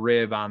the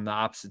rib on the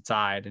opposite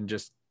side and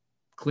just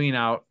clean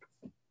out.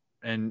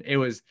 And it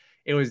was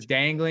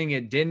dangling.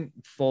 It didn't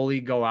fully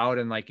go out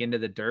and like into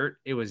the dirt.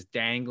 It was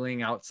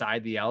dangling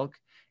outside the elk.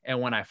 And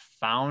when I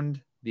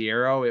found the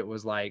arrow, it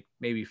was like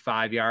maybe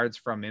 5 yards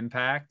from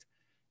impact.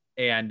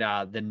 And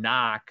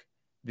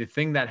the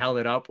thing that held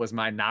it up was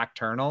my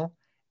nocturnal.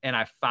 And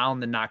I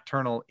found the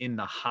nocturnal in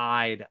the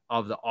hide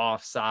of the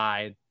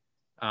offside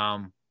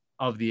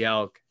of the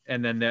elk.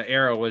 And then the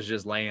arrow was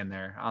just laying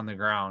there on the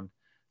ground.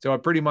 So I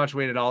pretty much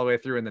waited all the way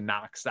through, and the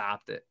knock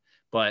stopped it.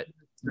 But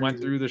went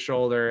through the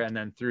shoulder and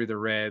then through the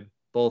rib,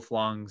 both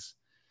lungs,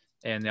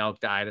 and the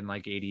elk died in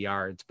like 80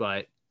 yards.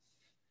 But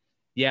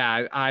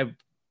yeah, I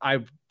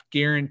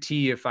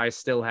guarantee if I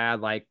still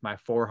had like my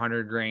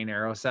 400 grain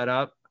arrow set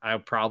up, I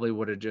probably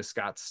would have just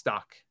got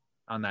stuck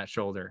on that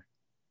shoulder.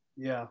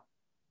 Yeah.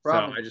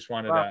 Probably, so I just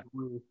wanted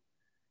to.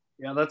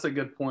 Yeah, that's a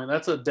good point.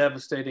 That's a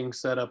devastating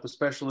setup,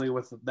 especially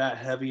with that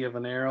heavy of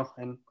an arrow.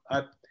 And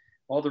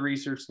all the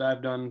research that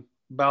I've done,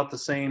 about the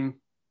same,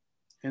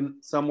 and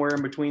somewhere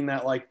in between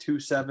that, like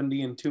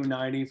 270 and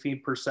 290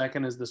 feet per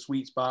second is the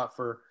sweet spot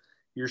for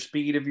your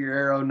speed of your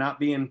arrow, not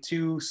being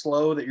too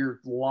slow that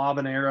you're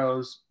lobbing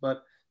arrows,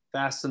 but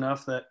fast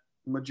enough that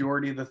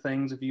majority of the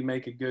things, if you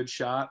make a good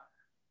shot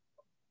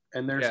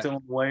and they're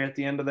still away at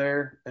the end of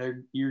there,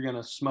 you're going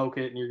to smoke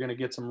it, and you're going to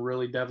get some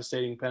really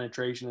devastating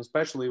penetration,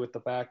 especially with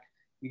the fact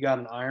you got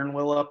an Iron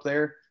Will up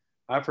there.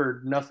 I've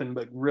heard nothing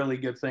but really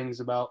good things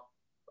about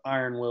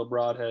Iron Will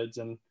broadheads,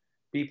 and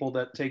people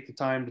that take the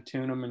time to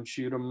tune them and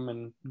shoot them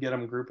and get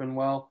them grouping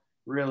well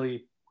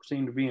really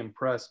seem to be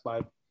impressed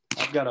by.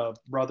 I've got a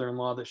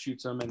brother-in-law that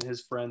shoots them, and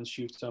his friends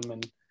shoots them,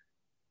 and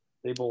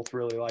they both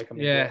really like them.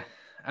 Yeah. Well.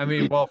 I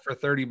mean, well, for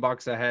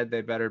 $30 a head,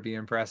 they better be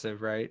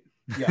impressive, right?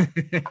 Yeah.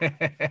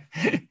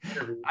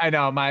 I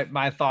know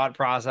my thought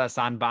process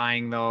on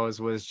buying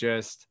those was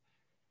just,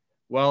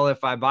 well,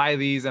 if I buy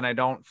these and I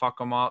don't fuck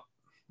them up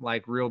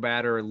like real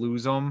bad or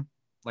lose them,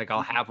 like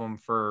I'll have them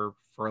for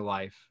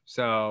life.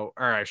 So,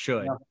 or I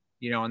should,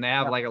 and they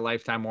have like a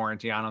lifetime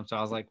warranty on them. So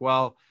I was like,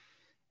 well,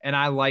 and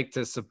I like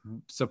to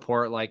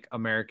support like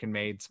American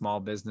made small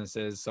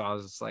businesses. So I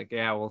was just like,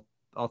 yeah, well,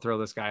 I'll throw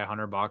this guy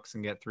 $100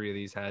 and get 3 of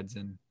these heads.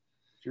 And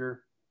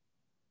sure.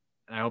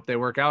 I hope they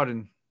work out,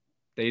 and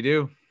they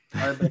do.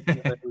 I bet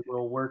they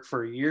will work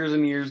for years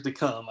and years to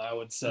come, I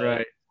would say.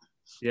 Right.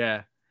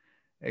 Yeah,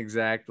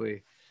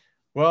 exactly.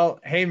 Well,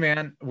 hey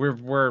man,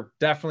 we're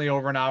definitely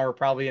over an hour,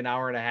 probably an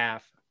hour and a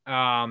half.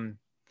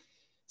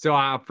 So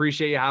I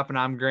appreciate you hopping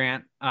on,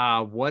 Grant.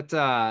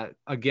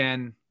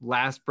 Again,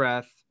 Last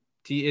Breath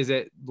is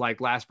it like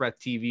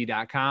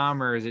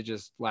lastbreathtv.com, or is it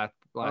just last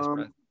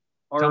breath?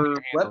 Our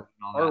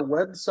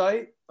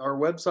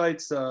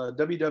website's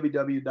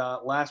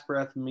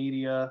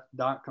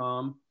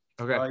www.lastbreathmedia.com.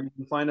 Okay. You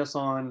can find us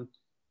on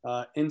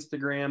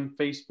Instagram,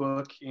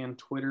 Facebook, and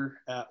Twitter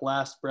at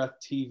Last Breath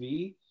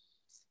TV.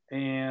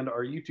 And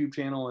our YouTube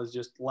channel is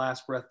just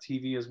Last Breath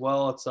TV as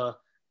well. It's a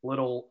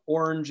little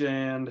orange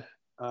and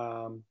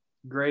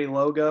gray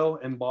logo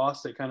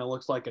embossed. It kind of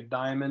looks like a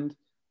diamond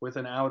with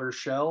an outer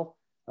shell.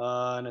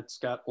 And it's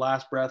got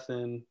Last Breath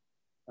in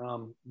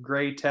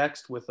gray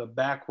text with a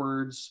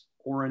backwards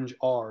orange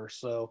R.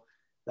 So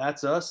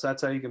that's us.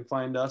 That's how you can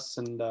find us.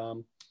 And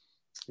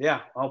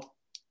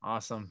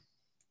awesome.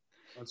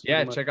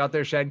 Yeah, check out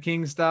their Shed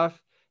King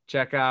stuff.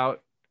 Check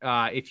out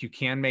if you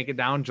can make it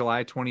down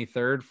July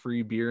 23rd,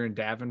 free beer in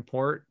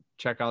Davenport.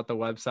 Check out the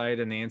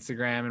website and the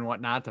Instagram and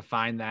whatnot to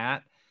find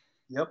that.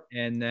 Yep.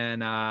 And then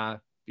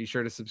be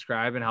sure to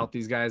subscribe and help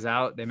these guys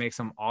out. They make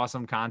some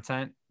awesome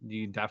content.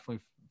 You definitely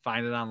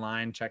find it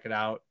online. Check it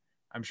out.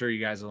 I'm sure you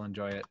guys will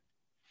enjoy it.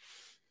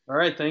 All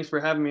right. Thanks for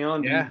having me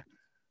on. Yeah. Dude.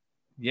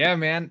 Yeah,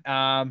 man.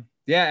 Yeah,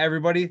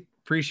 everybody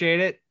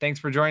appreciate it. Thanks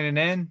for joining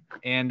in,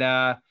 and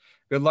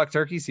good luck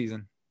turkey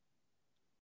season.